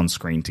get them on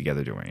screen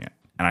together doing it.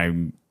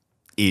 And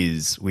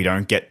we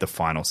don't get the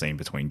final scene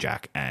between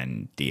Jack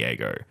and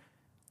Diego.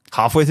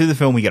 Halfway through the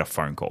film, we get a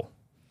phone call,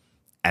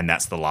 and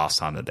that's the last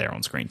time that they're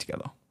on screen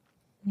together.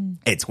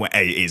 There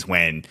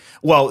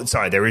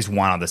is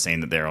one other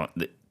scene that they're on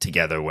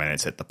together when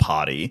it's at the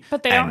party,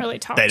 But they don't really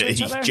talk to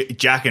each other.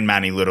 Jack and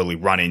Manny literally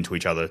run into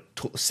each other,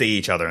 see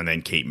each other, and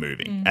then keep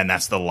moving, and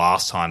that's the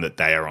last time that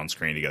they are on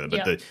screen together.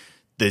 But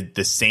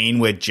the scene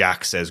where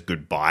Jack says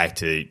goodbye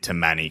to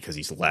Manny because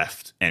he's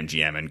left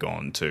MGM and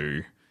gone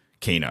to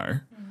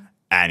Kino,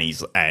 and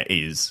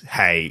is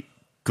hey,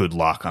 good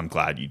luck, I'm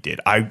glad you did.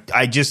 I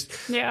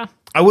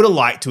would have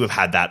liked to have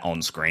had that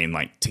on screen,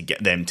 like to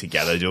get them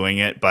together doing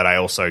it, but I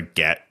also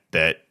get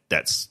that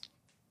that's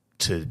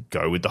to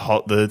go with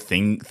the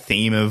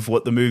theme of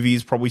what the movie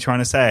is probably trying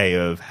to say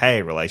of,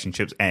 hey,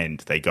 relationships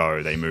end, they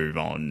go, they move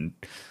on.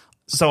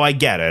 So I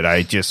get it.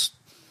 I just,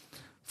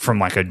 from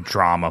like a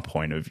drama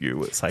point of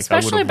view, it's like,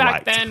 Especially I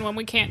back then when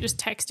we can't just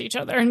text each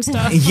other and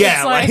stuff.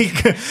 Yeah,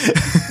 It's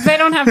like they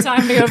don't have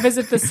time to go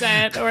visit the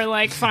set, or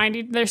like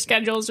find their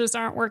schedules just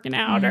aren't working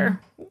out,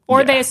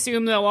 or they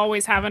assume they'll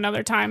always have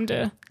another time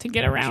to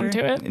get around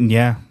to it.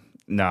 Yeah.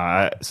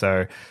 No.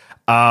 So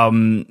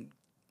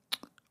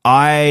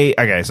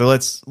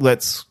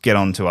let's get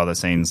on to other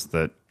scenes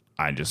that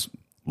I just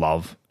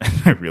love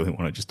and I really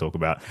want to just talk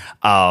about.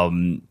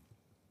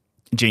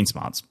 Gene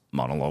Smart's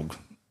monologue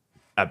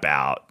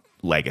about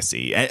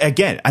legacy.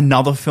 Again,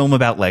 another film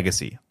about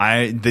legacy.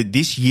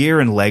 This year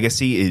in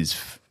legacy is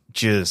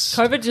just...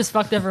 COVID just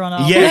fucked everyone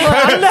up. Yeah.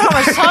 I don't know how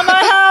much time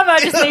I have. I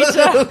just need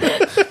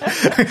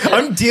to...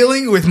 I'm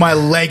dealing with my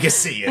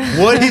legacy and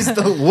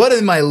what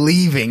am I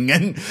leaving,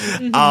 and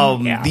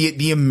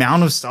the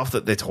amount of stuff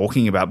that they're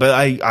talking about. But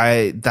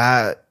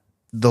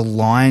the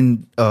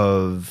line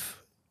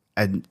of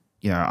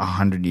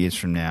 100 years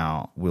from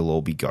now we'll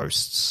all be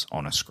ghosts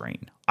on a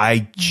screen.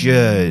 I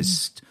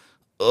just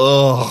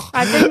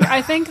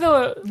I think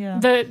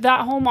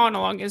that whole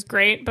monologue is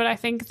great, but I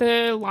think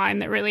the line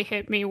that really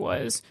hit me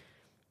was,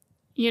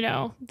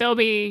 there'll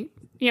be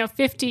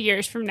 50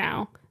 years from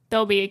now,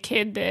 there'll be a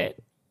kid that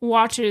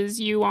watches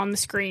you on the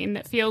screen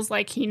that feels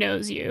like he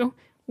knows you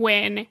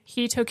when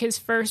he took his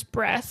first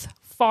breath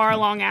far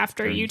long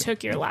after you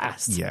took your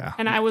last. Yeah.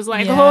 And I was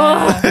like,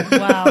 wow.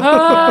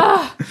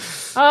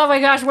 Oh my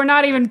gosh, we're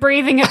not even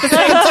breathing at the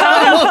same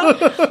time.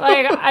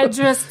 Like,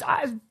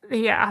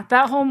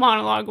 that whole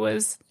monologue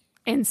was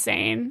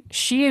insane.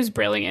 She is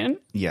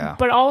brilliant. Yeah.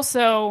 But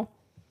also,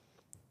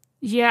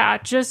 yeah,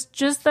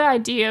 just the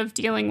idea of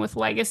dealing with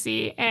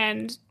legacy,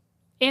 and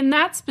in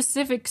that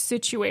specific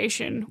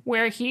situation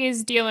where he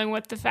is dealing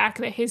with the fact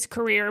that his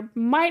career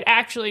might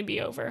actually be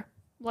over.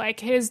 Like,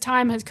 his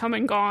time has come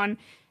and gone,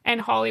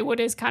 and Hollywood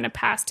has kind of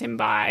passed him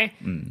by.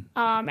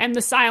 And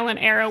the silent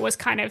era was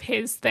kind of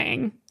his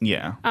thing.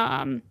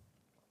 Yeah.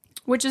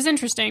 Which is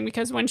interesting,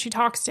 because when she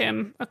talks to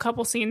him a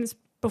couple scenes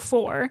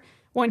before,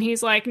 when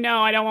he's like,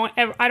 no, I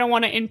don't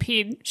want to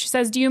impede. She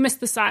says, do you miss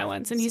the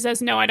silence? And he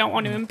says, no, I don't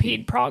want to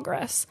impede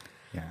progress.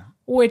 Yeah.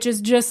 Which is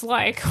just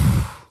like...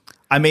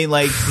 I mean,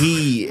 like,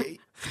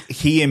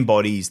 he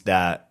embodies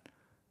that,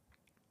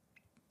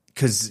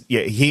 because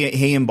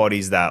he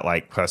embodies that,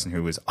 like, person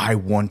who was, I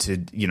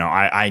wanted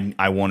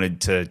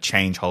to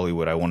change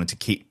Hollywood. I wanted to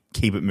keep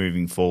it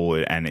moving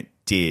forward, and it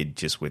did,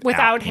 just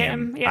without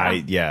him.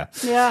 Yeah.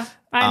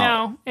 I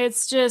know.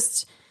 It's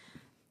just,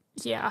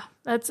 yeah,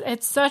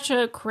 it's such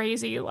a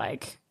crazy,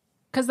 like,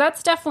 because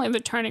that's definitely the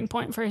turning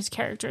point for his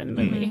character in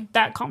the movie.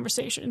 That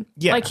conversation.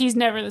 Yeah. Like, he's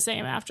never the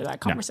same after that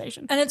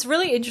conversation. And it's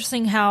really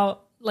interesting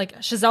how, like,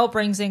 Chazelle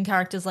brings in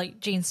characters like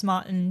Jean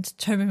Smart and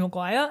Tobey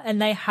Maguire, and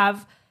they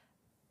have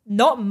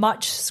not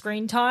much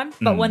screen time,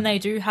 but when they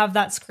do have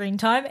that screen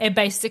time, it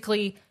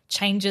basically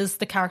changes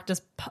the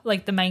character's,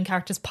 like, the main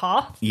character's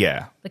path.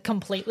 Yeah. Like,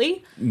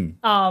 completely.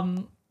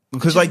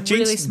 Because, like,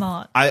 really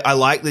smart. I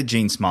like that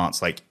Jean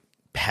Smart's, like,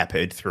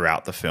 peppered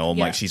throughout the film.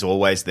 Yeah. Like, she's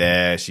always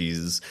there.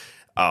 She's,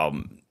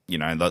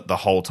 the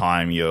whole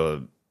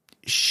time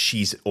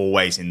she's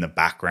always in the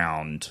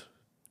background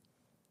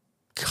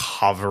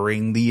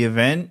covering the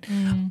event.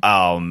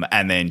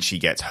 And then she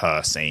gets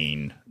her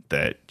scene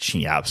that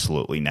she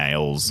absolutely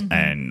nails.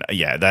 And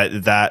yeah,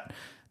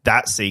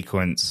 that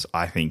sequence,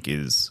 I think,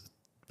 is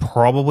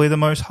probably the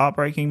most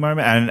heartbreaking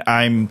moment. And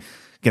I'm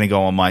going to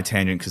go on my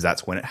tangent because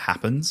that's when it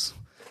happens.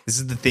 This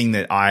is the thing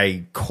that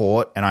I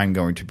caught, and I'm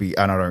going to be,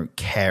 and I don't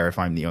care if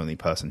I'm the only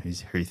person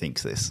who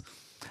thinks this.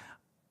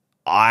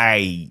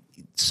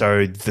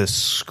 So the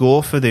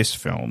score for this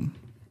film,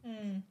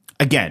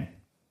 again,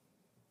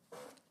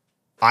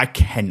 I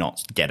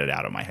cannot get it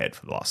out of my head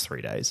for the last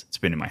 3 days. It's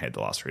been in my head the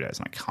last 3 days,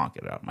 and I can't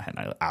get it out of my head.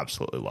 I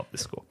absolutely love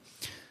this score.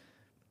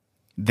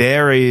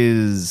 There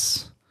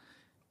is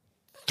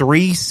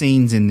 3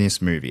 scenes in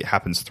this movie. It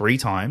happens 3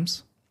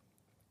 times.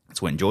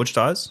 It's when George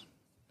dies.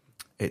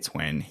 It's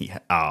when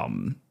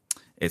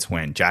it's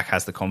when Jack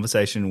has the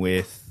conversation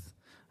with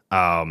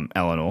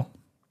Eleanor,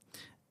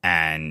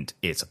 and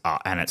it's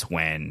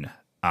when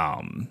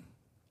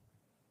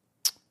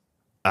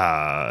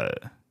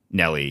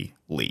Nellie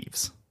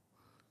leaves.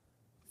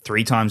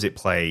 3 times it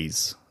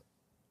plays.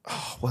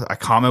 I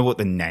can't remember what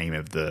the name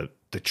of the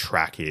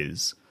track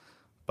is,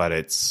 but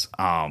it's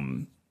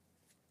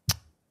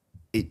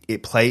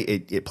it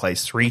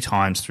plays 3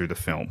 times through the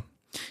film,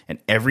 and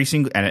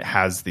it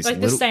has this, like,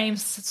 the same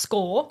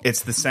score.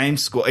 It's the same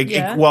score.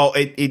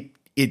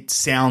 It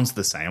sounds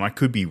the same. I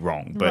could be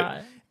wrong, but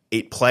right.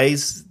 It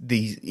plays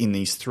in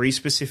these 3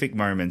 specific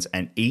moments,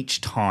 and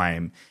each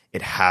time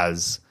it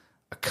has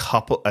a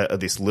couple of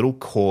this little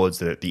chords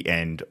that are at the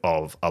end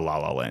of a La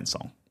La Land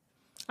song.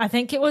 I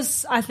think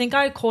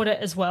I caught it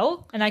as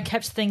well, and I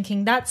kept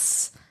thinking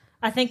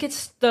I think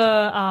it's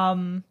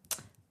the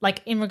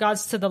like, in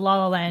regards to the La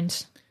La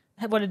Land,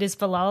 what it is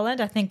for La La Land.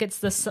 I think it's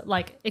this,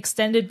 like,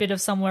 extended bit of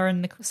someone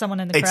in the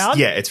crowd.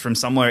 Yeah, it's from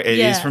somewhere. It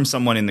is from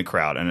someone in the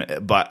crowd,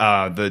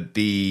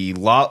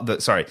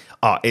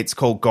 it's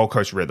called Gold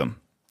Coast Rhythm.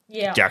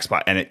 Yeah, Jack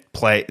Spot, and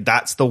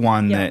that's the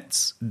one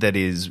that's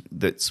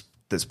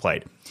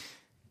played.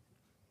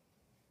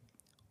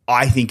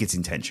 I think it's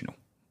intentional.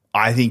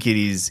 I think it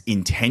is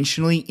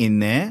intentionally in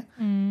there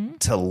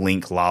to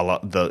link La La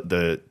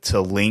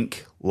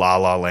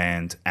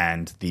Land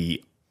and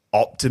the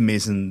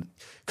optimism,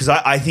 because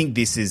I think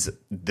this is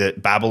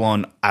that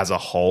Babylon as a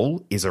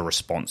whole is a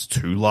response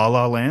to La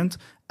La Land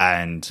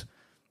and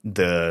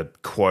the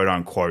quote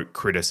unquote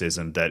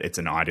criticism that it's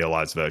an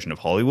idealized version of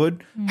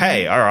Hollywood.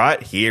 Hey, all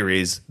right, here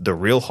is the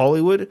real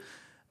Hollywood,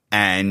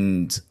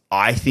 and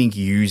I think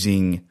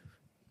using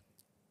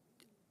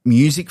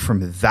music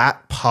from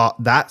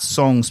that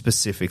song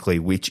specifically,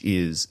 which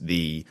is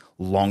the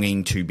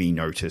longing to be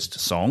noticed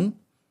song,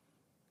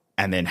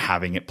 and then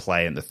having it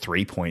play in the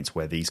 3 points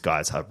where these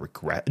guys are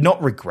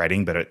not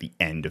regretting, but at the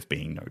end of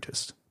being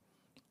noticed,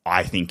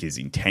 I think is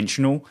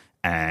intentional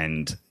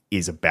and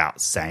is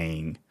about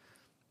saying,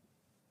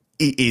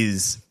 it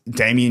is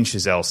Damien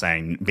Chazelle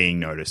saying being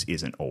noticed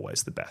isn't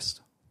always the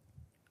best.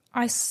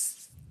 I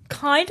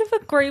kind of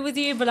agree with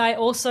you, but I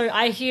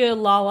hear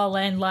La La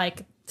Land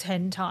like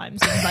 10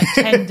 times in like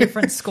 10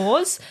 different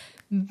scores,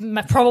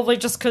 probably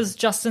just because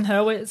Justin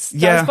Hurwitz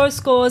does both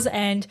scores,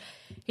 and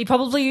he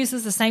probably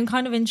uses the same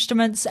kind of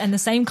instruments and the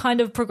same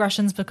kind of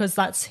progressions because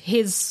that's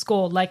his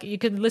score. Like, you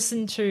could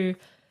listen to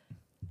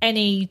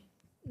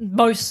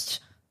most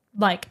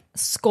like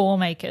score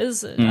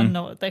makers, I don't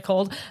know what they're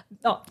called,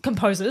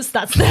 composers,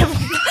 that's them.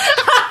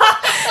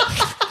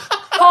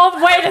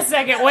 Wait a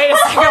second. Oh,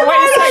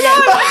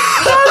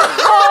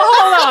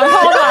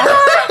 hold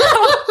on.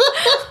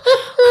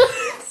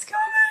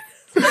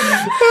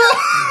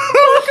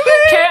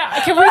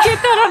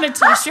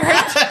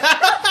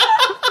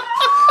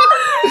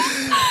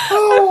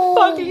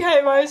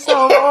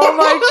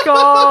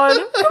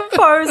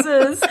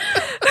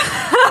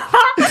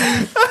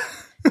 hours.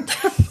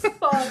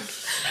 Fuck.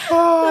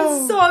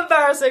 That's so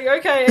embarrassing.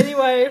 Okay,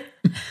 anyway.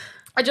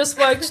 I just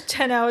worked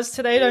 10 hours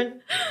today.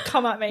 Don't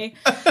come at me.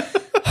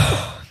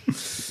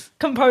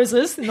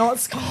 Composers, not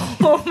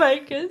score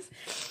makers.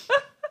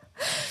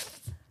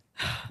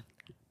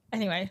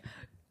 Anyway,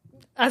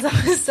 as I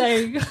was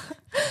saying,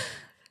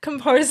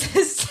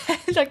 composers.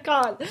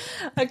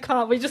 I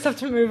can't. We just have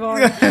to move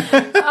on.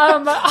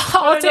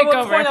 I'll take what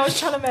over. Point I was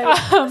trying to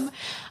make.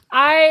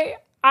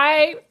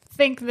 I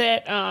think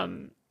that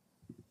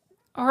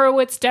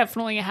Horowitz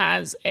definitely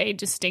has a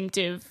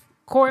distinctive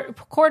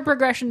chord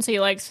progressions he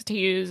likes to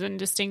use and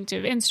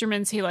distinctive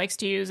instruments he likes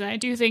to use, and I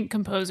do think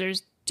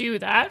composers do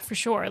that for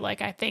sure.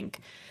 Like, I think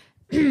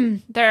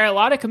there are a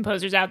lot of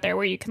composers out there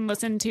where you can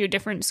listen to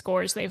different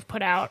scores they've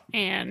put out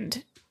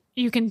and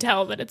you can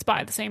tell that it's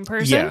by the same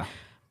person. Yeah.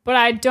 But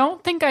I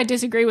don't think I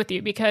disagree with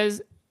you,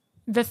 because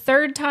the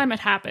third time it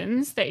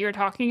happens that you're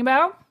talking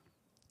about,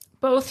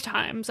 both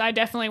times I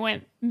definitely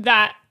went,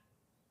 that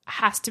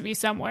has to be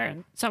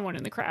someone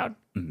in the crowd.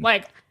 Mm-hmm.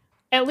 Like,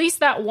 at least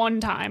that one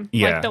time,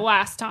 Yeah. like the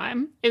last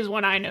time, is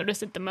when I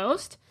notice it the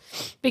most.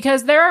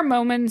 Because there are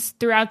moments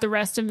throughout the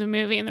rest of the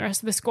movie and the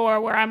rest of the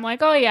score where I'm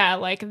like, oh yeah,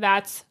 like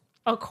that's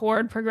a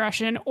chord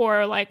progression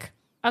or like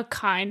a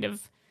kind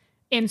of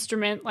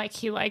instrument like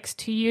he likes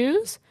to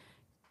use.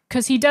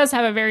 Because he does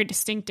have a very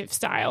distinctive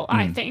style,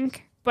 I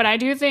think. But I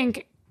do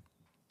think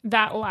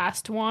that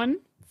last one,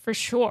 for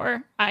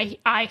sure,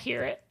 I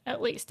hear it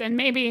at least. And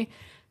maybe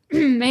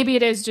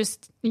it is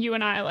just you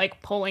and I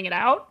like pulling it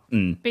out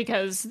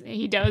because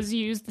he does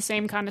use the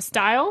same kind of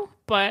style.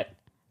 But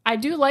I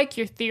do like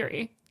your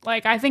theory.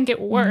 Like, I think it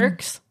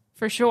works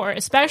for sure,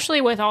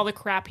 especially with all the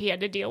crap he had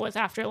to deal with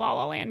after La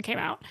La Land came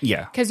out.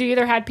 Yeah. Because you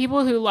either had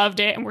people who loved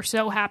it and were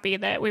so happy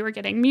that we were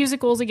getting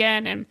musicals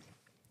again, and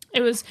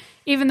it was,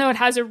 even though it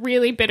has a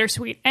really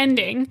bittersweet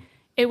ending,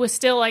 it was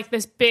still like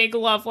this big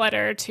love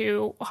letter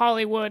to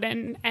Hollywood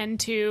and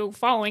to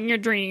following your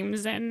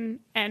dreams and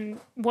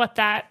what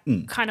that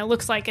kind of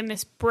looks like in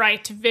this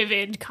bright,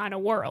 vivid kind of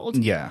world.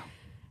 Yeah.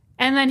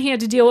 And then he had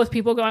to deal with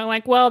people going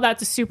like, well,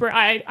 that's a super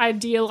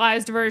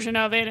idealized version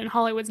of it, and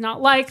Hollywood's not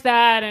like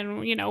that,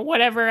 and, you know,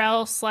 whatever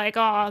else, like,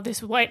 oh,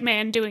 this white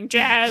man doing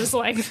jazz,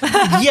 like,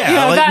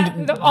 Yeah.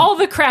 you know, all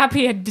the crap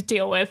he had to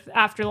deal with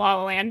after La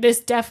La Land, this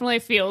definitely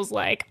feels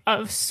like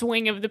a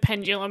swing of the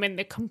pendulum in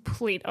the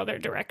complete other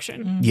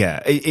direction.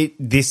 Yeah,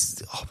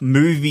 this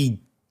movie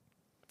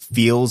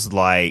feels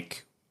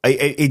like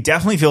it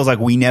definitely feels like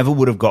we never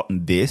would have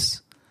gotten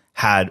this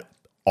had,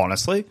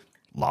 honestly,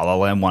 La La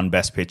Land won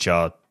Best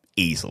Picture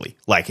easily.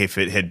 Like, if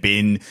it had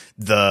been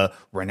the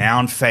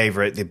renowned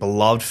favorite, the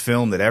beloved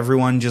film that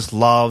everyone just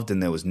loved,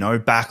 and there was no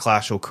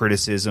backlash or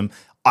criticism.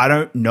 I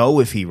don't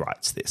know if he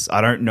writes this. I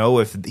don't know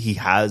if he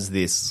has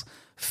this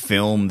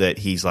film that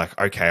he's like,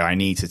 okay,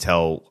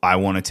 I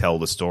want to tell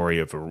the story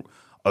of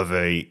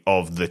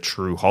the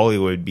true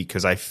Hollywood,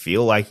 because I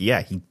feel like,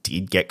 yeah, he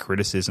did get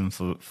criticism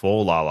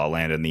for La La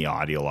Land and the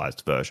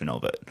idealized version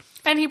of it.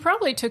 And he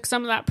probably took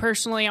some of that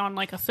personally on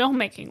like a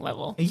filmmaking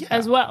level Yeah.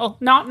 as well.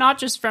 Not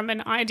just from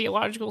an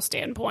ideological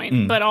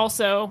standpoint, but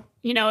also,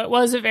 you know, it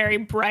was a very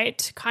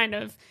bright kind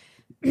of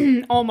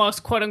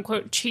almost quote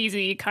unquote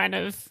cheesy kind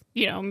of,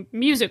 you know,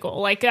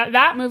 musical. Like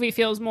that movie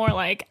feels more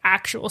like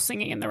actual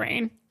Singing in the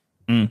Rain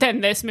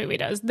than this movie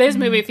does. This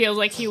movie feels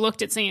like he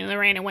looked at Singing in the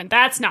Rain and went,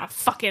 that's not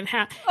fucking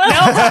nope,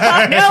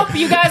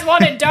 you guys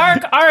want it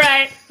dark? All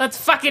right, let's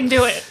fucking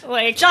do it.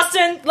 Like,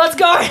 Justin, let's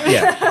go.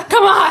 Yeah.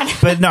 come on.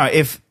 But no,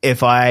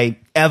 if I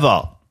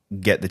ever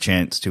get the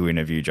chance to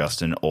interview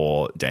Justin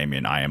or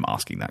Damien, I am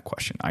asking that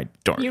question. I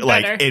don't You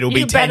like better. it'll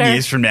be You 10 better.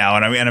 years from now,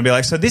 and I'm gonna be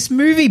like, so this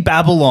movie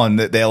Babylon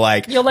that they're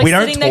like, You're like we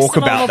don't sitting next talk to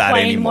him on about a that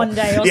plane anymore. one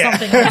day or Yeah.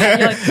 something.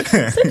 You're like,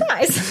 so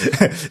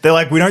nice. They're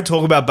like, we don't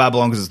talk about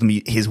Babylon because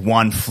it's his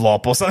one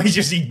flop or something.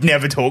 He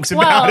never talks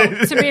Well, about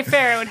it. to be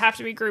fair, it would have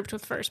to be grouped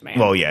with First Man.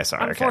 Well, yeah,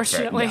 sorry.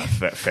 Unfortunately.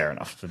 Okay, fair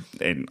enough.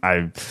 And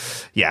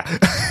yeah.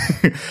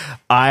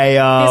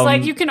 He's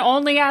like, you can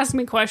only ask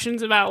me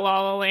questions about La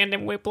La Land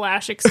and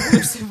Whiplash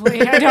exclusively.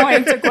 I don't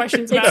answer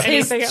questions about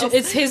anything else.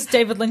 It's his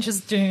David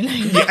Lynch's Dune.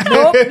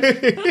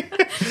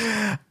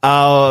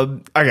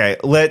 Okay,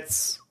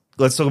 let's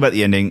talk about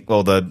the ending.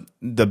 Well,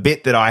 the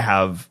bit that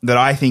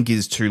I think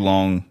is too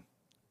long,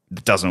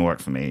 doesn't work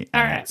for me.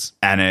 All right.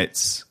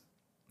 It's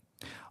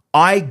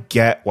I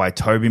get why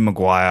Tobey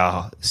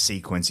Maguire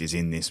sequence is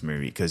in this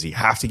movie, because you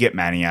have to get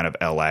Manny out of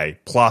LA.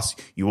 Plus,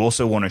 you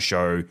also want to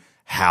show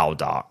how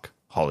dark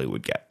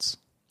Hollywood gets.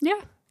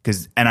 Yeah.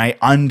 And I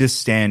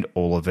understand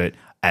all of it.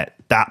 At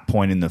that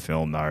point in the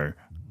film, though,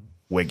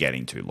 we're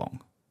getting too long.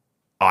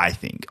 I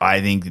think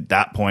at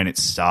that point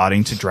it's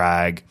starting to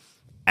drag,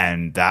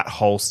 and that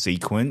whole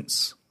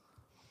sequence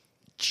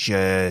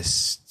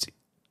just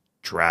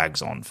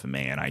drags on for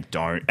me, and I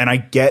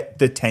get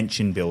the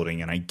tension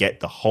building, and I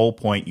get the whole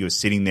point. You're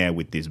sitting there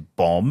with this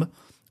bomb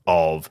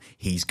of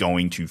he's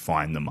going to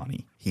find the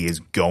money. He is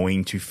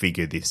going to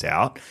figure this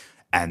out,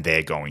 and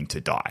they're going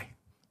to die.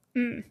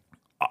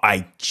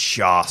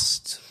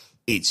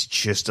 It's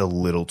just a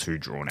little too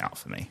drawn out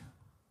for me.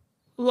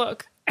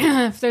 Look,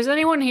 if there's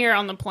anyone here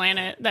on the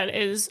planet that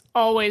is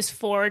always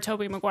for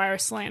Tobey Maguire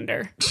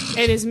slander,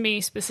 it is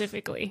me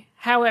specifically.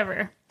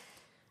 However,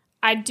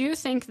 I do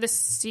think the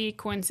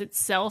sequence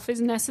itself is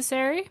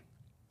necessary.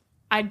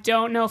 I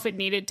don't know if it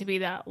needed to be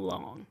that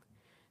long.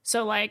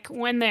 So, like,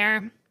 when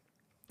they're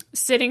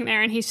sitting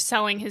there and he's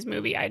selling his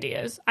movie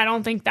ideas, I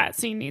don't think that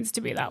scene needs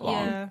to be that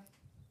long. Yeah.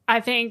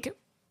 I think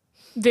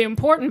the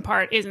important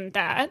part isn't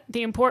that.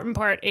 The important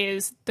part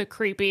is the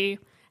creepy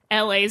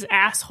LA's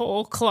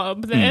asshole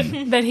club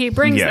that he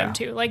brings them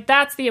to. Like,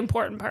 that's the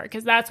important part,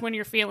 because that's when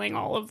you're feeling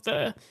all of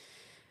the...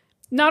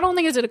 Not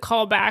only is it a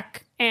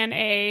callback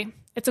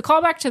it's a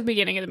callback to the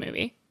beginning of the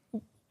movie,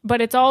 but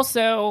it's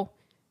also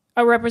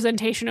a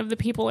representation of the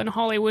people in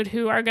Hollywood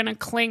who are going to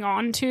cling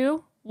on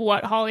to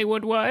what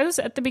Hollywood was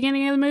at the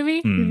beginning of the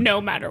movie, no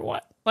matter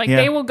what. Like,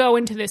 they will go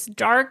into this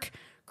dark,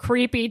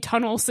 creepy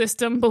tunnel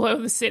system below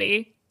the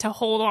city to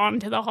hold on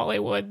to the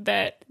Hollywood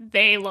that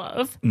they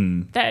love,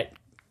 that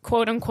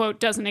quote unquote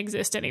doesn't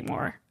exist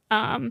anymore.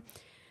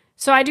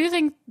 So I do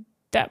think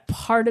that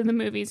part of the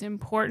movie is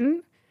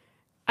important.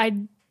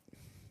 I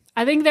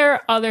think there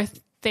are other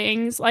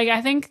things. Like,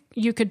 I think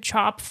you could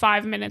chop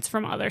 5 minutes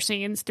from other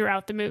scenes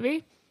throughout the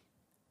movie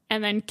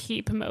and then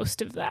keep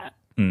most of that.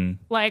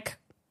 Like,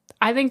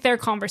 I think their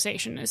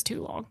conversation is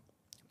too long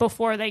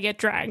before they get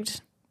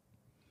dragged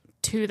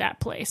to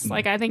that place.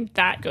 Like, I think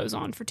that goes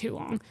on for too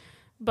long.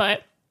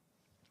 But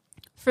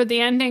for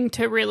the ending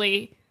to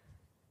really,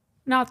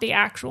 not the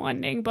actual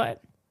ending,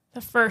 but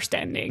the first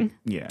ending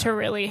to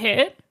really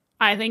hit,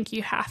 I think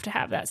you have to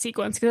have that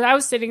sequence. Because I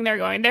was sitting there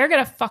going, they're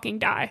going to fucking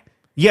die.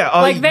 Yeah.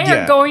 Like, they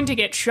are going to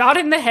get shot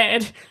in the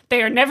head.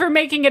 They are never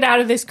making it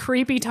out of this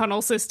creepy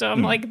tunnel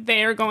system. Like,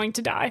 they are going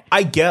to die.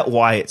 I get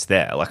why it's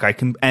there. Like, I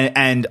can,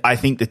 and I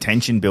think the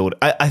tension build,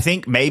 I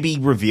think maybe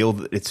reveal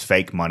that it's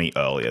fake money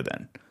earlier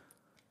then.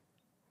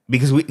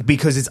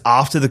 Because it's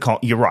after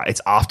you're right.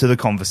 It's after the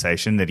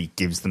conversation that he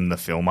gives them the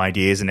film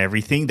ideas and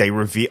everything. They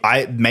reveal.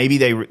 Maybe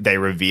they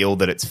reveal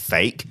that it's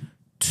fake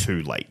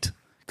too late.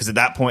 Because at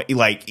that point,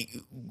 like,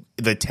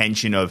 the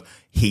tension of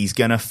he's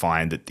gonna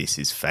find that this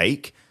is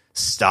fake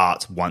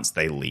starts once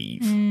they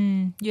leave.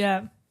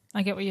 Yeah.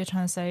 I get what you're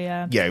trying to say,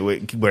 yeah. Yeah,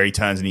 where he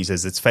turns and he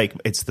says, it's fake,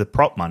 it's the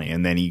prop money.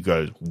 And then he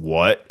goes,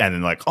 what? And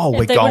then like, oh, if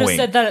we're they going. would have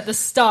said that at the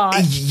start,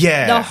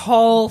 the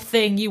whole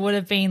thing, you would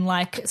have been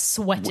like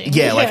sweating.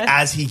 Yeah, like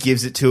as he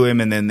gives it to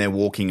him and then they're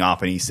walking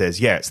up and he says,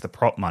 yeah, it's the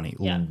prop money.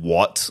 Yeah.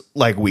 What?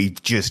 Like, we've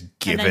just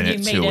given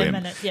it to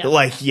him.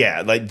 Like,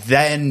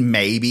 then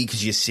maybe,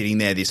 because you're sitting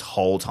there this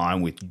whole time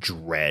with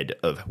dread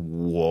of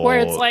whoa. Where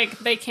it's like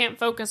they can't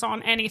focus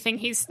on anything.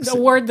 The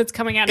word that's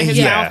coming out of his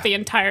mouth the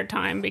entire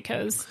time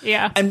because,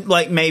 And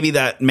like maybe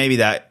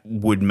that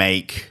would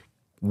make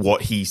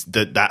what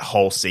that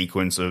whole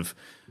sequence of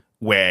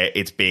where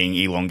it's being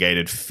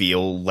elongated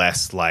feel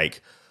less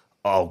like,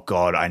 oh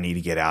God, I need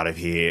to get out of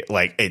here.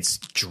 Like, it's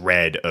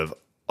dread of,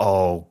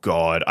 oh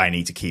God, I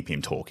need to keep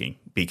him talking,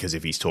 because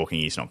if he's talking,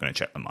 he's not going to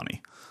check the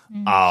money.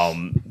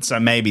 So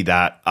maybe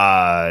that,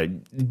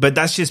 but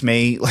that's just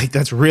me. Like,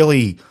 that's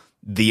really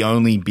the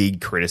only big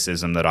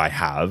criticism that I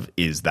have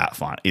is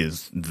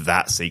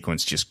that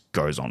sequence just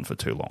goes on for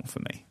too long for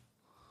me,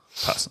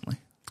 personally.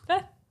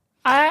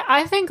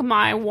 I think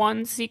my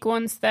one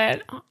sequence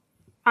that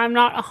I'm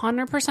not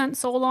 100%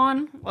 sold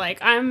on, like,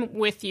 I'm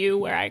with you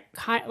where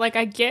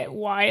I get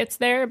why it's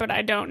there, but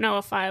I don't know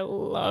if I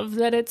love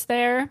that it's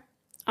there.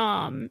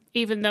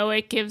 Even though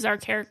it gives our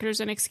characters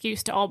an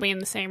excuse to all be in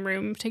the same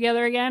room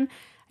together again.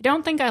 I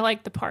don't think I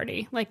like the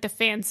party, like the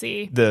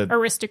fancy,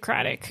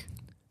 aristocratic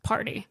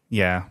party.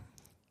 Yeah.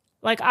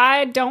 Like,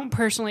 I don't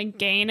personally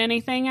gain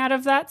anything out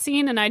of that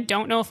scene, and I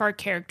don't know if our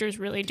characters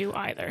really do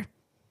either.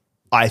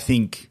 I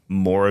think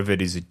more of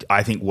it is,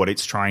 I think what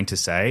it's trying to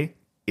say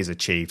is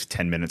achieved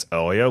 10 minutes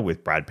earlier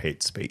with Brad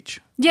Pitt's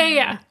speech.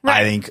 Yeah.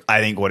 Right.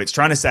 I think what it's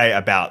trying to say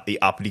about the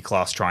uppity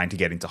class trying to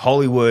get into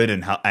Hollywood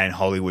and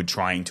Hollywood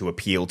trying to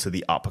appeal to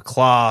the upper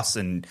class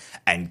and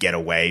get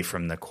away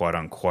from the quote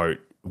unquote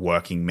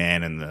working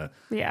man and the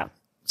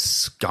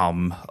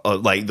scum,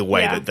 like the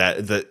way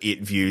that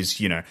it views,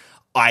 you know,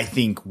 I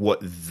think what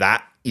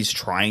that is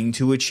trying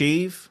to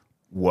achieve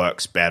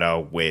works better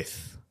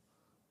with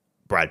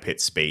Brad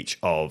Pitt's speech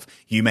of,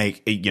 you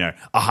make, you know,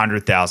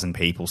 100,000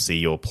 people see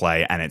your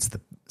play and it's the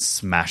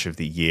smash of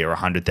the year.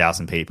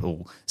 100,000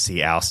 people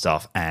see our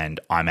stuff and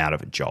I'm out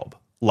of a job.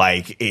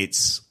 Like,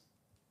 it's,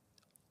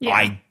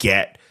 I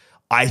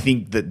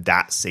think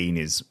that scene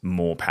is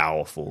more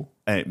powerful,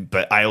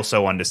 but I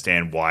also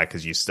understand why,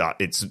 because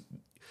it's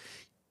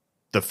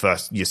the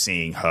first you're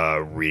seeing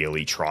her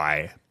really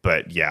try.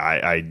 But yeah,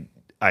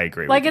 I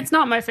agree. Like, with you. it's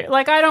not my favorite.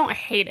 Like, I don't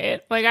hate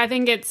it. Like, I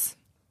think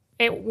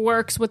it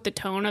works with the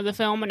tone of the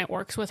film and it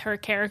works with her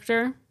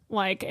character.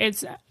 Like,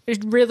 it's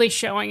really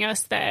showing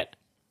us that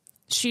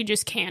she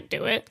just can't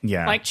do it.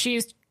 Yeah. Like,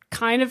 she's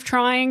kind of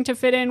trying to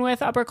fit in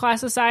with upper class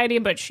society,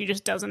 but she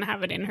just doesn't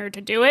have it in her to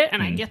do it.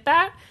 And I get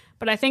that.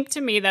 But I think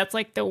to me, that's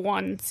like the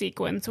one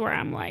sequence where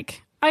I'm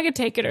like, I could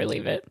take it or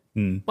leave it.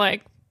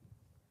 Like,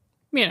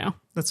 you know.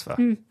 That's fair.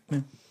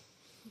 Yeah,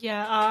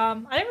 Yeah,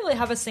 I don't really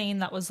have a scene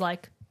that was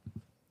like,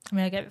 I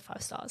mean, I gave it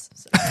 5 stars.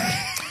 So.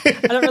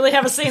 I don't really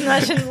have a scene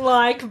that I didn't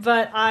like,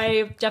 but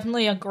I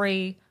definitely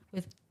agree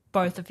with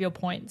both of your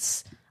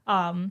points.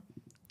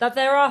 That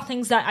there are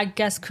things that I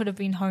guess could have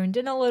been honed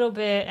in a little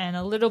bit and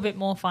a little bit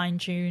more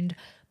fine-tuned,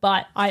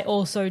 but I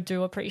also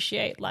do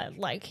appreciate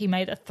like he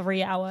made a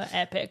 3-hour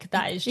epic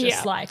that is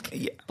just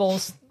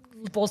balls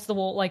to the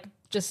wall, like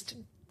just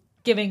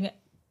giving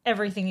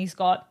everything he's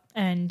got,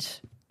 and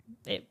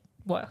it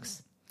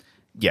works.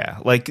 Yeah,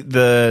 like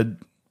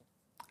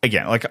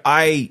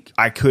I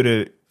could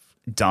have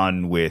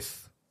done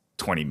with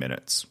 20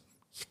 minutes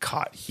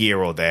cut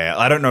here or there.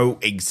 I don't know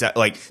exactly.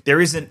 Like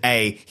there isn't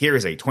here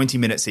is a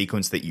 20-minute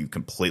sequence that you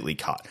completely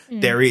cut.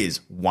 There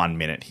is 1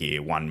 minute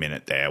here, 1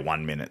 minute there,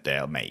 1 minute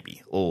there,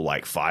 maybe, or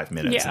like 5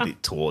 minutes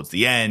towards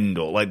the end,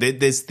 or like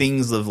there's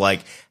things of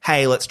like,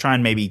 hey, let's try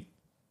and maybe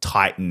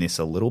tighten this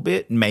a little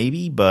bit,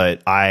 maybe.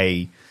 But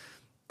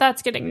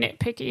that's getting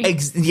nitpicky.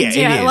 It is.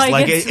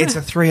 Like it's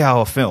a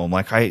 3-hour film.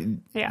 Like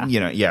and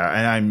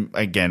I'm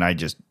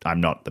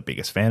not the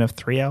biggest fan of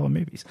 3-hour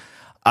movies.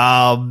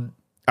 All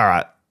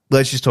right.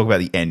 Let's just talk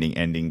about the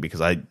ending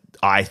because I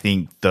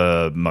think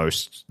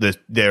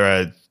there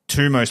are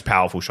 2 most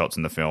powerful shots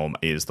in the film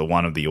is the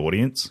one of the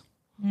audience.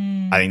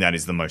 I think that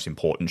is the most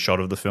important shot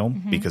of the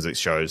film because it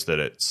shows that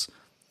it's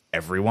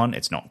everyone.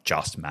 It's not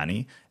just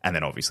Manny. And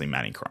then obviously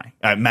Manny crying.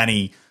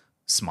 Manny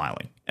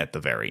smiling at the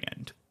very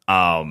end.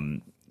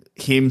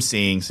 Him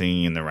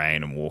singing in the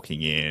rain and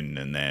walking in,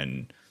 and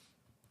then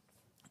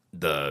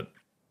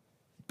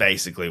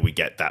basically we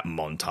get that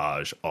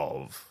montage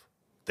of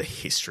the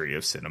history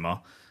of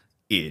cinema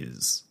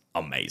is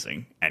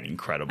amazing and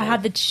incredible. I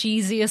had the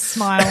cheesiest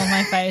smile on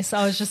my face.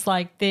 I was just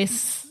like,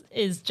 this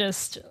is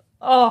just,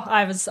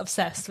 I was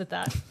obsessed with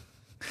that.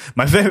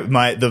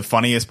 The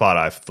funniest part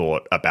I've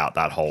thought about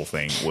that whole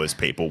thing was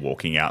people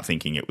walking out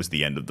thinking it was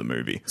the end of the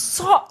movie.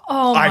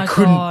 I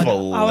couldn't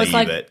believe I was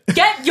like, it.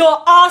 Get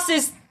your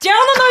asses down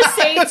on those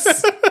seats.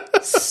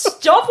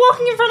 Stop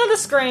walking in front of the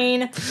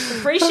screen.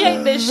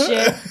 Appreciate this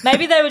shit.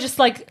 Maybe they were just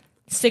like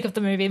sick of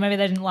the movie. Maybe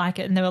they didn't like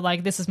it and they were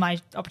like, this is my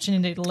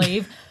opportunity to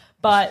leave.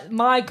 But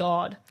my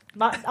God.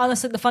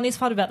 Honestly, the funniest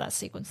part about that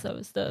sequence though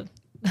is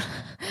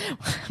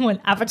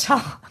when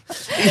Avatar's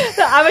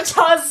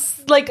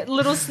like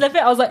little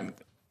snippet, I was like,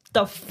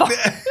 the fuck?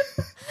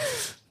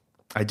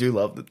 I do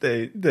love that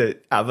the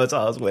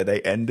Avatars where they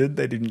ended,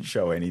 they didn't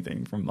show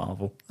anything from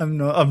Marvel. I'm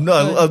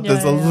not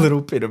there's a little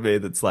bit of me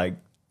that's like,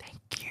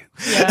 thank you.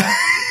 Yeah.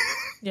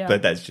 Yeah.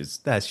 But that's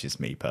just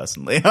me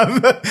personally.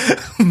 I'm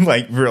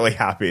like really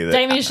happy that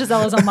Damien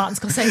Chazelle is on Martin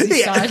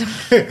Scorsese's side.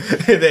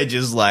 They're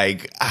just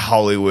like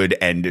Hollywood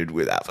ended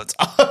with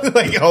Avatar.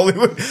 Like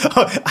Hollywood,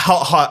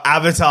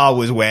 Avatar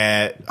was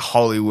where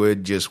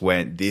Hollywood just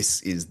went,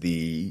 this is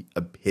the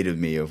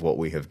epitome of what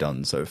we have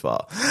done so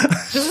far.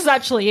 This is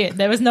actually it.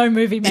 There was no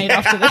movie made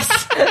after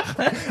this.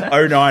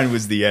 09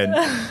 was the end.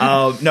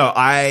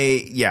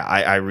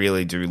 I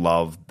really do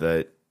love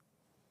the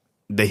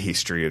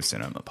history of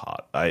cinema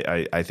part.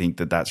 I think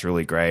that's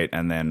really great.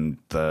 And then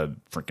the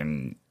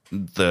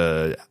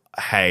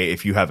hey,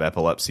 if you have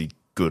epilepsy,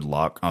 good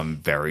luck. I'm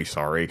very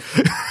sorry.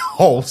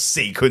 Whole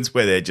sequence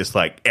where they're just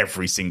like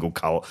every single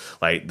color,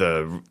 like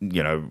the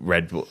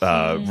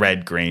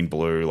red, green,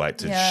 blue, like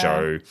to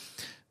show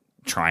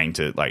trying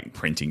to like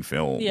printing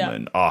film,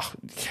 and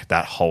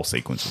that whole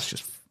sequence was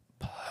just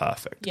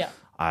perfect. Yeah.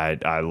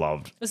 I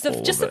loved it was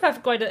just the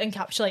perfect way to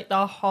encapsulate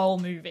the whole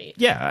movie.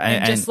 Yeah,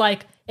 and just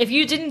like, if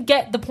you didn't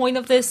get the point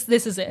of this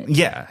is it.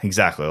 Yeah,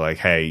 exactly. Like,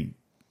 hey,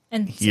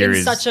 and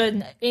it's such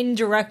an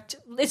indirect.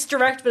 It's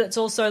direct, but it's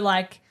also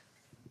like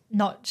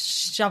not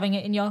shoving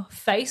it in your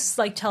face,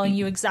 like telling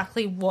you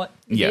exactly what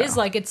it is.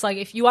 Like, it's like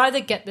if you either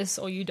get this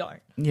or you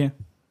don't. Yeah.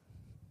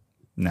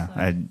 No,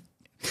 so.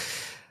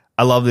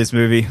 I love this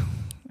movie.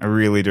 I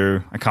really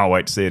do. I can't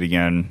wait to see it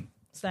again.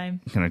 Same.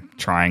 I'm gonna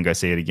try and go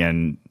see it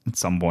again at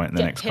some point in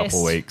the next couple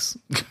of weeks.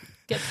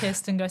 Get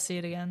pissed and go see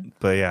it again.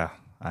 But yeah,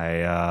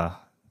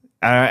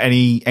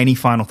 any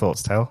final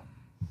thoughts, Taylor?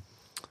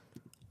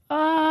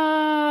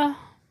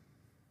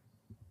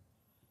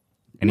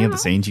 Any other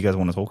scenes you guys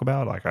want to talk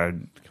about? Like, I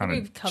kind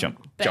of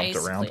jumped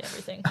around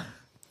everything.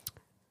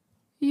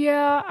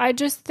 Yeah, I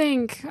just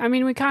think. I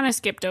mean, we kind of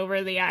skipped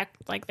over the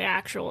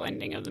actual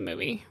ending of the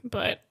movie,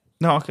 but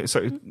no, okay,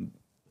 so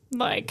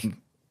like.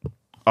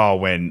 Oh,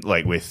 when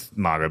like with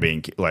Margot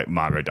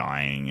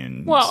dying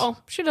and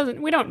she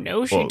doesn't. We don't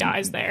know she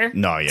dies there.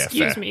 No, yeah,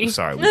 excuse fair. me.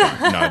 Sorry, we don't.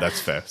 No, that's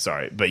fair.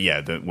 Sorry, but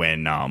yeah,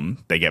 when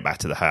they get back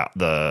to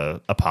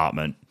the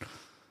apartment,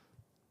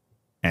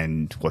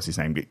 and what's his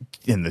name?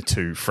 And the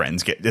 2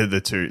 friends get the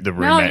roommates.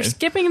 No, you're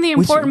skipping the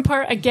important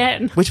part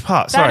again. Which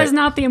part? That is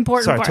not the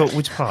important part. Sorry,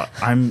 which part?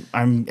 I'm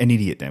an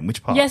idiot then.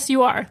 Which part? Yes,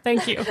 you are.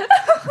 Thank you.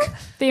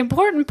 The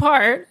important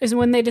part is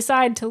when they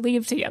decide to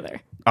leave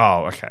together.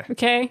 Oh, okay.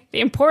 Okay. The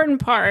important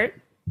part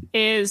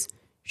is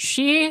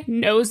she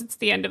knows it's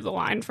the end of the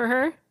line for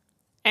her,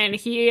 and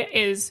he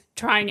is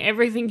trying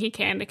everything he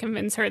can to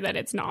convince her that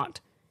it's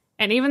not.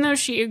 And even though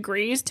she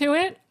agrees to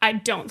it, I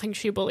don't think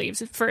she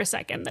believes for a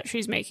second that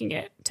she's making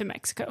it to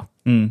Mexico.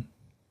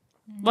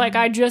 Like,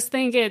 I just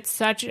think it's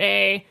such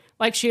a,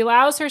 like, she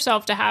allows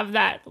herself to have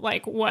that,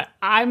 like, what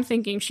I'm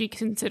thinking she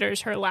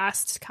considers her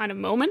last kind of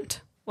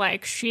moment.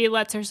 Like, she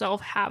lets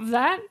herself have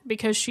that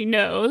because she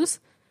knows,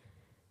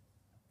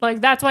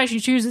 like, that's why she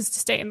chooses to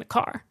stay in the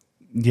car.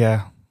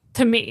 Yeah.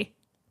 To me.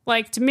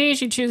 Like, to me,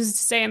 she chooses to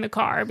stay in the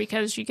car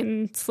because she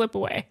can slip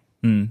away.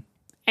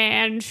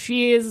 And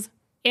she is,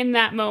 in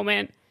that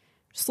moment,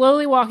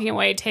 slowly walking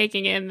away,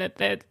 taking in that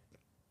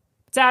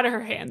it's out of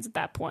her hands at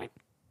that point.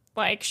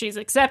 Like, she's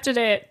accepted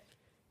it,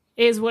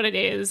 is what it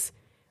is,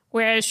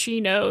 whereas she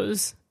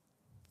knows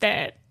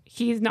that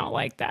he's not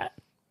like that.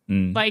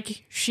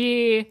 Like,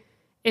 she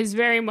is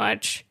very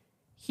much,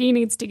 he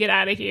needs to get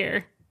out of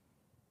here.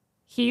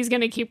 He's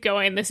going to keep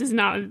going. This is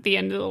not the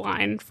end of the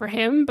line for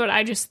him, but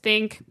I just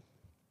think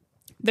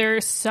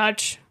they're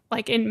such,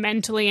 like, in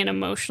mentally and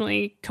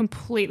emotionally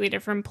completely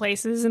different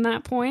places in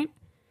that point.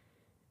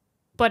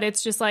 But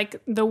it's just,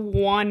 like, the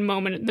one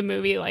moment in the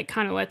movie, like,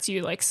 kind of lets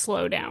you, like,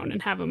 slow down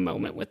and have a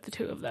moment with the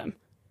two of them,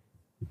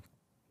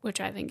 which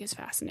I think is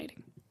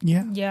fascinating.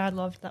 Yeah. Yeah, I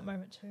loved that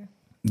moment too.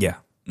 Yeah.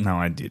 No,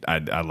 I did.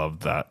 I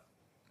loved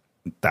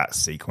that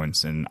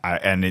sequence. And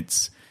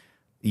it's,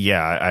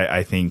 yeah,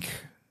 I think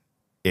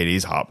it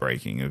is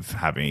heartbreaking of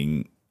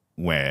having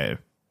where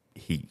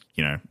he,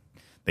 you know,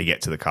 they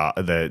get to the car,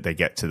 they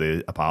get to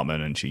the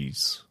apartment and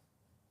she's,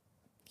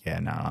 yeah,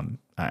 no,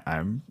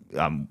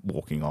 I'm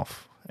walking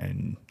off.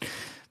 And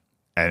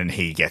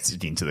he gets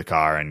into the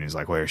car and is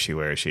like, where is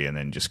she? And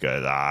then just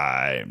goes,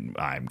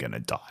 I'm gonna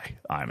die.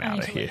 I'm out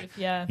of here. Leave.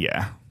 Yeah.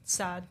 Yeah.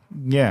 Sad.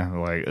 Yeah.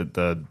 Like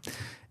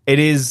it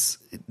is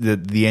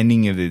the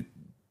ending of it.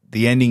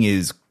 The ending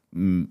is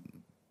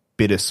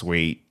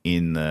bittersweet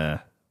in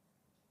the,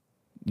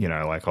 you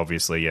know, like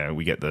obviously, yeah,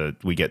 we get the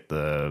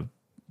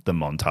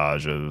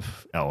montage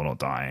of Eleanor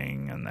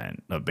dying and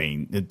then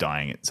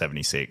dying at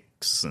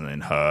 76 and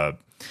then her.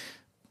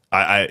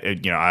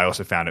 I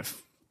also found it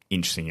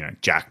interesting, you know,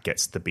 Jack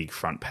gets the big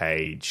front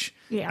page.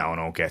 Yeah.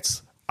 Eleanor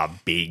gets a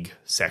big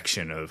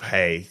section of,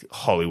 hey,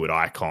 Hollywood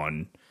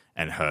icon,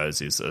 and hers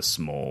is a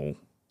small,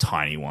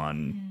 tiny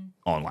one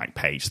on like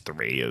page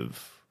 3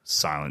 of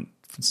silent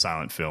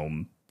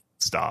film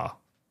star.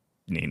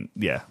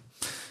 Yeah,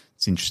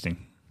 it's interesting.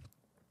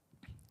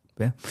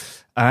 Yeah.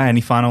 Any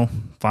final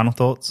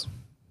thoughts?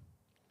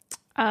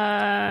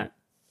 Not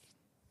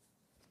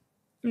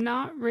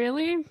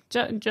really.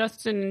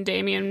 Justin and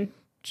Damien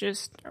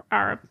just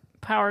are a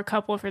power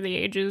couple for the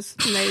ages,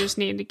 and they just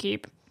need to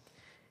keep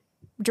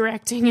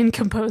directing and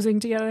composing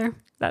together.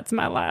 That's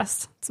my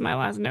last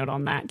note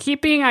on that.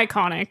 Keep being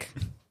iconic,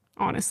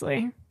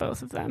 honestly,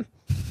 both of them.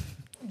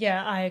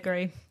 Yeah, I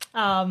agree.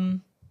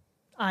 I'm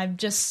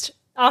just,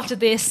 after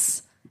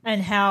this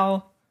and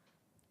how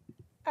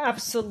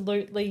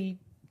absolutely,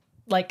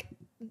 like,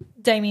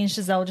 Damien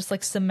Chazelle just,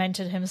 like,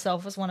 cemented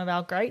himself as one of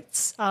our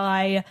greats,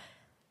 I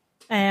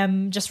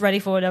am just ready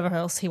for whatever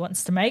else he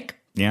wants to make.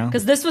 Yeah.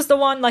 Because this was the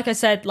one, like I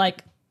said,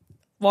 like,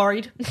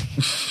 worried,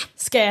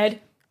 scared,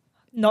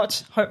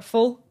 not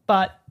hopeful.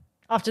 But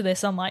after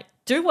this, I'm like,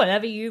 do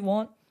whatever you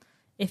want.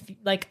 If,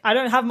 like, I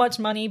don't have much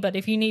money, but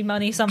if you need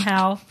money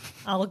somehow,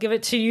 I will give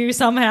it to you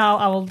somehow.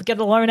 I will get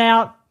a loan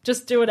out.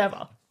 Just do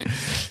whatever.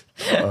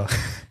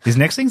 His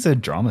next thing's a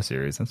drama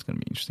series. That's going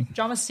to be interesting.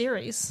 Drama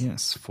series.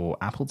 Yes, for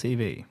Apple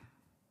TV.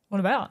 What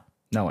about?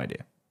 No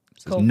idea.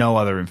 Cool. No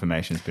other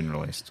information has been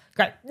released.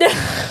 Great.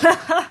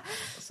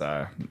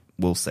 So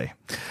we'll see.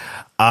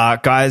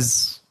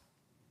 Guys,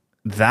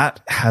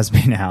 that has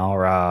been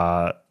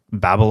our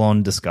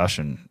Babylon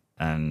discussion.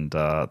 And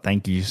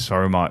thank you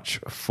so much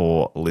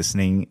for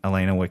listening.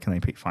 Alayna, where can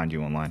they find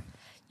you online?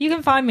 You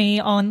can find me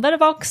on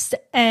Letterboxd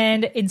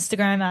and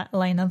Instagram at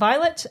Alayna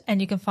Violet. And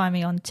you can find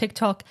me on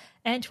TikTok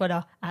and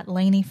Twitter at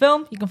Laney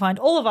Film. You can find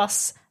all of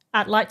us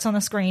at Lights on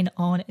the Screen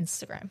on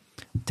Instagram.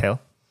 Taylor?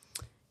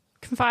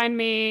 You can find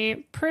me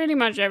pretty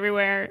much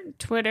everywhere.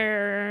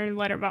 Twitter,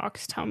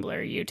 Letterboxd, Tumblr,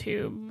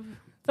 YouTube,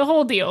 the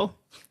whole deal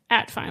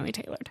at Finally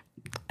Tailored.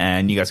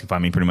 And you guys can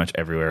find me pretty much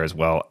everywhere as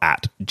well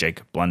at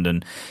Jake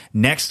Blunden.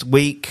 Next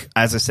week,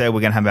 as I said,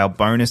 we're going to have our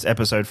bonus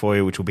episode for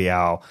you, which will be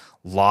our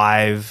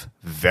live,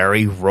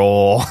 very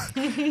raw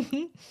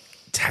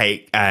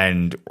take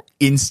and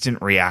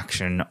instant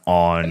reaction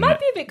on... It might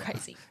be a bit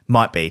crazy.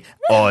 Might be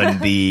on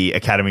the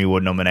Academy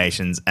Award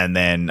nominations. And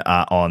then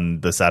on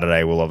the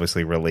Saturday, we'll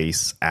obviously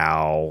release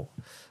our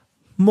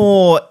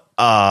more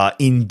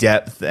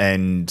in-depth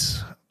and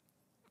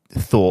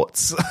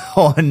thoughts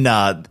on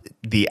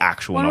the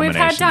actual when nominations.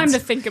 We've had time to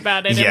think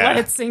about it and let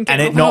it sink in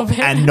and a little bit.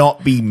 And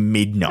not be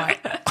midnight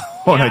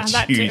on Yeah, a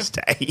that too.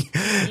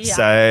 Tuesday.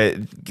 So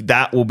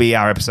that will be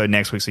our episode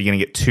next week. So you're going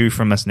to get 2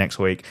 from us next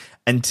week.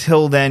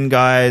 Until then,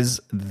 guys,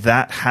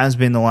 that has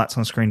been the Lights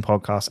on Screen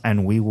podcast,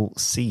 and we will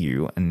see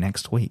you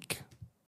next week.